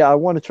 like, yeah, I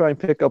want to try and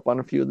pick up on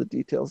a few of the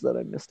details that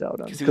I missed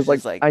out on. Because,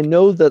 like, I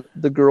know that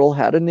the girl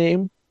had a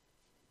name,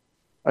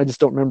 I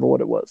just don't remember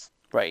what it was.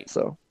 Right.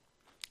 So,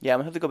 yeah, I'm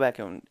gonna have to go back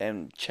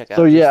and check out.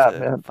 So yeah,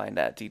 man. Find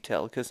that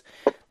detail because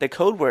the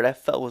code word I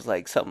felt was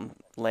like something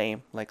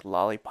lame, like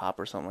lollipop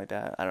or something like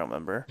that. I don't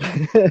remember.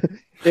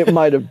 It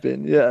might have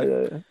been.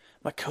 Yeah.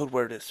 My code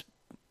word is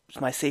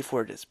my safe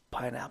word is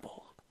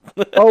pineapple.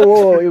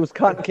 Oh, it was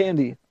cotton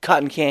candy.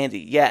 Cotton candy,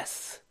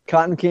 yes.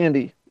 Cotton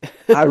candy.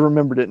 I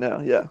remembered it now.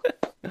 Yeah.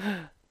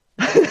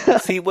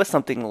 See, it was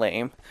something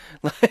lame.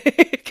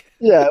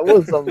 Yeah, it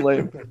was something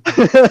lame.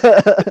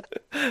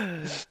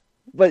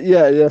 But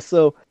yeah.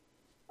 So,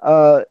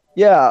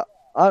 yeah.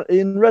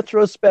 In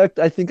retrospect,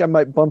 I think I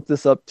might bump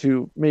this up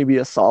to maybe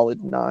a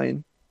solid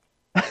 9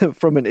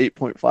 from an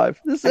 8.5.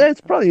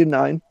 It's probably a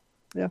 9.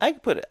 Yeah. I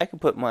can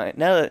put mine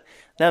now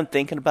I'm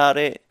thinking about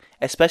it,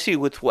 especially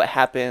with what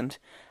happened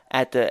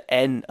at the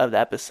end of the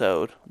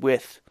episode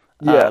with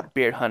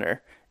Beard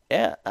Hunter.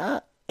 Yeah,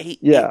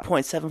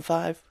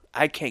 8.75.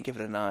 I can't give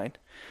it a 9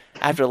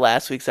 after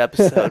last week's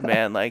episode,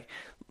 man. Like,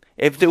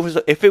 if it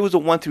was a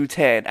 1 through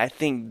 10, I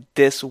think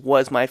this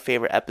was my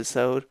favorite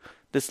episode.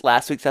 This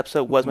last week's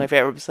episode was my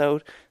favorite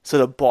episode. So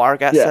the bar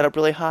got set up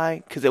really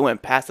high because it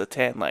went past a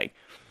 10. Like,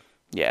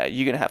 yeah,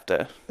 you're gonna have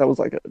to. That was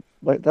like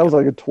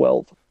a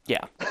 12.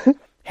 Yeah,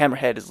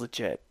 Hammerhead is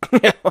legit.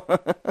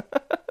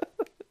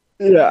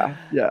 Yeah.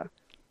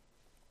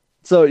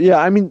 So yeah,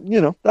 I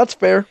mean, that's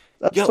fair.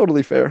 That's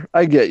totally fair.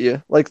 I get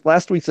you. Like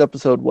last week's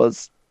episode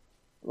was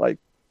like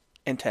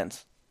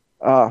intense.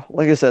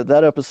 Like I said,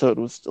 that episode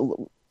was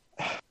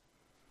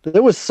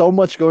there was so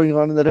much going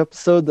on in that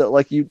episode that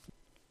like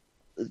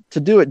to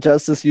do it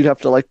justice, you'd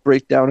have to like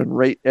break down and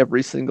rate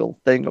every single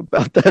thing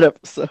about that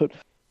episode.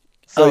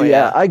 So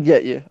yeah, I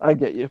get you.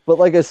 But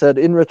like I said,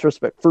 in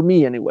retrospect, for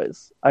me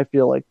anyways, I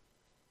feel like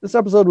this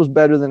episode was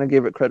better than I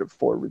gave it credit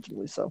for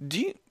originally. So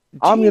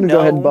I'm going to go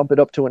ahead and bump it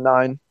up to a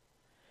 9.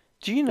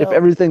 Do you know if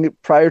everything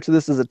prior to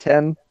this is a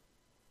 10,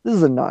 this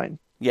is a 9.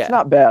 Yeah. It's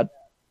not bad.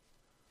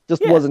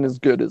 Just wasn't as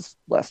good as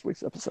last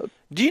week's episode.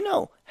 Do you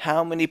know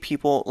how many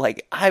people,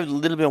 like, I've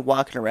literally been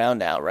walking around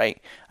now,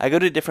 right? I go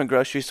to different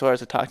grocery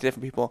stores, I talk to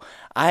different people.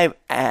 I've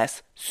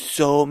asked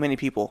so many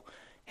people,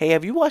 hey,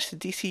 have you watched the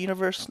DC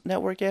Universe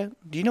Network yet?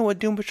 Do you know what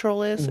Doom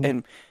Patrol is? Mm-hmm.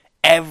 And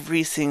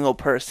every single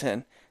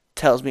person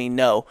tells me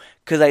no.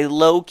 Because I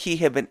low-key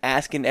have been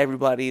asking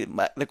everybody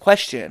the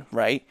question,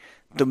 right?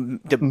 The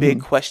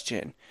big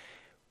question.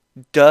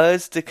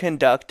 Does the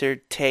conductor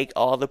take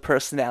all the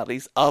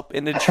personalities up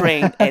in the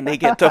train and they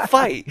get to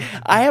fight?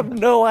 I have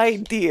no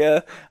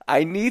idea.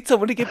 I need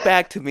someone to get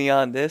back to me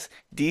on this.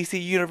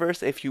 DC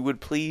Universe, if you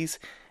would please.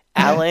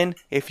 Alan,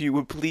 if you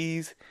would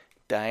please.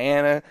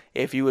 Diana,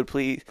 if you would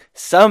please.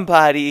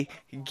 Somebody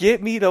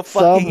get me the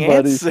fucking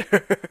answer.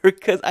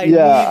 Because I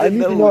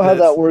need to know how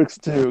that works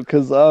too.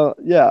 Because,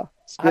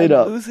 straight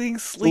up. I'm losing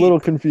sleep. It's a little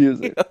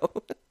confusing.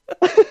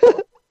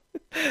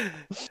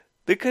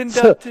 The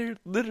conductor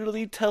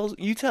literally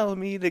telling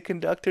me the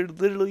conductor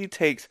literally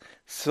takes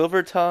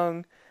Silver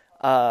Tongue,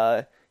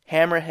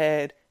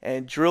 Hammerhead,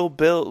 and Drill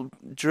Bill.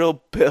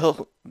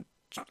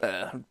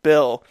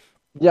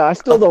 Yeah, I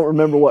still don't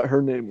remember what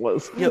her name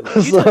was.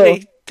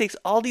 He takes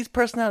all these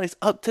personalities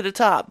up to the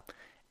top,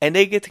 and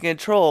they get to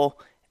control,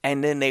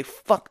 and then they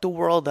fuck the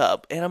world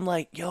up. And I'm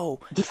like,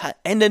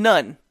 and the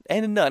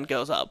nun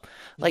goes up.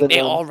 Like, they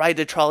all ride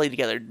the trolley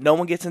together. No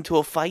one gets into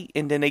a fight,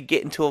 and then they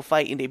get into a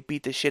fight, and they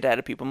beat the shit out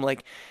of people. I'm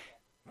like,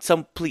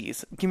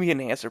 please, give me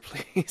an answer,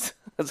 please.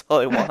 That's all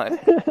I want.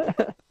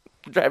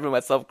 I'm driving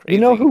myself crazy.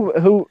 You know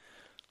who?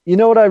 You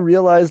know what I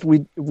realized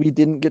we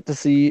didn't get to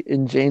see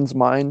in Jane's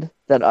mind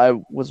that I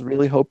was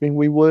really hoping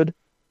we would?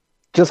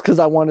 just because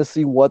I want to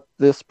see what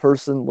this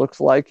person looks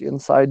like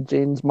inside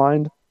Jane's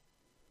mind.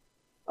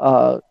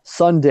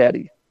 Sun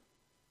Daddy.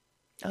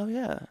 Oh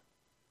yeah.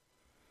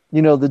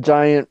 You know, the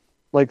giant,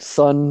 like,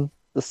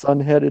 the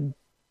sun-headed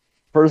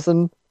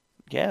person.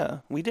 Yeah,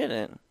 we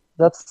didn't.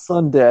 That's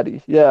Sun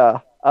Daddy. Yeah.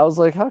 I was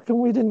like, how come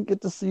we didn't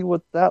get to see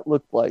what that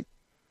looked like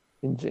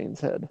in Jane's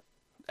head?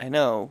 I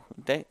know.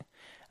 I'm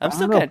I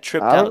still don't kind know. of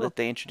tripped I don't out know. that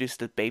they introduced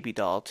the baby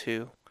doll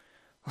too.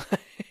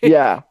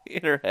 Yeah.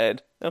 In her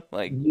head. I'm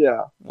like,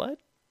 Yeah. what?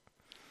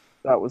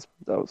 That was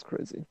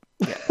crazy.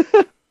 Yeah.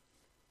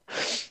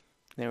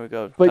 There we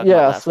go. But Talking about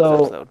yeah, last week's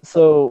episode.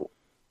 so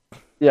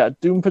yeah,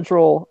 Doom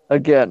Patrol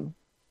again.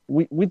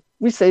 We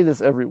say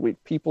this every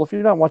week. People, if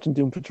you're not watching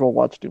Doom Patrol,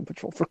 watch Doom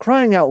Patrol. For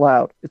crying out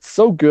loud, it's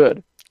so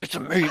good. It's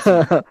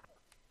amazing.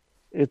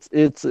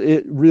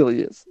 It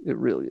really is. It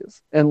really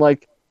is. And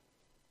like,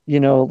 you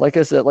know, like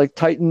I said, like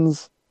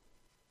Titans,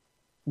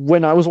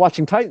 when I was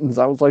watching Titans,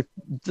 I was like,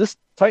 this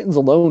Titans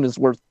alone is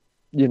worth,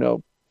 you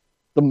know,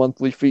 the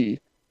monthly fee.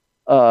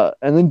 And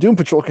then Doom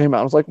Patrol came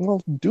out. I was like,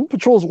 well, Doom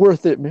Patrol's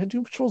worth it, man.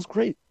 Doom Patrol's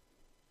great.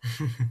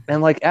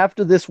 And like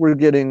after this, we're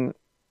getting,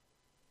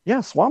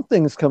 Swamp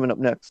Thing is coming up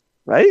next,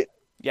 right?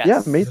 Yes.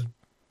 Yeah, May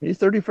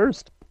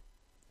 31st.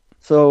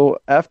 So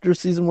after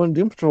season 1 of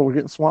Doom Patrol, we're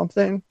getting Swamp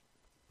Thing.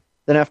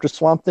 Then after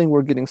Swamp Thing,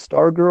 we're getting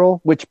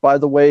Stargirl, which, by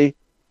the way,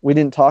 we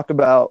didn't talk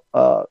about.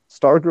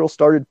 Stargirl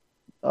started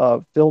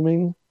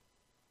filming.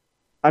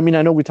 I mean,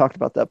 I know we talked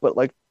about that, but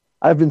like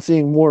I've been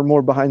seeing more and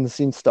more behind the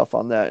scenes stuff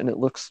on that, and it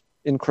looks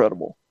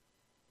incredible.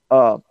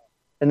 And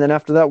then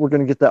after that, we're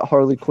going to get that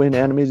Harley Quinn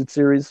animated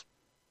series.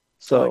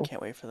 So I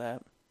can't wait for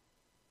that.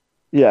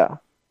 yeah.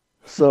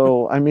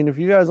 So I mean, if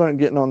you guys aren't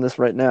getting on this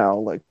right now,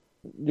 like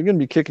you're going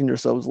to be kicking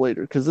yourselves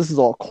later because this is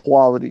all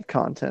quality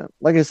content.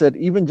 Like I said,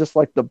 even just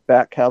like the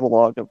back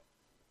catalog of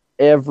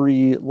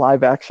every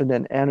live action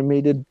and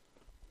animated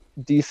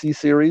DC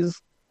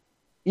series,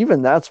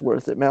 even that's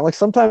worth it, man. Like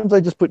sometimes I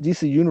just put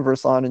DC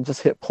Universe on and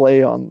just hit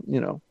play on, you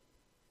know,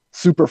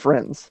 Super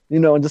Friends, you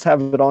know, and just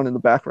have it on in the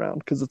background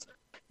because it's,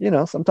 you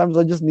know, sometimes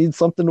I just need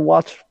something to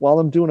watch while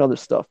I'm doing other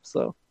stuff.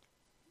 So,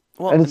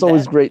 Well, and it's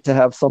always great to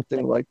have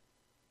something like,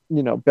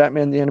 you know,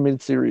 Batman the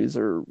Animated Series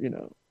or, you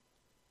know.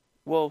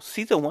 Well,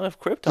 season 1 of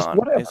Just Krypton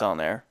whatever. is on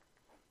there.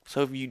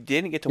 So if you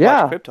didn't get to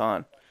Yeah. watch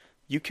Krypton,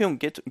 you can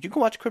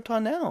watch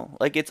Krypton now.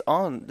 Like it's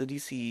on the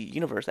DC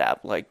Universe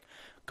app. Like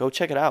go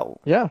check it out.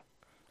 Yeah.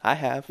 I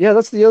have. Yeah,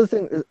 that's the other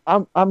thing.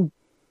 I'm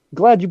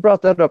glad you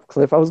brought that up,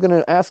 Cliff. I was going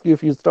to ask you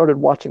if you started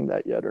watching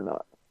that yet or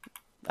not.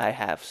 I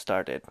have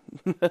started.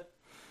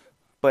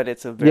 But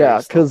it's a very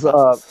Yeah, slow 'cause,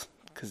 process.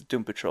 Because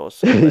Doom Patrol is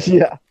so great.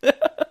 Yeah.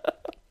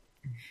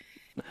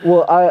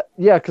 Well,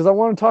 because I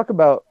want to talk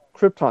about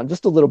Krypton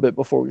just a little bit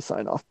before we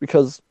sign off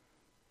because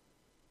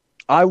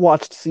I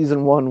watched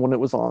season 1 when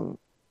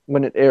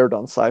it aired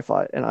on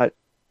Sci-Fi, and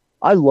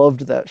I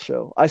loved that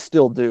show. I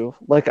still do.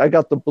 Like I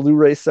got the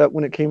Blu-ray set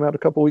when it came out a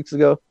couple weeks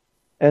ago,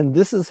 and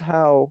this is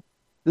how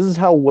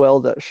well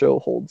that show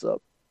holds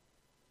up.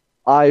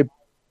 I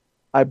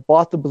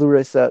bought the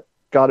Blu-ray set,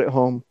 got it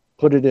home,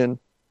 put it in,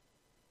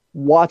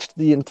 watched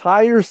the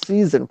entire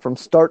season from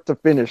start to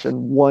finish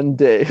in one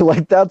day.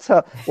 Like that's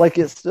how, like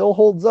it still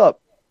holds up.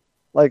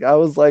 Like I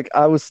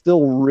was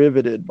still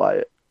riveted by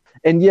it.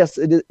 And yes,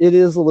 it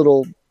is a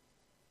little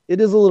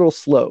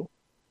slow.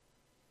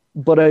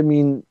 But I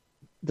mean,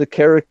 the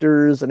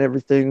characters and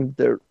everything,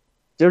 they're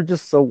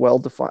just so well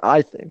defined.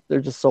 I think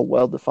they're just so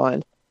well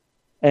defined.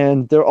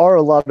 And there are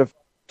a lot of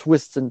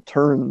twists and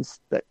turns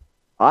that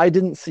I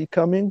didn't see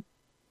coming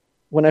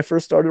when I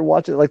first started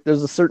watching. Like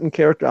there's a certain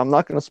character, I'm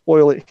not going to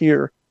spoil it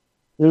here.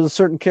 There's a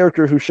certain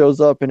character who shows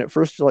up, and at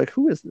first you're like,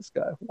 who is this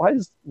guy? Why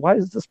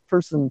is this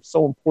person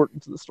so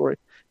important to the story?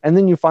 And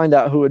then you find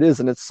out who it is,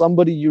 and it's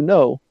somebody you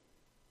know.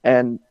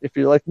 And if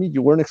you're like me,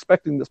 you weren't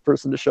expecting this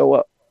person to show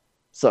up.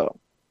 So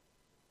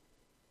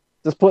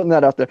just putting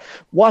that out there.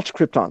 Watch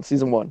Krypton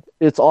season 1.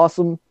 It's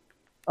awesome.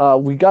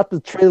 We got the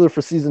trailer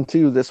for season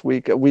 2 this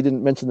week. We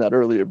didn't mention that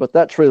earlier, but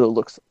that trailer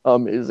looks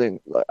amazing.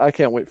 I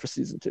can't wait for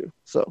season 2.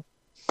 So,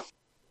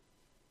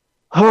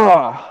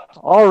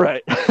 all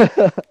right.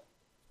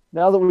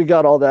 Now that we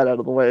got all that out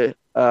of the way,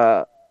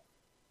 we're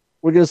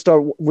gonna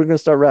start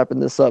wrapping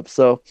this up.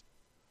 So,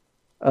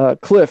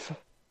 Cliff,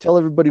 tell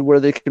everybody where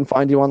they can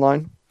find you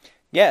online.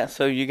 Yeah,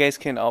 so you guys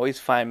can always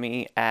find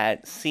me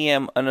at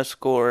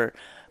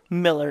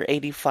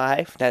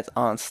CM_Miller85. That's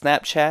on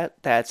Snapchat.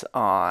 That's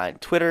on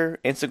Twitter,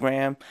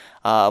 Instagram,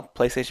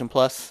 PlayStation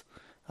Plus.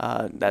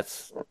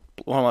 That's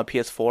one on my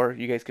PS4.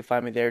 You guys can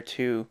find me there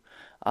too.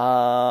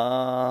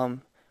 One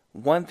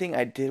thing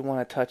I did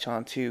want to touch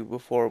on too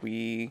before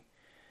we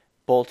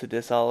bolted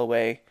this all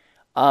away.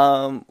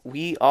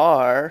 We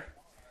are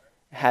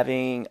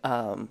having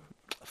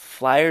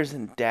Flyers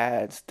and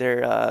Dads.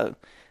 They're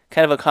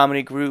kind of a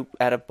comedy group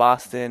out of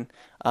Boston.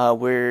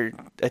 We're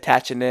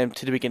attaching them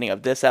to the beginning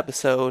of this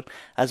episode,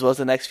 as well as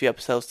the next few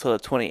episodes till the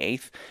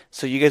 28th.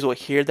 So you guys will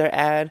hear their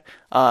ad.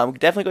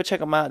 Definitely go check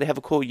them out. They have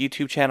a cool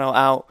YouTube channel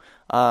out.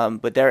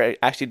 But they're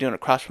actually doing a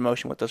cross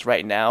promotion with us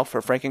right now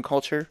for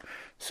Frankenculture,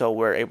 so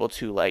we're able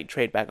to like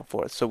trade back and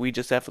forth. So we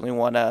just definitely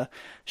want to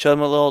show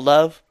them a little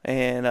love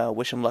and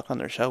wish them luck on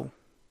their show.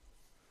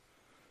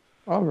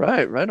 All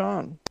right, right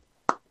on.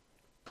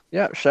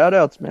 Yeah, shout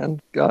outs, man.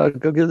 Go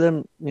give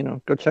them,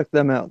 go check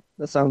them out.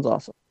 That sounds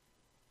awesome.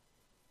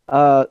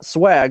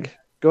 Swag,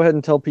 go ahead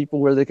and tell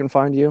people where they can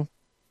find you.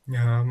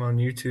 Yeah, I'm on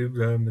YouTube,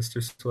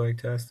 Mr.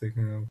 Swagtastic,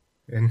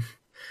 and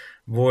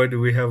boy,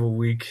 do we have a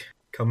week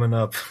coming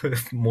up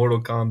with Mortal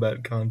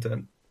Kombat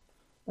content.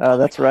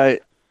 That's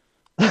right.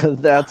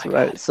 That's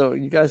right. So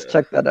you guys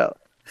check that out.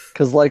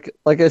 Because like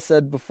I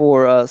said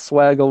before,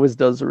 Swag always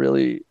does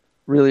really,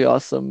 really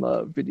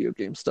awesome video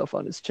game stuff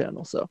on his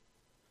channel. So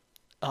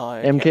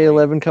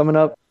MK11 coming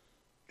up.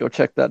 Go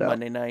check that out.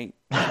 Monday night.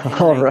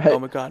 All right. Oh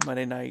my God,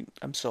 Monday night.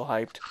 I'm so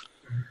hyped.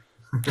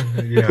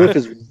 Yeah. Cliff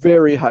is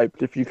very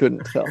hyped, if you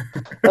couldn't tell.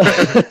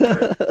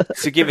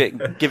 So give it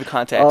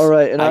context. All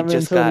right, and I'm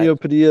Antonio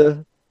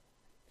Padilla.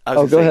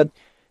 Go ahead.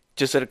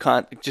 Just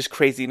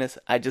craziness.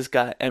 I just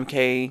got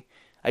MK.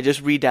 I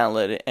just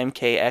re-downloaded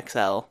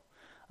MKXL.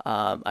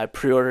 I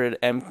pre-ordered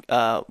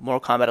Mortal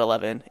Kombat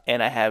 11,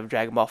 and I have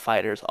Dragon Ball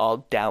FighterZ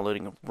all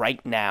downloading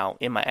right now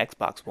in my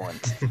Xbox One.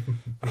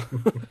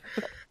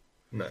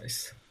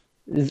 Nice.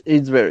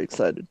 He's very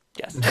excited.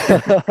 Yes.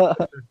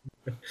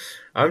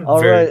 I'm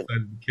All very right.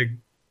 excited to kick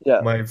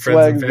Yeah, my friends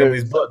Swag and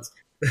family's butts.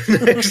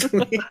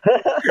 Actually.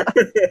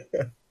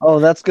 Oh,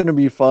 that's going to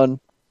be fun.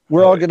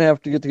 We're all going to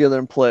have to get together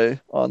and play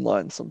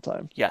online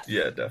sometime. Yes.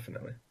 Yeah,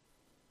 definitely.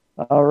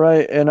 All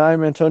right, and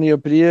I'm Antonio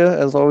Padilla.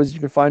 As always, you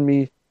can find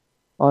me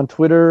on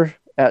Twitter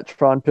at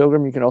Tron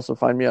Pilgrim. You can also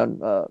find me on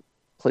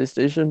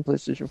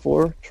PlayStation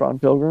 4, Tron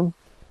Pilgrim.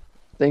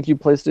 Thank you,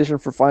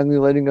 PlayStation, for finally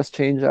letting us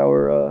change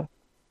our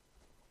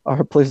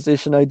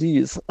PlayStation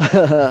IDs.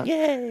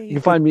 Yay! You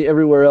can find me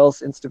everywhere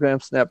else, Instagram,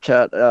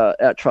 Snapchat,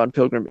 at Tron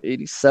Pilgrim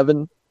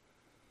 87.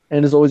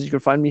 And as always, you can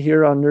find me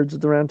here on Nerds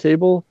at the Round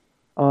Table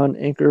on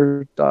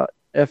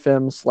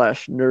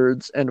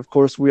anchor.fm/nerds. And of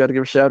course, we got to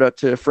give a shout out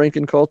to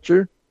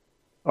Frankenculture,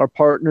 our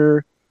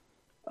partner.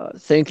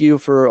 Thank you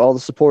for all the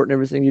support and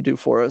everything you do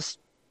for us.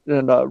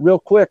 And real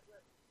quick,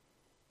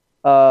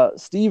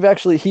 Steve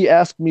actually, he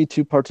asked me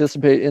to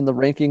participate in the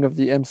ranking of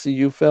the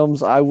MCU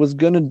films. I was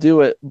going to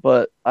do it,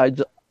 but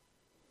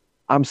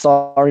I'm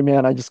sorry,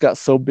 man. I just got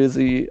so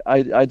busy.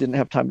 I didn't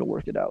have time to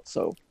work it out.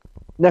 So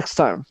next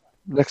time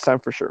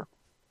for sure.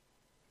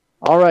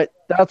 All right.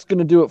 That's going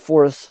to do it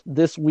for us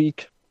this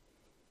week.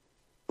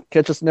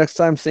 Catch us next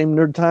time. Same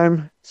nerd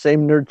time,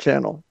 same nerd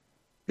channel.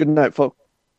 Good night, folks.